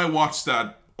that when I watched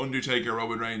that Undertaker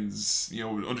Roman Reigns,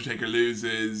 Undertaker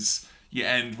loses, you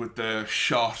end with the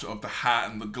shot of the hat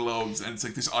and the gloves, and it's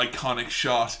like this iconic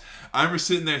shot. I remember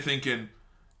sitting there thinking,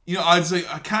 I was like,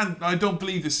 I don't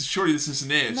believe this. Surely this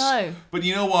isn't it. No. But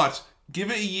you know what?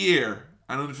 Give it a year,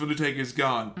 and if Undertaker's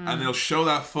gone, and they'll show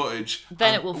that footage.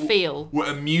 Then it will feel. With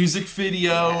a music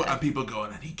video, and people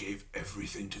going, and he gave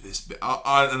everything to this bit.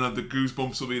 And the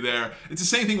goosebumps will be there. It's the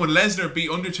same thing when Lesnar beat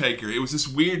Undertaker. It was this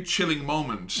weird, chilling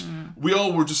moment. We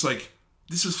all were just like,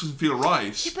 this just doesn't feel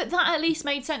right. Yeah, but that at least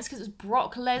made sense because it was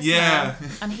Brock Lesnar. Yeah.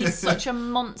 And he's such a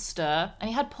monster. And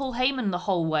he had Paul Heyman the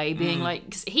whole way being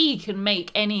like, 'cause he can make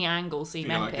any angle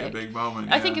seem epic. Like a big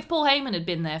moment, I think if Paul Heyman had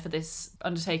been there for this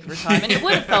Undertaker retirement, it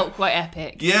would have felt quite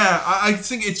epic. Yeah, I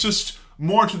think it's just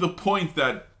more to the point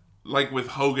that like with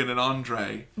Hogan and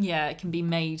Andre, Yeah, it can be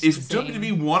made if to seem-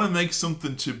 WWE want to make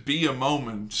something to be a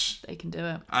moment, they can do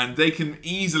it. and they can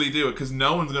easily do it because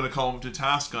no one's going to call them to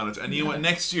task on it. And you know what?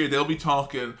 Next year they'll be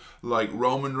talking like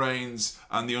Roman Reigns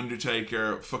and The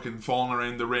Undertaker fucking falling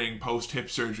around the ring post hip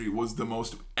surgery was the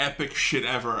most epic shit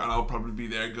ever. And I'll probably be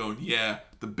there going, yeah,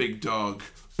 the big dog.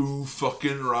 Ooh,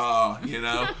 fucking raw, you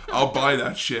know? I'll buy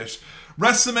that shit.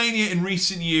 WrestleMania in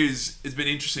recent years has been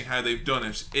interesting how they've done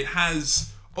it. It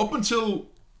has, up until,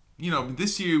 you know,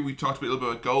 this year we talked a little bit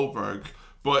about Goldberg,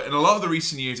 but in a lot of the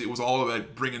recent years it was all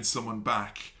about bringing someone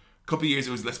back. A couple of years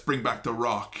it was let's bring back The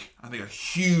Rock, and they got a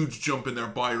huge jump in their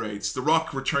buy rates. The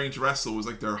Rock returning to wrestle was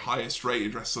like their highest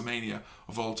rated WrestleMania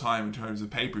of all time in terms of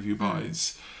pay-per-view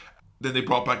buys. Then they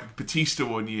brought back Batista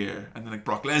one year, and then like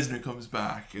Brock Lesnar comes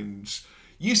back, and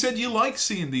you said you like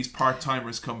seeing these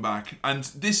part-timers come back, and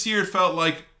this year it felt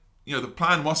like, you know, the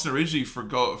plan wasn't originally for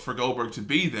Goldberg to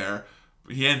be there,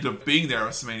 but he ended up being there at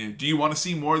WrestleMania. Do you want to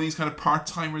see more of these kind of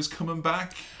part-timers coming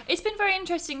back? It's been very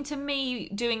interesting to me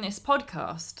doing this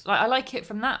podcast. Like, I like it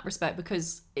from that respect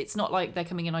because it's not like they're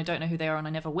coming in, I don't know who they are and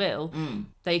I never will.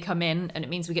 They come in and it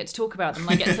means we get to talk about them.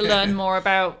 I get to learn more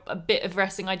about a bit of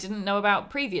wrestling I didn't know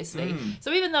about previously.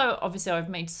 So even though obviously I've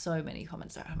made so many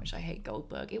comments about how much I hate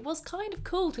Goldberg, it was kind of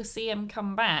cool to see him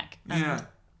come back and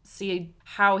see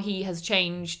how he has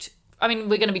changed. I mean,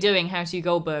 we're going to be doing How to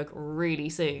Goldberg really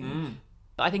soon.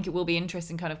 But I think it will be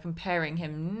interesting kind of comparing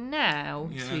him now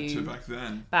to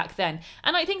back then.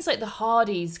 And like things like the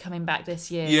Hardys coming back this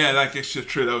year. Yeah, that gets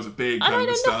true. That was a big kind and of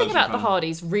I know nothing about nostalgia the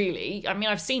Hardys, really. I mean,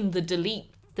 I've seen the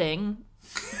Delete thing,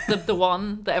 the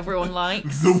one that everyone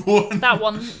likes. That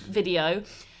one video.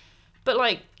 But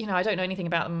like, you know, I don't know anything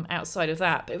about them outside of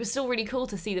that. But it was still really cool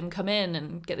to see them come in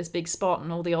and get this big spot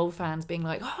and all the old fans being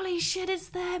like, holy shit, it's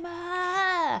them.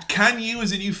 Ah. Can you,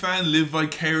 as a new fan, live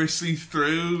vicariously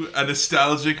through a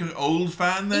nostalgic old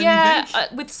fan then, you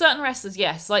think? With certain wrestlers,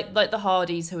 yes. Like the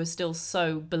Hardys, who are still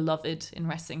so beloved in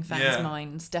wrestling fans'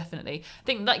 minds, definitely.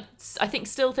 I think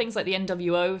still things like the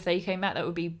NWO, if they came back, that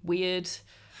would be weird.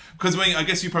 Because I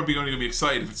guess you're probably going to be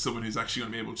excited if it's someone who's actually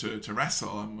going to be able to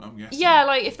wrestle, I'm guessing. Yeah,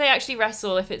 like if they actually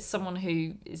wrestle, if it's someone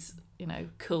who is, you know,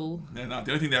 cool. They're not.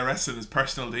 The only thing they're wrestling is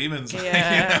personal demons.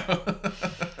 Yeah. You know?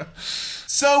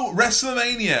 So,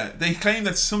 WrestleMania. They claim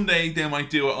that someday they might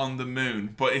do it on the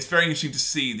moon, but it's very interesting to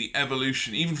see the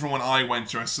evolution, even from when I went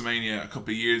to WrestleMania a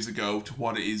couple of years ago to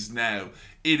what it is now.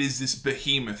 It is this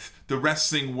behemoth. The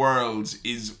wrestling world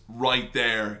is right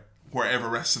there wherever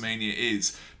WrestleMania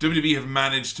is. WWE have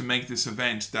managed to make this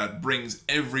event that brings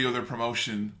every other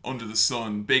promotion under the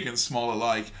sun, big and small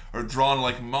alike, are drawn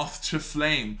like moth to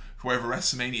flame wherever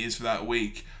WrestleMania is for that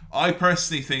week. I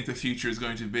personally think the future is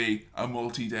going to be a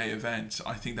multi-day event.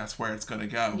 I think that's where it's going to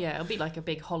go. Yeah, it'll be like a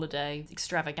big holiday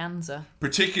extravaganza.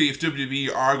 Particularly if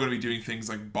WWE are going to be doing things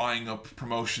like buying up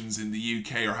promotions in the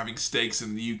UK or having stakes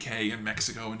in the UK and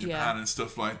Mexico and Japan and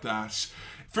stuff like that.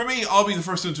 For me, I'll be the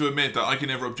first one to admit that I can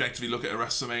never objectively look at a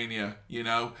WrestleMania, you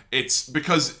know? It's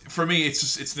because, for me,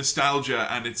 it's nostalgia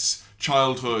and it's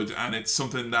childhood and it's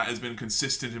something that has been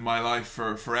consistent in my life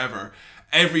for forever.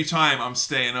 Every time I'm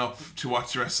staying up to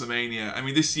watch WrestleMania, I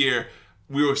mean, this year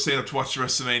we were staying up to watch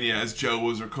WrestleMania as Joe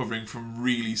was recovering from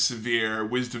really severe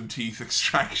wisdom teeth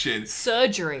extraction.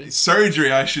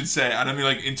 Surgery, I should say. And I mean,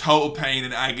 like, in total pain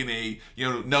and agony, you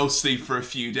know, no sleep for a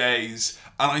few days.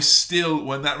 And I still,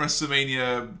 when that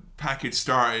WrestleMania package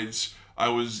started, I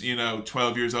was,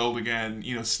 12 years old again,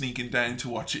 sneaking down to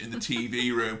watch it in the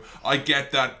TV room. I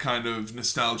get that kind of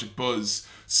nostalgic buzz.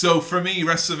 So for me,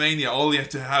 WrestleMania, all you have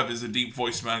to have is a deep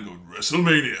voiced man going,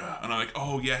 WrestleMania. And I'm like,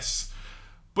 oh yes.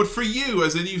 But for you,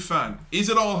 as a new fan, is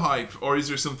it all hype or is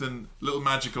there something a little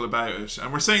magical about it?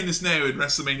 And we're saying this now in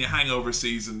WrestleMania hangover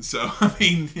season. So, I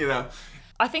mean,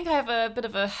 I think I have a bit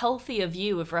of a healthier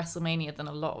view of WrestleMania than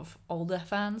a lot of older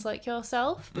fans like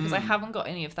yourself, because I haven't got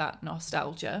any of that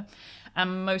nostalgia.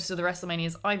 And most of the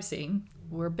WrestleManias I've seen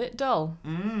were a bit dull.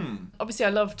 Obviously, I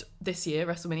loved this year,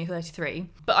 WrestleMania 33.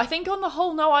 But I think on the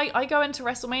whole, no, I go into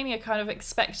WrestleMania kind of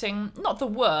expecting not the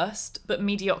worst, but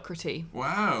mediocrity.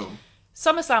 Wow.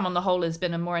 SummerSlam on the whole has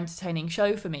been a more entertaining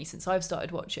show for me since I've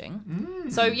started watching.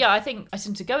 So yeah, I think I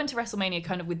tend to go into WrestleMania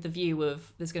kind of with the view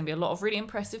of there's going to be a lot of really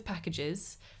impressive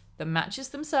packages. The matches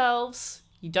themselves,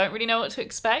 you don't really know what to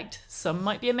expect. Some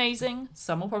might be amazing,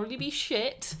 some will probably be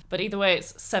shit. But either way,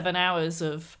 it's 7 hours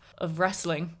of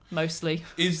wrestling, mostly.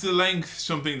 Is the length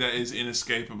something that is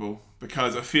inescapable?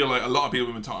 Because I feel like a lot of people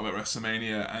have been talking about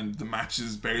WrestleMania and the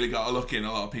matches barely got a look in.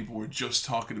 A lot of people were just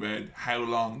talking about how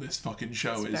long this fucking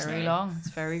show is. It's very long. It's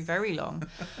very, very long.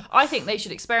 I think they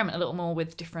should experiment a little more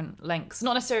with different lengths.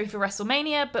 Not necessarily for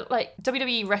WrestleMania, but like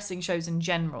WWE wrestling shows in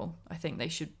general. I think they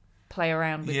should play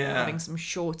around with Yeah. having some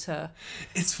shorter.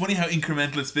 It's funny how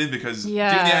incremental it's been, because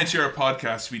Yeah. doing the Edge Era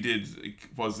podcast, we did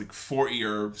like 40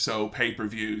 or so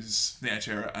pay-per-views in the Edge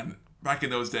Era, and back in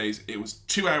those days it was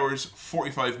 2 hours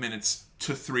 45 minutes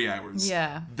to 3 hours.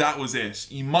 Yeah. That was it.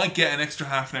 You might get an extra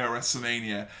half an hour at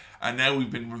WrestleMania, and now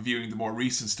we've been reviewing the more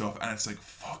recent stuff, and it's like,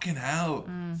 fucking hell,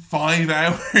 5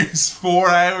 hours, 4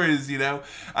 hours, you know?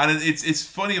 And it's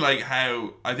funny, like,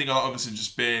 how I think a lot of us have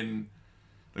just been,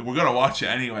 like, we're going to watch it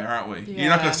anyway, aren't we? Yeah. You're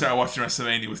not going to start watching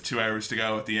WrestleMania with 2 hours to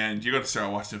go at the end. You're going to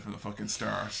start watching it from the fucking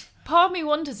start. Part of me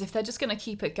wonders if they're just going to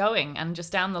keep it going, and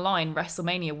just down the line,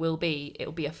 WrestleMania will be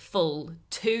a full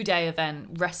 2-day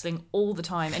event, wrestling all the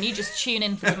time, and you just tune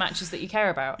in for the matches that you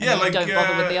care about. And Yeah, you like, don't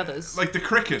bother with the others. Like the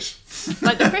cricket.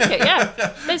 Like the cricket,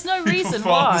 yeah. There's no reason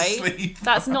fall why asleep.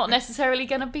 that's not necessarily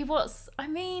going to be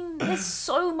there's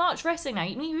so much wrestling now.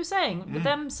 You were saying, with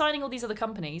them signing all these other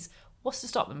companies, what's to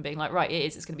stop them being like, right,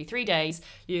 it's going to be 3 days.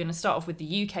 You're going to start off with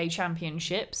the UK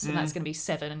Championships, and that's going to be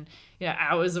 7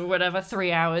 hours or whatever,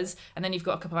 3 hours. And then you've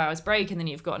got a couple of hours break, and then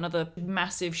you've got another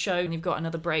massive show, and you've got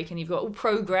another break, and you've got all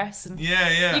Progress. And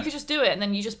Yeah. you could just do it, and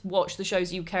then you just watch the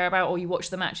shows you care about, or you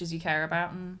watch the matches you care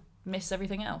about, and miss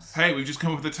everything else. Hey, we've just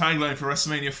come up with the tagline for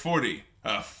WrestleMania 40.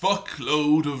 A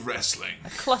fuckload of wrestling. A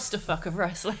clusterfuck of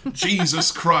wrestling.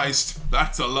 Jesus Christ,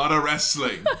 that's a lot of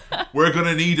wrestling. We're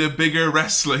gonna need a bigger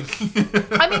wrestling.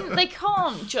 I mean, they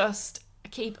can't just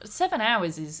keep 7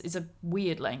 hours is a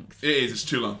weird length. It is, it's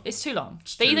too long. It's too long.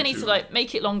 They either need too to long. like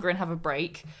make it longer and have a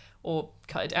break, or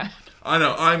cut it down. I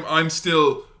know, I'm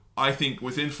still, I think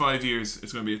within 5 years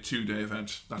it's gonna be a 2-day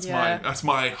event. That's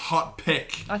my hot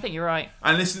pick. I think you're right.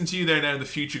 And listen to you there now in the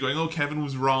future going, oh, Kevin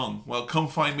was wrong. Well, come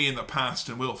find me in the past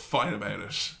and we'll fight about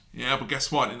it. Yeah, but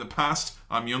guess what? In the past,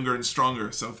 I'm younger and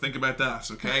stronger, so think about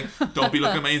that, okay? Don't be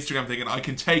looking at my Instagram thinking, I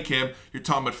can take him. You're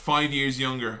talking about 5 years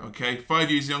younger, okay? 5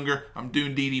 years younger, I'm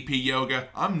doing DDP yoga.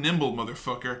 I'm nimble,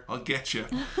 motherfucker. I'll get you.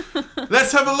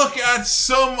 Let's have a look at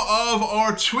some of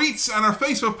our tweets and our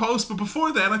Facebook posts, but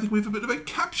before then, I think we have a bit of a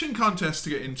caption contest to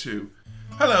get into.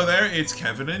 Hello there, it's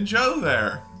Kevin and Joe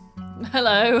there.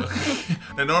 Hello.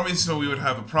 Now, normally this is when we would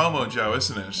have a promo, Joe,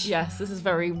 isn't it? Yes, this is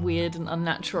very weird and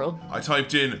unnatural. I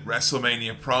typed in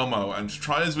WrestleMania promo, and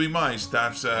try as we might,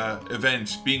 that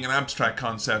event, being an abstract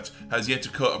concept, has yet to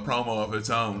cut a promo of its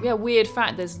own. Yeah, weird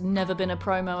fact, there's never been a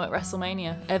promo at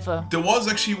WrestleMania, ever. There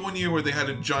was actually one year where they had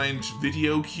a giant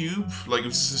video cube, like it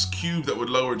was this cube that would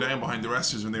lower down behind the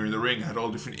wrestlers when they were in the ring, it had all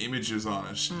different images on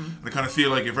it. And I kind of feel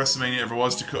like if WrestleMania ever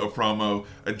was to cut a promo,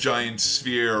 a giant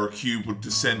sphere or cube would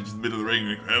descend into the middle of the ring,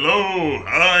 like, hello,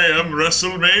 I am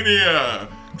WrestleMania.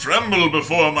 Tremble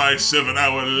before my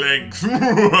 7-hour length.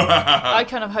 I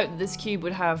kind of hope that this cube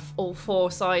would have all 4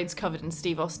 sides covered in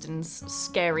Steve Austin's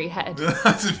scary head.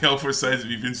 That's the all 4 sides of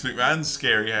Vince McMahon's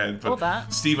scary head, but Or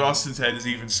that. Steve Austin's head is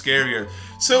even scarier.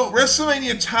 So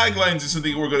WrestleMania taglines is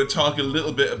something we're going to talk a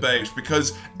little bit about,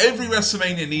 because every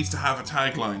WrestleMania needs to have a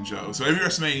tagline, Joe. So every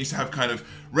WrestleMania needs to have kind of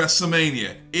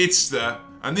WrestleMania. It's the...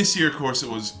 And this year, of course, it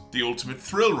was the Ultimate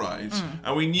Thrill Ride.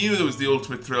 And we knew it was the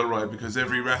Ultimate Thrill Ride because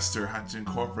every wrestler had to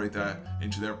incorporate that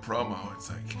into their promo.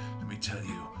 It's like, let me tell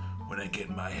you, when I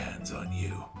get my hands on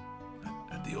you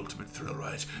at the Ultimate Thrill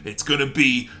Ride, it's gonna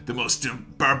be the most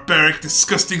barbaric,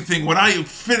 disgusting thing. When I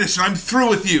finish and I'm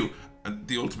through with you at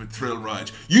the Ultimate Thrill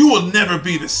Ride, you will never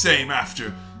be the same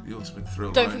after the Ultimate Thrill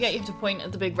Ride. Don't forget you have to point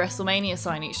at the big WrestleMania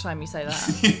sign each time you say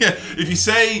that. Yeah, if you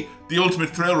say the Ultimate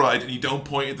Thrill Ride and you don't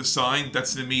point at the sign,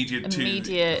 that's an immediate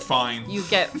fine. You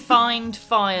get fined,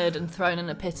 fired, and thrown in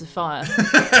a pit of fire.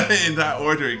 In that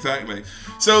order, exactly.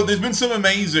 So there's been some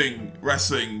amazing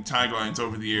wrestling taglines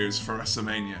over the years for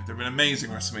WrestleMania. There have been amazing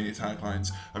WrestleMania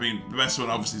taglines. I mean, the best one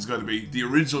obviously has got to be the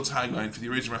original tagline for the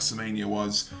original WrestleMania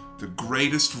was the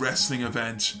greatest wrestling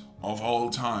event of all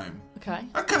time. Okay.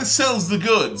 That kind of sells the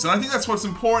goods, and I think that's what's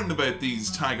important about these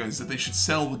taglines, that they should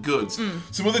sell the goods.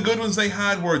 Some of the good ones they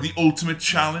had were the Ultimate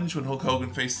Challenge, when Hulk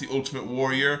Hogan faced the Ultimate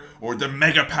Warrior, or the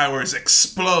Mega Powers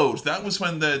Explode. That was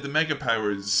when the Mega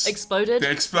Powers... Exploded?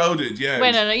 They exploded, yeah.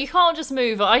 Wait, no, you can't just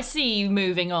move. I see you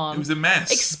moving on. It was a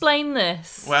mess. Explain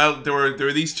this. Well, there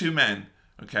were these two men,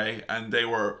 okay, and they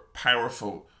were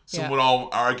powerful. Some would all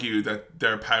argue that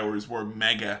their powers were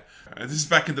mega. This is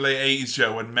back in the late 80s,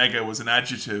 Joe, when mega was an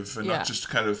adjective and not just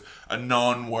kind of a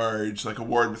non-word, like a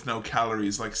word with no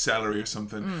calories, like celery or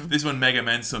something. This is when mega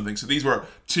meant something. So these were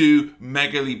two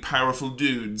megally powerful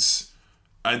dudes,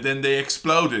 and then they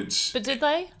exploded. But did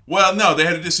they? Well, no, they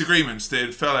had a disagreement.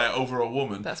 They fell out over a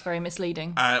woman. That's very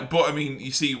misleading. But, I mean,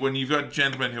 you see, when you've got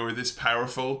gentlemen who are this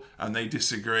powerful and they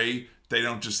disagree, they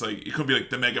don't just like, it could be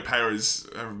like the Mega Powers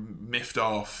are miffed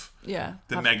off. Yeah.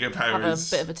 The Mega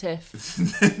Powers. Have a bit of a tiff.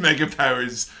 The Mega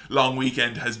Powers long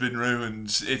weekend has been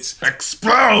ruined. It's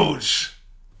explode!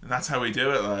 And that's how we do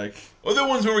it, like. Other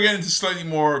ones where we're getting into slightly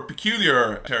more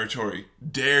peculiar territory.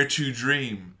 Dare to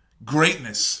Dream.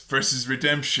 Greatness versus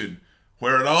Redemption.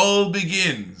 Where it all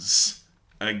begins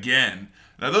again.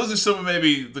 Now, those are some of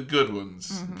maybe the good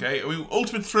ones, okay? I mean,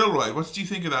 Ultimate Thrill Ride, what did you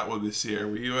think of that one this year?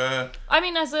 Were you, I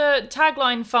mean, as a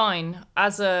tagline, fine.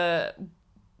 As a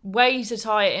way to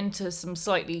tie it into some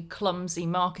slightly clumsy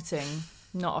marketing,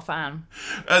 not a fan.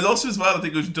 And also as well, I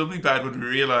think it was doubly bad when we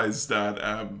realised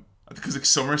that, because like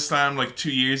SummerSlam like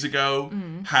 2 years ago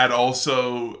had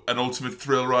also an Ultimate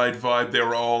Thrill Ride vibe. They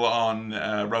were all on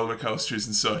roller coasters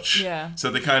and such. Yeah.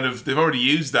 So they've already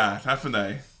used that, haven't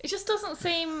they? It just doesn't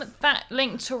seem that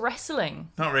linked to wrestling.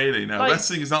 Not really, no. Like,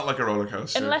 wrestling is not like a roller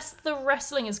coaster. Unless the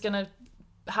wrestling is going to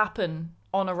happen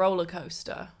on a roller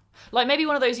coaster. Like maybe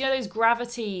one of those, those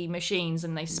gravity machines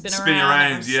and they spin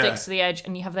around and stick to the edge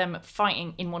and you have them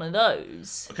fighting in one of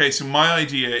those. Okay, so my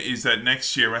idea is that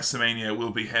next year WrestleMania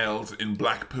will be held in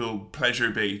Blackpool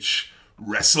Pleasure Beach.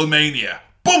 WrestleMania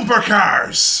Bumper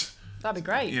Cars! That'd be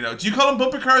great. Do you call them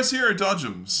bumper cars here or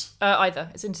dodgems? Either.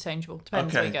 It's interchangeable.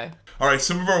 Depends where you go. Alright,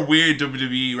 some of our weird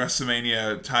WWE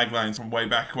WrestleMania taglines from way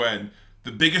back when.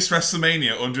 The biggest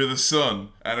WrestleMania under the sun.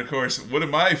 And of course, one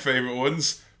of my favourite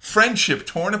ones, Friendship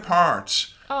Torn Apart.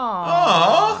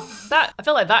 Aww. That I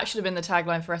feel like that should have been the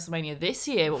tagline for WrestleMania this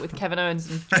year, but with Kevin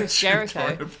Owens and Chris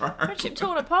Jericho. Friendship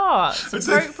torn apart. It's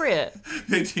appropriate.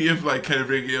 The idea of like kind of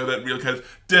bringing that real kind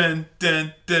of dun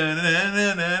dun dun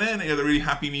dun dun dun, the really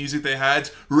happy music they had.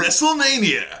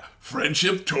 WrestleMania.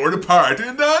 Friendship torn apart. They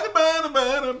could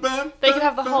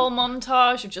have the whole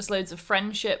montage of just loads of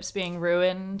friendships being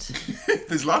ruined.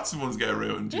 There's lots of ones get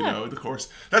ruined, of course.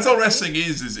 That's all wrestling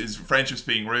is friendships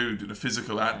being ruined in a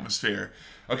physical atmosphere.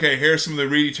 Okay, here are some of the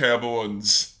really terrible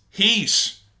ones.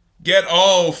 Heat. Get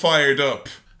all fired up.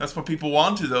 That's what people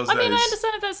wanted those days. I mean, I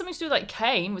understand if that's something to do with like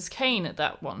Kane. Was Kane at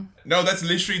that one? No, that's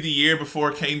literally the year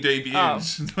before Kane debuted.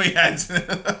 Oh. We had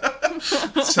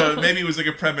so maybe it was like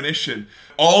a premonition.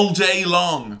 All Day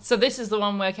Long. So this is the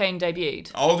one where Kane debuted?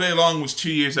 All Day Long was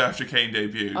 2 years after Kane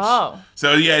debuted. Oh.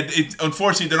 So yeah,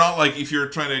 unfortunately they're not like if you're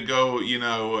trying to go,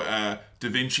 Da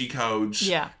Vinci Code,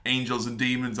 angels and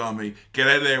demons on me. Get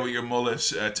out of there with your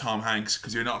mullet, Tom Hanks,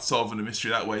 because you're not solving the mystery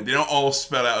that way. They don't all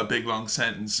spell out a big long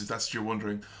sentence, if that's what you're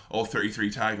wondering. All 33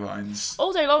 taglines.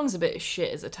 All Day Long's a bit of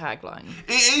shit as a tagline.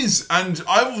 It is, and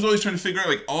I was always trying to figure out,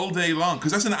 like, All Day Long,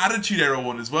 because that's an Attitude Era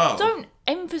one as well. Don't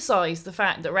emphasise the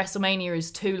fact that WrestleMania is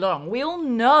too long. We all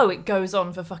know it goes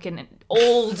on for fucking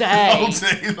all day. All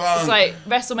day long. It's like,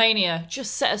 WrestleMania,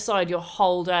 just set aside your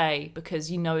whole day because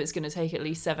you know it's going to take at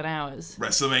least 7 hours.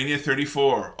 WrestleMania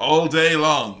 34, all day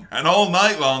long, and all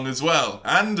night long as well,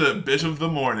 and a bit of the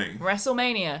morning.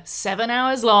 WrestleMania, 7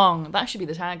 hours long. That should be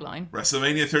the tagline.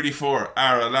 WrestleMania 34,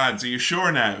 Ara lads, are you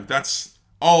sure now? That's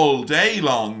all day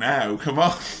long now, come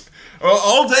on. Well,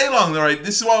 all day long, right?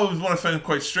 This is what I found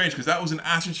quite strange, because that was an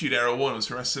Attitude Era one. It was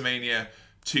for WrestleMania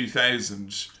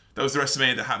 2000. That was the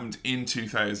WrestleMania that happened in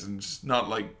 2000, not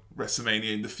like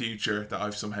WrestleMania in the future that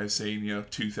I've somehow seen,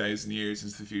 2,000 years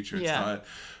into the future. It's not.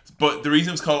 But the reason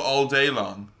it was called All Day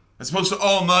Long, as opposed to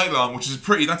All Night Long, which is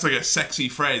that's like a sexy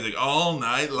phrase, like all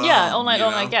night long. Yeah, all night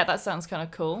long, I get. That sounds kind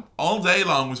of cool. All Day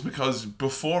Long was because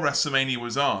before WrestleMania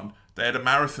was on, they had a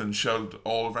marathon showed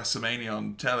all of WrestleMania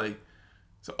on telly.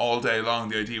 So all day long,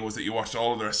 the idea was that you watched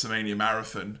all of the WrestleMania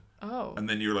marathon. Oh. And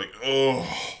then you were like, oh.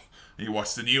 And you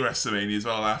watched the new WrestleMania as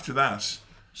well after that.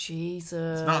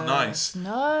 Jesus. It's not nice.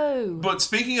 No. But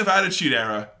speaking of Attitude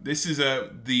Era, this is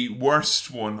the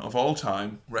worst one of all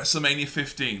time. WrestleMania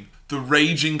 15. The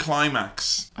Raging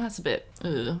Climax. That's a bit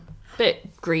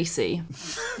greasy.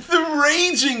 The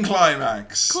Raging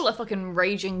Climax. Call it a fucking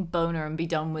raging boner and be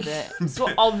done with it. It's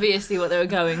obviously what they were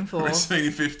going for.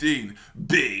 WrestleMania 15.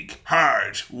 Big,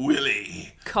 hard,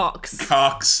 Willie.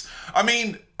 Cox. I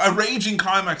mean, a raging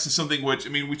climax is something which,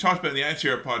 we talked about in the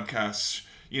Attitude Era podcast,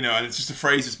 and it's just a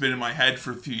phrase that's been in my head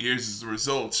for a few years as a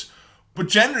result. But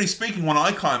generally speaking, when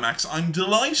I climax, I'm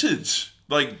delighted.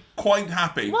 Like, quite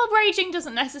happy. Well, raging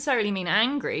doesn't necessarily mean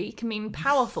angry. It can mean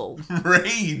powerful.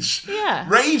 Rage. Yeah.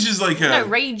 Rage is like No,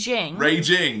 raging.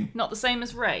 Raging. Not the same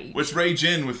as rage. Which rage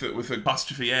in with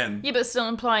apostrophe N. Yeah, but still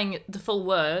implying the full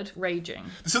word, raging.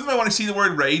 There's something I want to see the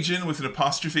word rage in with an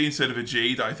apostrophe instead of a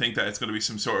G, that I think that it's going to be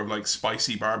some sort of like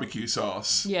spicy barbecue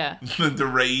sauce. Yeah. The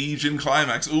raging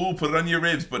climax. Ooh, put it on your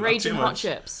ribs, but raging not too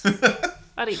much. hot chips.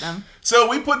 I'd eat them. So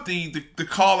we put the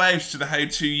call out to the How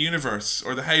To universe,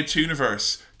 or the How To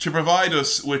universe, to provide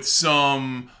us with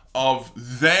some of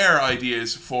their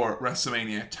ideas for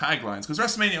WrestleMania taglines. Because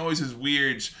WrestleMania always has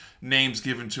weird names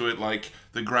given to it, like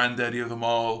the granddaddy of them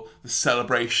all, the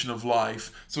celebration of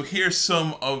life. So here's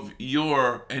some of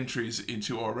your entries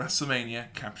into our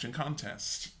WrestleMania caption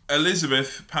contest.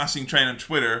 Elizabeth, passing train on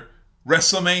Twitter,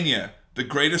 WrestleMania, the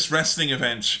greatest wrestling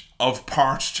event of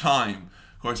part-time.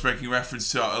 Of course, making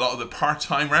reference to a lot of the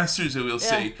part-time wrestlers who we'll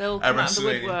see they'll at come out of the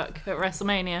WrestleMania. woodwork at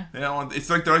WrestleMania. Yeah,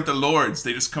 it's like they're like the Lords.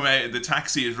 They just come out, the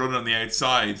taxi is running on the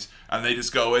outside, and they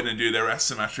just go in and do their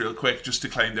wrestling match real quick just to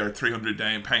claim their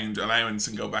 £300 allowance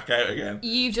and go back out again.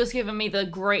 You've just given me the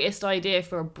greatest idea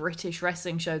for a British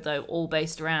wrestling show, though, all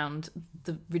based around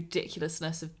the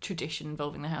ridiculousness of tradition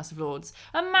involving the House of Lords.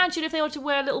 Imagine if they were to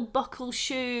wear little buckle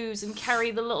shoes and carry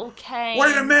the little cane.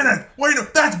 Wait a minute!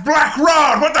 That's Black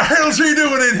Rod! What the hell's he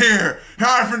doing in here?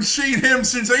 I haven't seen him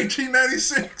since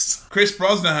 1896. Chris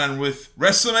Brosnahan with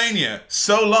WrestleMania.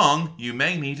 So long, you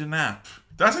may need a nap.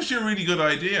 That's actually a really good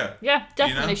idea. Yeah,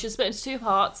 definitely. You know? Should split into two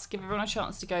parts, give everyone a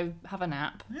chance to go have a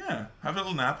nap. Yeah, have a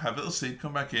little nap, have a little sleep,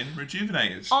 come back in,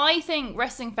 rejuvenated. I think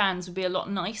wrestling fans would be a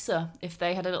lot nicer if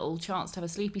they had a little chance to have a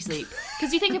sleepy sleep.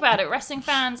 Because you think about it, wrestling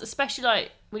fans, especially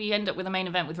like when you end up with a main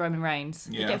event with Roman Reigns,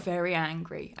 they get very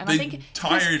angry. And I think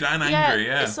tired and angry,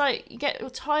 yeah. It's like you're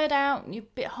tired out, and you're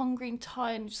a bit hungry and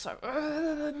tired, and just like,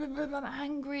 I'm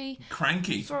angry.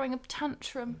 Cranky. Throwing a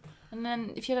tantrum. And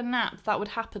then if you had a nap, that would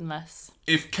happen less.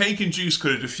 If cake and juice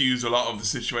could have diffused a lot of the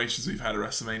situations we've had at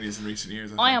WrestleManias in recent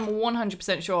years, I am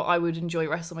 100% sure I would enjoy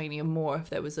WrestleMania more if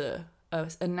there was a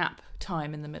nap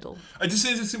time in the middle. I just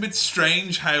think it's a bit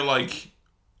strange how, like,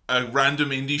 a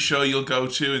random indie show you'll go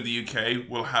to in the UK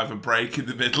will have a break in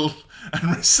the middle, and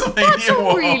WrestleMania That's a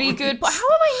won't. really good... But how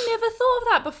have I never thought of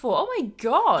that before? Oh my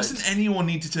god. Doesn't anyone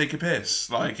need to take a piss?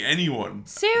 Like, anyone.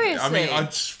 Seriously? I mean, I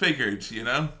just figured, you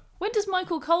know? When does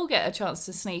Michael Cole get a chance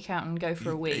to sneak out and go for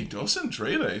a wee? He doesn't,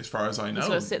 really, as far as I know. He's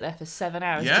got to sit there for 7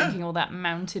 hours drinking all that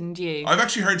Mountain Dew. I've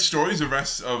actually heard stories of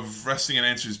wrestling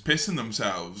announcers pissing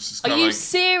themselves. It's Are kinda you like,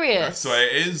 serious? That's the way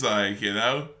it is, like, you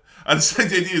know? And it's like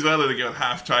the idea as well that they go at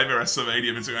half-time at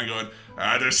WrestleMania, Vince McMahon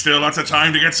going, there's still lots of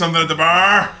time to get something at the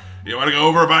bar. You want to go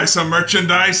over and buy some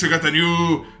merchandise? We got the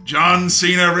new John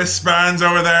Cena wristbands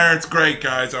over there. It's great,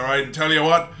 guys, all right? And tell you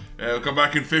what, we'll come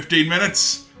back in 15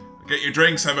 minutes. Get your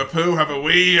drinks, have a poo, have a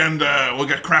wee, and we'll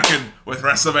get cracking with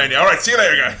WrestleMania. All right, see you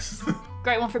later, guys.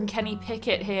 Great one from Kenny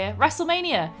Pickett here.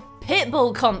 WrestleMania,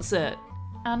 Pitbull concert,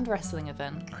 and wrestling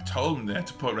event. I told him they had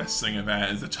to put wrestling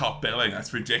event as the top billing.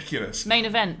 That's ridiculous. Main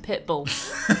event, Pitbull.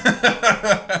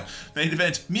 Main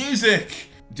event, music.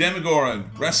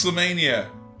 Demagoran, WrestleMania.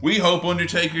 We hope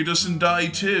Undertaker doesn't die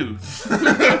too.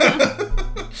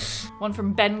 One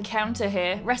from Ben Counter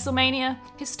here. WrestleMania,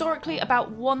 historically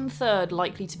about 1/3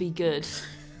 likely to be good.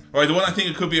 Alright, the one I think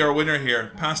it could be our winner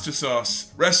here, Pasta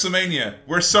Sauce. WrestleMania,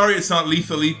 we're sorry it's not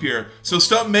Lethal Leap Year, so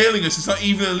stop mailing us, it's not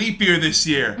even a leap year this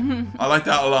year. I like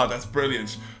that a lot, that's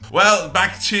brilliant. Well,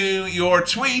 back to your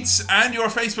tweets and your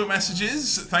Facebook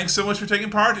messages. Thanks so much for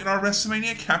taking part in our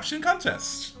WrestleMania caption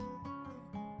contest.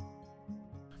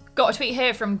 Got a tweet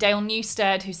here from Dale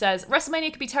Newstead who says,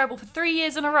 WrestleMania could be terrible for 3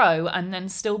 years in a row and then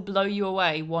still blow you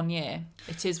away 1 year.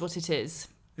 It is what it is.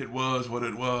 It was what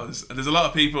it was. And there's a lot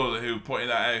of people who pointed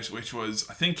that out, which was,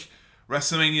 I think,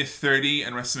 WrestleMania 30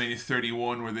 and WrestleMania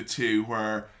 31 were the two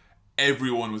where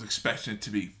everyone was expecting it to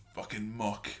be fucking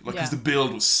muck. Like, because the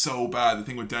build was so bad. The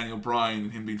thing with Daniel Bryan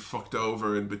and him being fucked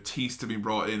over and Batista being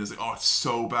brought in is like, oh, it's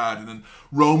so bad. And then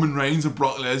Roman Reigns and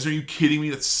Brock Lesnar, are you kidding me?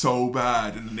 That's so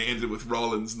bad. And then they ended with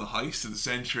Rollins and the heist of the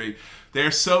century.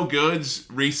 They're so good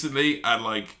recently at,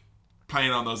 like,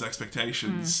 playing on those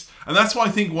expectations. And that's why I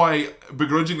think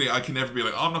begrudgingly I can never be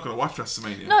like, oh, I'm not going to watch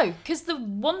WrestleMania. No, because the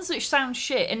ones which sound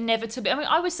shit inevitably... I mean,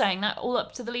 I was saying that all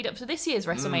up to the lead up to this year's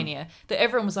WrestleMania, that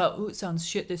everyone was like, oh, it sounds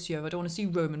shit this year. I don't want to see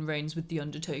Roman Reigns with The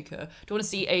Undertaker. I don't want to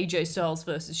see AJ Styles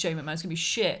versus Shane McMahon. It's going to be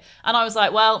shit. And I was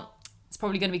like, well, it's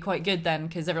probably going to be quite good then,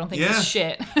 because everyone thinks it's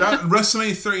shit. That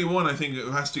WrestleMania 31, I think,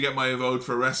 it has to get my vote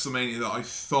for WrestleMania that I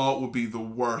thought would be the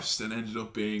worst and ended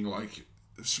up being, like,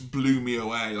 blew me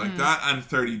away. Like that and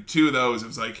 32 of those, it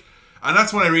was like, and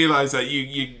that's when I realized that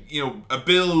you know, a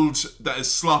build that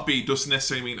is sloppy doesn't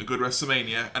necessarily mean a good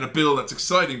WrestleMania, and a build that's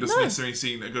exciting doesn't necessarily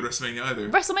mean a good WrestleMania either.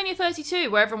 WrestleMania 32,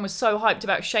 where everyone was so hyped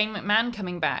about Shane McMahon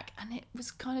coming back, and it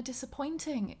was kind of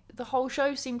disappointing. The whole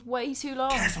show seemed way too long.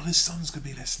 Careful, his son's gonna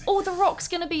be listening. Oh, The Rock's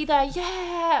gonna be there,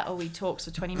 yeah! Oh, he talks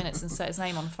for 20 minutes and set his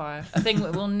name on fire. A thing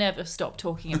that we'll never stop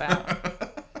talking about.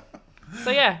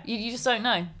 So yeah, you just don't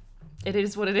know. It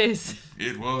is what it is.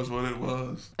 It was what it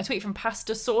was. A tweet from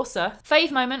Pasta Saucer.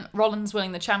 Fave moment, Rollins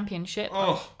winning the championship.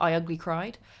 Oh. I ugly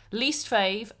cried. Least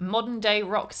fave, modern day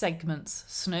rock segments.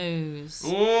 Snooze.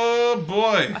 Oh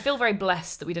boy. I feel very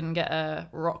blessed that we didn't get a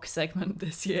rock segment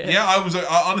this year. Yeah,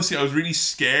 honestly, I was really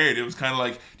scared. It was kind of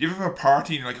like, do you ever have a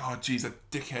party and you're like, oh geez, that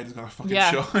dickhead is going to fucking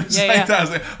show. It's like that. I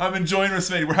was like, I'm enjoying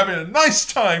WrestleMania. We're having a nice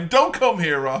time. Don't come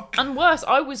here, Rock. And worse,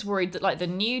 I was worried that like the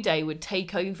New Day would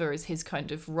take over as his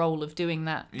kind of role of doing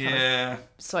that kind of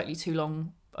slightly too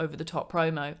long over the top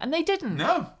promo. And they didn't.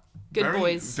 No. Good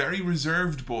boys. Very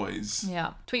reserved boys.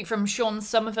 Yeah. Tweet from Sean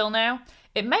Somerville now.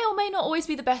 It may or may not always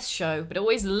be the best show, but it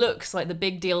always looks like the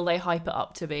big deal they hype it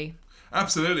up to be.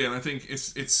 Absolutely, and I think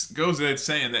it's goes without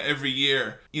saying that every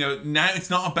year, now it's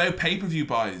not about pay-per-view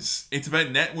buys. It's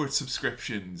about network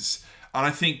subscriptions. And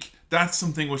I think that's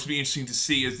something which will be interesting to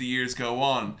see as the years go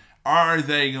on. Are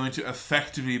they going to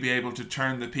effectively be able to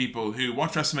turn the people who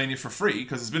watch WrestleMania for free,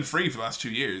 because it's been free for the last 2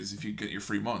 years if you get your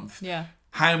free month. Yeah.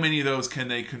 How many of those can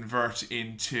they convert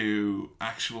into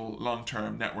actual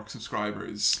long-term network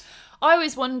subscribers? I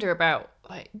always wonder about,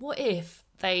 like, what if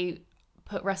they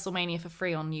put WrestleMania for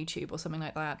free on YouTube or something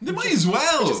like that? They might as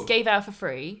well. Just gave out for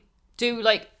free. Do,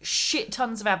 like, shit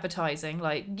tons of advertising.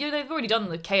 Like, they've already done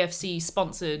the KFC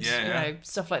sponsored,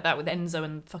 stuff like that with Enzo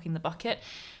and fucking the bucket.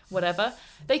 Whatever.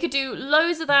 They could do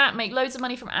loads of that, make loads of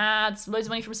money from ads, loads of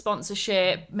money from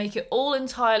sponsorship, make it all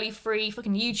entirely free,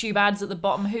 fucking YouTube ads at the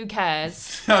bottom, who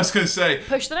cares? I was going to say...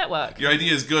 Push the network. Your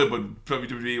idea is good, but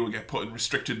WWE will get put in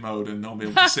restricted mode and no one will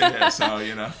be able to see it,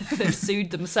 so, They've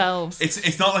sued themselves.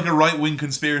 It's not like a right-wing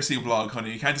conspiracy blog,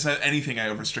 honey. You can't just have anything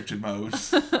out of restricted mode.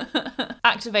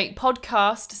 Activate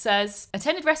Podcast says,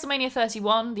 attended WrestleMania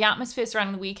 31. The atmosphere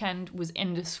surrounding the weekend was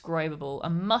indescribable. A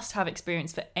must-have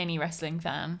experience for any wrestling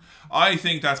fan. I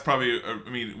think that's probably,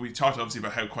 we talked obviously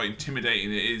about how quite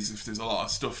intimidating it is if there's a lot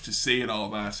of stuff to see and all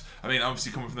that. I mean,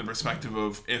 obviously coming from the perspective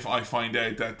of if I find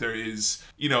out that there is,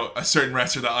 a certain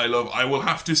wrestler that I love, I will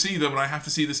have to see them and I have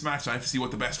to see this match. I have to see what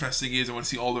the best wrestling is. I want to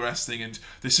see all the wrestling, and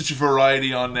there's such a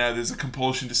variety on now. There's a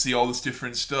compulsion to see all this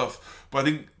different stuff. But I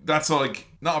think that's like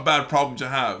not a bad problem to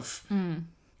have.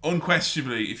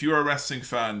 Unquestionably, if you're a wrestling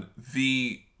fan,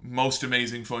 the most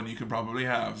amazing fun you can probably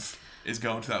have is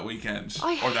going to that weekend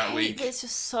or that week. It's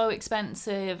just so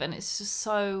expensive and it's just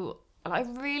so... I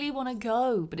really want to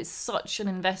go, but it's such an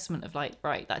investment of like,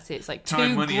 right, that's it. It's like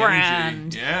time, money, $2,000.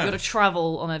 energy. Yeah. You've got to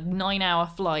travel on a 9-hour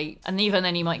flight, and even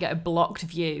then you might get a blocked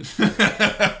view.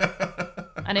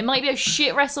 And it might be a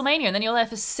shit WrestleMania, and then you're there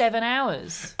for 7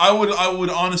 hours. I would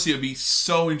honestly, I'd be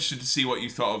so interested to see what you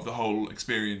thought of the whole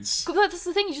experience. That's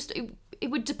the thing. It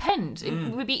would depend. It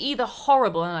would be either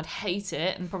horrible and I'd hate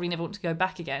it and probably never want to go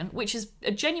back again, which is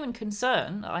a genuine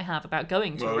concern that I have about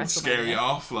going to WrestleMania. It'd scare you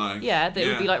off, like. Yeah, it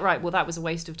would be like, right, well, that was a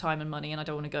waste of time and money and I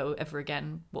don't want to go ever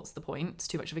again. What's the point? It's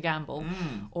too much of a gamble.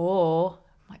 Or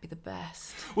it might be the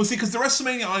best. Well, see, because the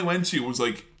WrestleMania I went to was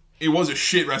like, it was a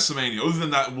shit WrestleMania. Other than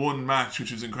that one match,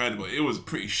 which was incredible, it was a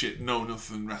pretty shit,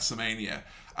 no-nothing WrestleMania.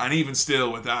 And even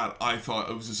still with that, I thought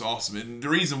it was just awesome. And the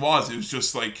reason was, it was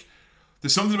just like,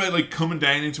 there's something about like coming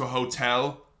down into a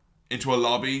hotel, into a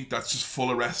lobby that's just full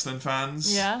of wrestling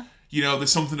fans. Yeah.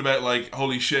 There's something about like,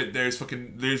 holy shit, there's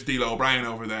D'Lo O'Brien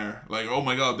over there. Like, oh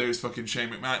my god, there's fucking Shane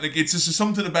McMahon. Like, it's just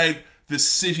something about the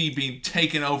city being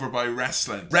taken over by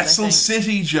wrestling. Wrestle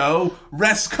City, Joe.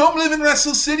 Come live in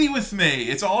Wrestle City with me.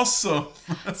 It's awesome.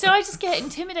 So I just get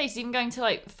intimidated even going to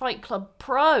like Fight Club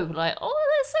Pro. Like, oh,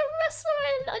 there's a wrestler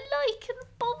I like and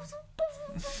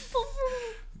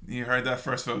You heard that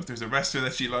first, folks. There's a wrestler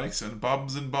that she likes, and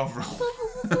Bobs and Bovril.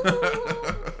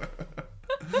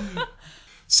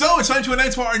 So it's time to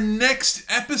announce what our next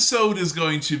episode is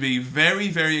going to be. Very,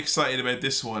 very excited about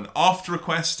this one. Oft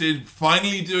requested,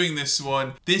 finally doing this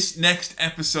one. This next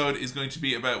episode is going to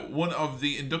be about one of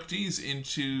the inductees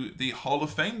into the Hall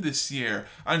of Fame this year,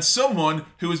 and someone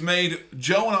who has made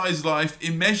Joe and I's life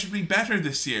immeasurably better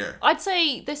this year. I'd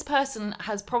say this person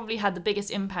has probably had the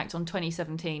biggest impact on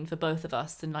 2017 for both of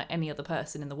us than like any other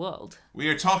person in the world. We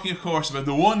are talking, of course, about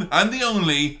the one and the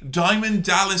only Diamond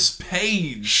Dallas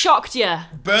Page. Shocked ya!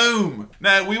 Boom!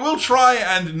 Now, we will try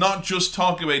and not just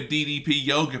talk about DDP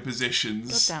yoga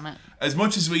positions. God damn it. As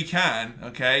much as we can,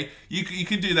 okay? You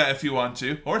can do that if you want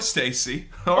to. Or Stacey.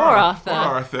 Or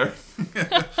Arthur.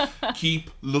 Keep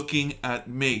looking at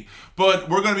me. But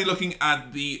we're going to be looking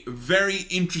at the very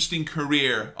interesting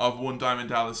career of one Diamond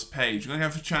Dallas Page. We're going to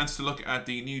have a chance to look at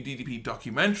the new DDP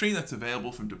documentary that's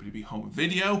available from WWE Home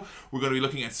Video. We're going to be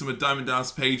looking at some of Diamond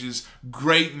Dallas Page's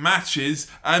great matches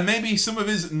and maybe some of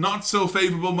his not so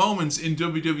favourable moments in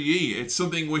WWE. It's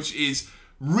something which is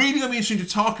really going to be interesting to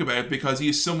talk about because he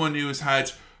is someone who has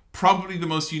had Probably the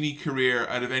most unique career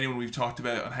out of anyone we've talked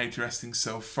about on How to Wrestling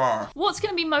so far. What's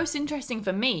going to be most interesting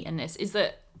for me in this is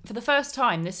that for the first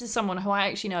time, this is someone who I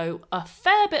actually know a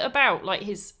fair bit about, like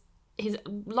his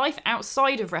life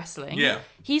outside of wrestling. Yeah.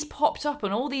 He's popped up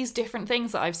on all these different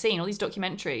things that I've seen, all these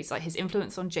documentaries, like his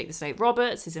influence on Jake the Snake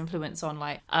Roberts, his influence on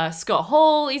like Scott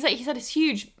Hall. He's had this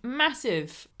huge,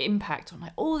 massive impact on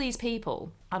like all these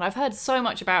people. And I've heard so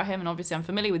much about him, and obviously I'm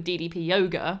familiar with DDP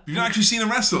Yoga. You've not actually seen him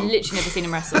wrestle? Literally never seen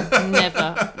him wrestle.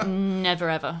 Never,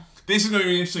 ever. This is going to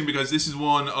be interesting because this is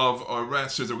one of our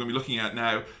wrestlers that we're going to be looking at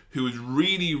now who is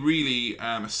really, really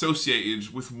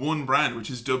associated with one brand, which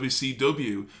is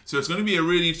WCW. So it's going to be a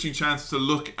really interesting chance to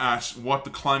look at what the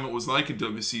climate was like at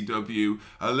WCW,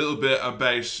 a little bit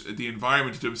about the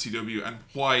environment of WCW, and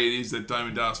why it is that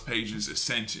Diamond Dallas Page's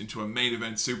ascent into a main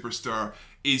event superstar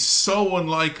is so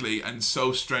unlikely and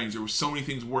so strange. There were so many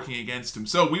things working against him.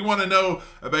 So we want to know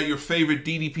about your favorite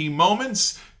DDP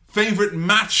moments, favorite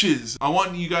matches. I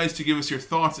want you guys to give us your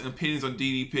thoughts and opinions on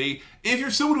DDP. If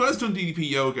you're someone who has done DDP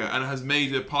yoga and has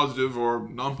made a positive or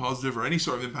non-positive or any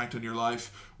sort of impact on your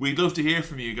life, we'd love to hear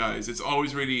from you guys. It's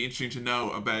always really interesting to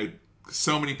know about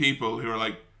so many people who are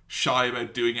like shy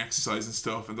about doing exercise and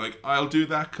stuff, and like, I'll do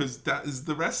that because that is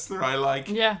the wrestler I like.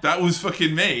 Yeah. That was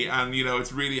fucking me, and you know,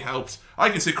 it's really helped. I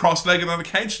can sit cross-legged on the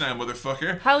couch now,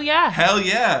 motherfucker. Hell yeah. Hell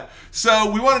yeah.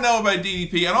 So we want to know about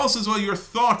DDP, and also as well your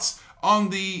thoughts on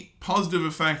the positive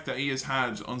effect that he has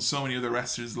had on so many other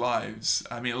wrestlers' lives.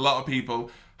 I mean, a lot of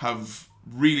people have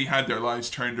really had their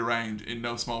lives turned around in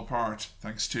no small part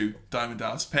thanks to Diamond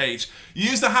Dallas Page.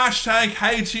 Use the hashtag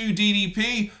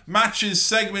HowToDDP, matches,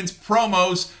 segments,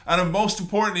 promos, and most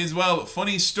importantly as well,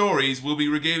 funny stories. We'll be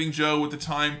regaling Joe with the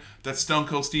time that Stone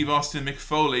Cold Steve Austin Mick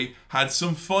Foley had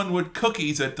some fun with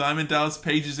cookies at Diamond Dallas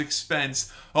Page's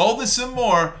expense. All this and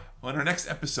more on our next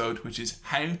episode, which is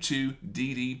How to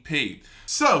DDP.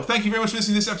 So, thank you very much for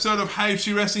listening to this episode of How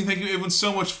to Wrestling. Thank you everyone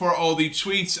so much for all the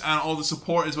tweets and all the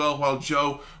support as well while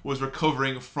Joe was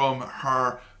recovering from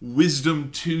her wisdom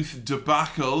tooth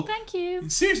debacle. Thank you.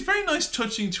 Seriously, very nice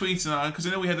touching tweets and because I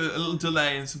know we had a little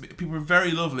delay and some people were very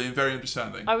lovely and very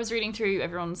understanding. I was reading through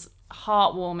everyone's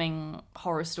heartwarming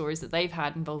horror stories that they've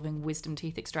had involving wisdom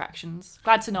teeth extractions.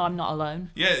 Glad to know I'm not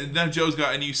alone. Yeah, now Joe's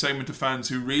got a new segment of fans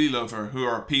who really love her, who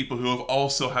are people who have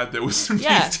also had their wisdom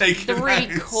teeth taken out.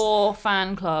 The core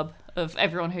fan club of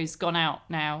everyone who's gone out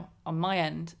now on my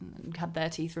end and had their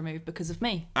teeth removed because of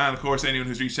me. And of course, anyone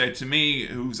who's reached out to me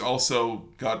who's also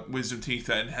got wisdom teeth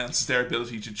that enhances their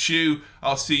ability to chew.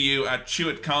 I'll see you at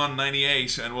ChewItCon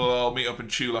 98 and we'll all meet up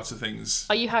and chew lots of things.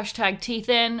 Are you hashtag teeth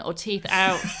in or teeth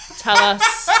out? Tell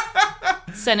us.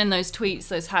 Send in those tweets,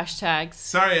 those hashtags.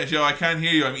 Sorry, Joe, I can't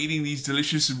hear you. I'm eating these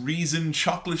delicious Reason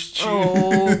chocolate chews.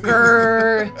 Oh,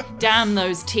 grrr. Damn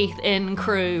those teeth in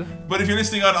crew. But if you're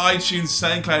listening on iTunes,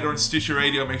 SoundCloud, or on Stitcher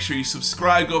Radio, make sure you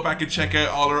subscribe. Go back and check out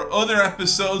all our other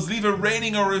episodes. Leave a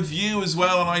rating or review as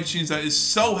well on iTunes. That is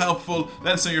so helpful.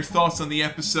 Let us know your thoughts on the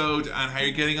episode and how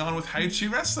you're getting on with How to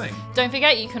Wrestling. Don't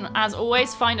forget, you can, as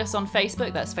always, find us on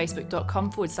Facebook. That's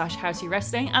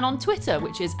facebook.com/HowToWrestling, and on Twitter,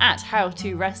 which is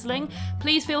 @HowToWrestling.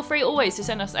 Please feel free always to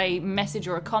send us a message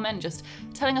or a comment just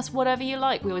telling us whatever you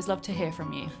like. We always love to hear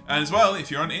from you. And as well, if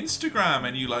you're on Instagram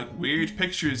and you like weird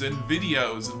pictures and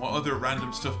videos and what other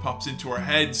random stuff pops into our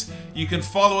heads, you can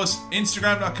follow us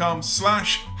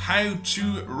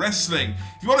Instagram.com/HowToWrestling.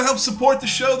 If you want to help support the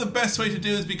show, the best way to do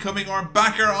is becoming our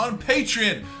backer on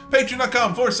Patreon.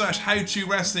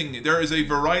 Patreon.com/HowToWrestling. There is a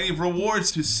variety of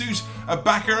rewards to suit a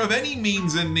backer of any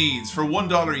means and needs. For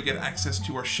 $1, you get access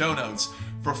to our show notes.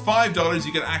 For $5,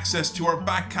 you get access to our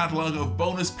back catalogue of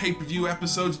bonus pay-per-view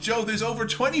episodes. Joe, there's over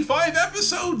 25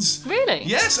 episodes! Really?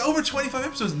 Yes, over 25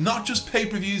 episodes. Not just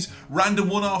pay-per-views, random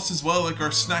one-offs as well, like our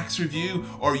Snacks review,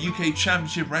 our UK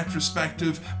Championship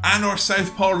retrospective, and our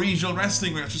Southpaw Regional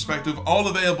Wrestling retrospective, all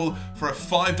available for a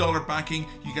 $5 backing.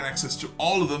 You get access to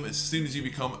all of them as soon as you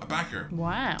become a backer.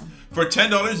 Wow. For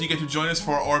 $10, you get to join us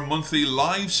for our monthly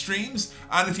live streams.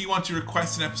 And if you want to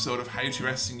request an episode of How to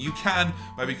Wrestling, you can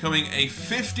by becoming a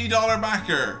 $50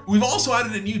 backer. We've also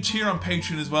added a new tier on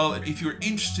Patreon as well. If you're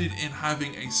interested in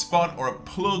having a spot or a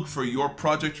plug for your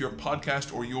project, your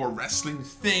podcast, or your wrestling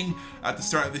thing at the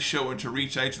start of this show and to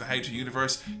reach out to the How To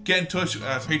universe, get in touch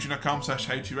at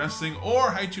patreon.com/HowToWrestling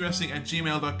or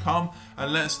howtowrestling@gmail.com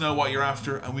and let us know what you're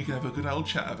after and we can have a good old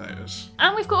chat about it.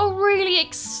 And we've got a really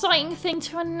exciting thing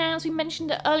to announce. We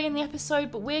mentioned it earlier in the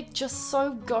episode, but we're just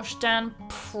so gosh damn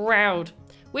proud.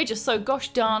 We're just so gosh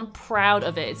darn proud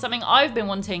of it. It's something I've been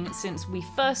wanting since we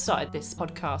first started this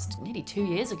podcast nearly 2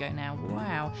 years ago now.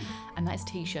 Wow. And that's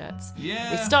t-shirts.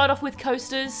 Yeah. We started off with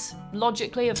coasters,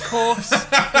 logically, of course,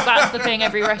 because that's the thing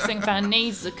every wrestling fan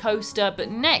needs, is a coaster.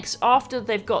 But next, after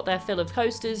they've got their fill of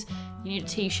coasters, you need a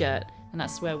t-shirt. And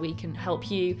that's where we can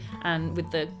help you. And with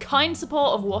the kind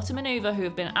support of What a Maneuver, who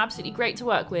have been absolutely great to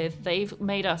work with, they've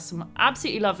made us some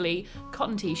absolutely lovely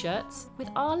cotton t-shirts with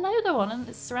our logo on, and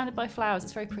it's surrounded by flowers.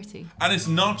 It's very pretty. And it's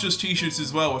not just t-shirts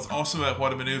as well. What's awesome about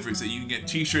What a Maneuver is that you can get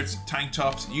t-shirts, tank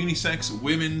tops, unisex,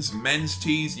 women's, men's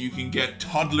tees. You can get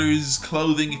toddlers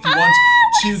clothing if you want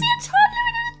to. See a toddler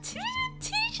in a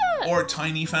t-shirt. Or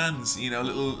tiny fans, you know,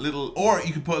 little, or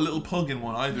you could put a little pug in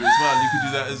one either as well. You could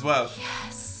do that as well.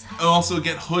 Yes. Also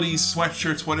get hoodies,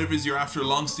 sweatshirts, whatever it is you're after,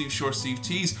 long sleeve, short sleeve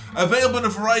tees. Available in a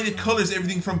variety of colours,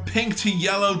 everything from pink to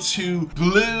yellow to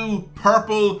blue,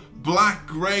 purple, black,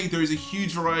 grey. There's a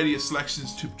huge variety of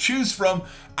selections to choose from.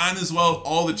 And as well,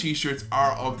 all the t-shirts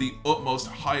are of the utmost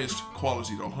highest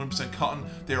quality. They're all 100% cotton.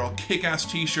 They're all kick-ass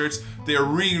t-shirts. They're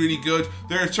really, really good.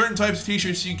 There are certain types of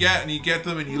t-shirts you get, and you get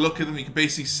them and you look at them, you can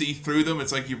basically see through them.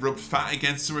 It's like you've rubbed fat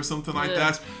against them or something like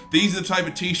that. These are the type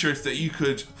of t-shirts that you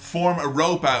could form a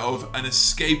rope out of and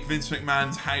escape Vince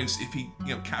McMahon's house if he,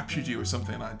 captured you or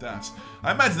something like that.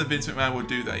 I imagine that Vince McMahon would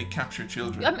do that. He'd capture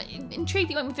children. I'm intrigued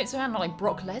that you went with Vince McMahon, not like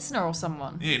Brock Lesnar or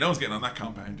someone. Yeah, no one's getting on that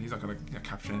compound. He's not going to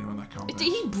capture anyone on that compound.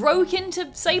 He broke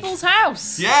into Sable's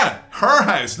house. Yeah, her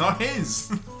house, not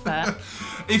his. Fair.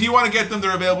 If you want to get them,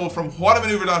 they're available from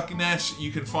whatamaneuver.net.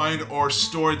 You can find our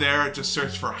store there. Just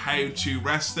search for How To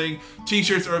Wrestling.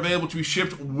 T-shirts are available to be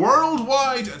shipped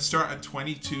worldwide and start at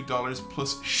 $22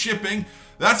 plus shipping.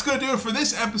 That's going to do it for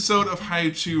this episode of How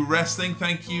To Wrestling.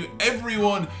 Thank you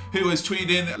everyone who has tweeted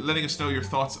in letting us know your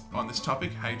thoughts on this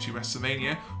topic, How To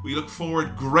WrestleMania. We look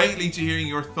forward greatly to hearing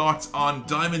your thoughts on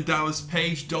Diamond Dallas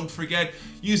Page. Don't forget,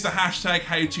 use the hashtag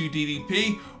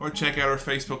HowToDDP or check out our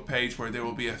Facebook page where there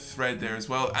will be a thread there as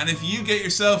well. And if you get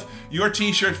yourself your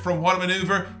t-shirt from What a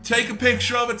Maneuver, take a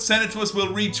picture of it, send it to us, we'll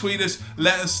retweet it.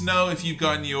 Let us know if you've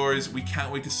gotten yours. We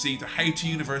can't wait to see the How To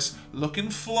universe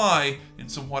looking fly in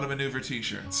some What a Maneuver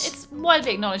t-shirts. It's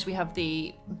widely acknowledged we have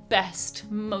the best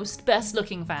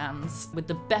looking fans with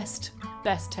the best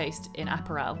taste in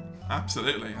apparel.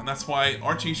 Absolutely, and that's why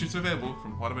our t-shirts are available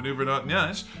from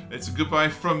whatamaneuver.net. It's a goodbye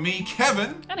from me,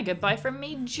 Kevin. And a goodbye from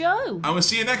me, Joe. And we'll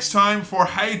see you next time for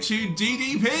How To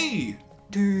DDP.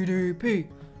 DDP.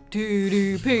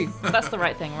 DDP. That's the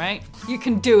right thing, right? You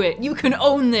can do it. You can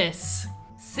own this.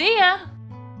 See ya.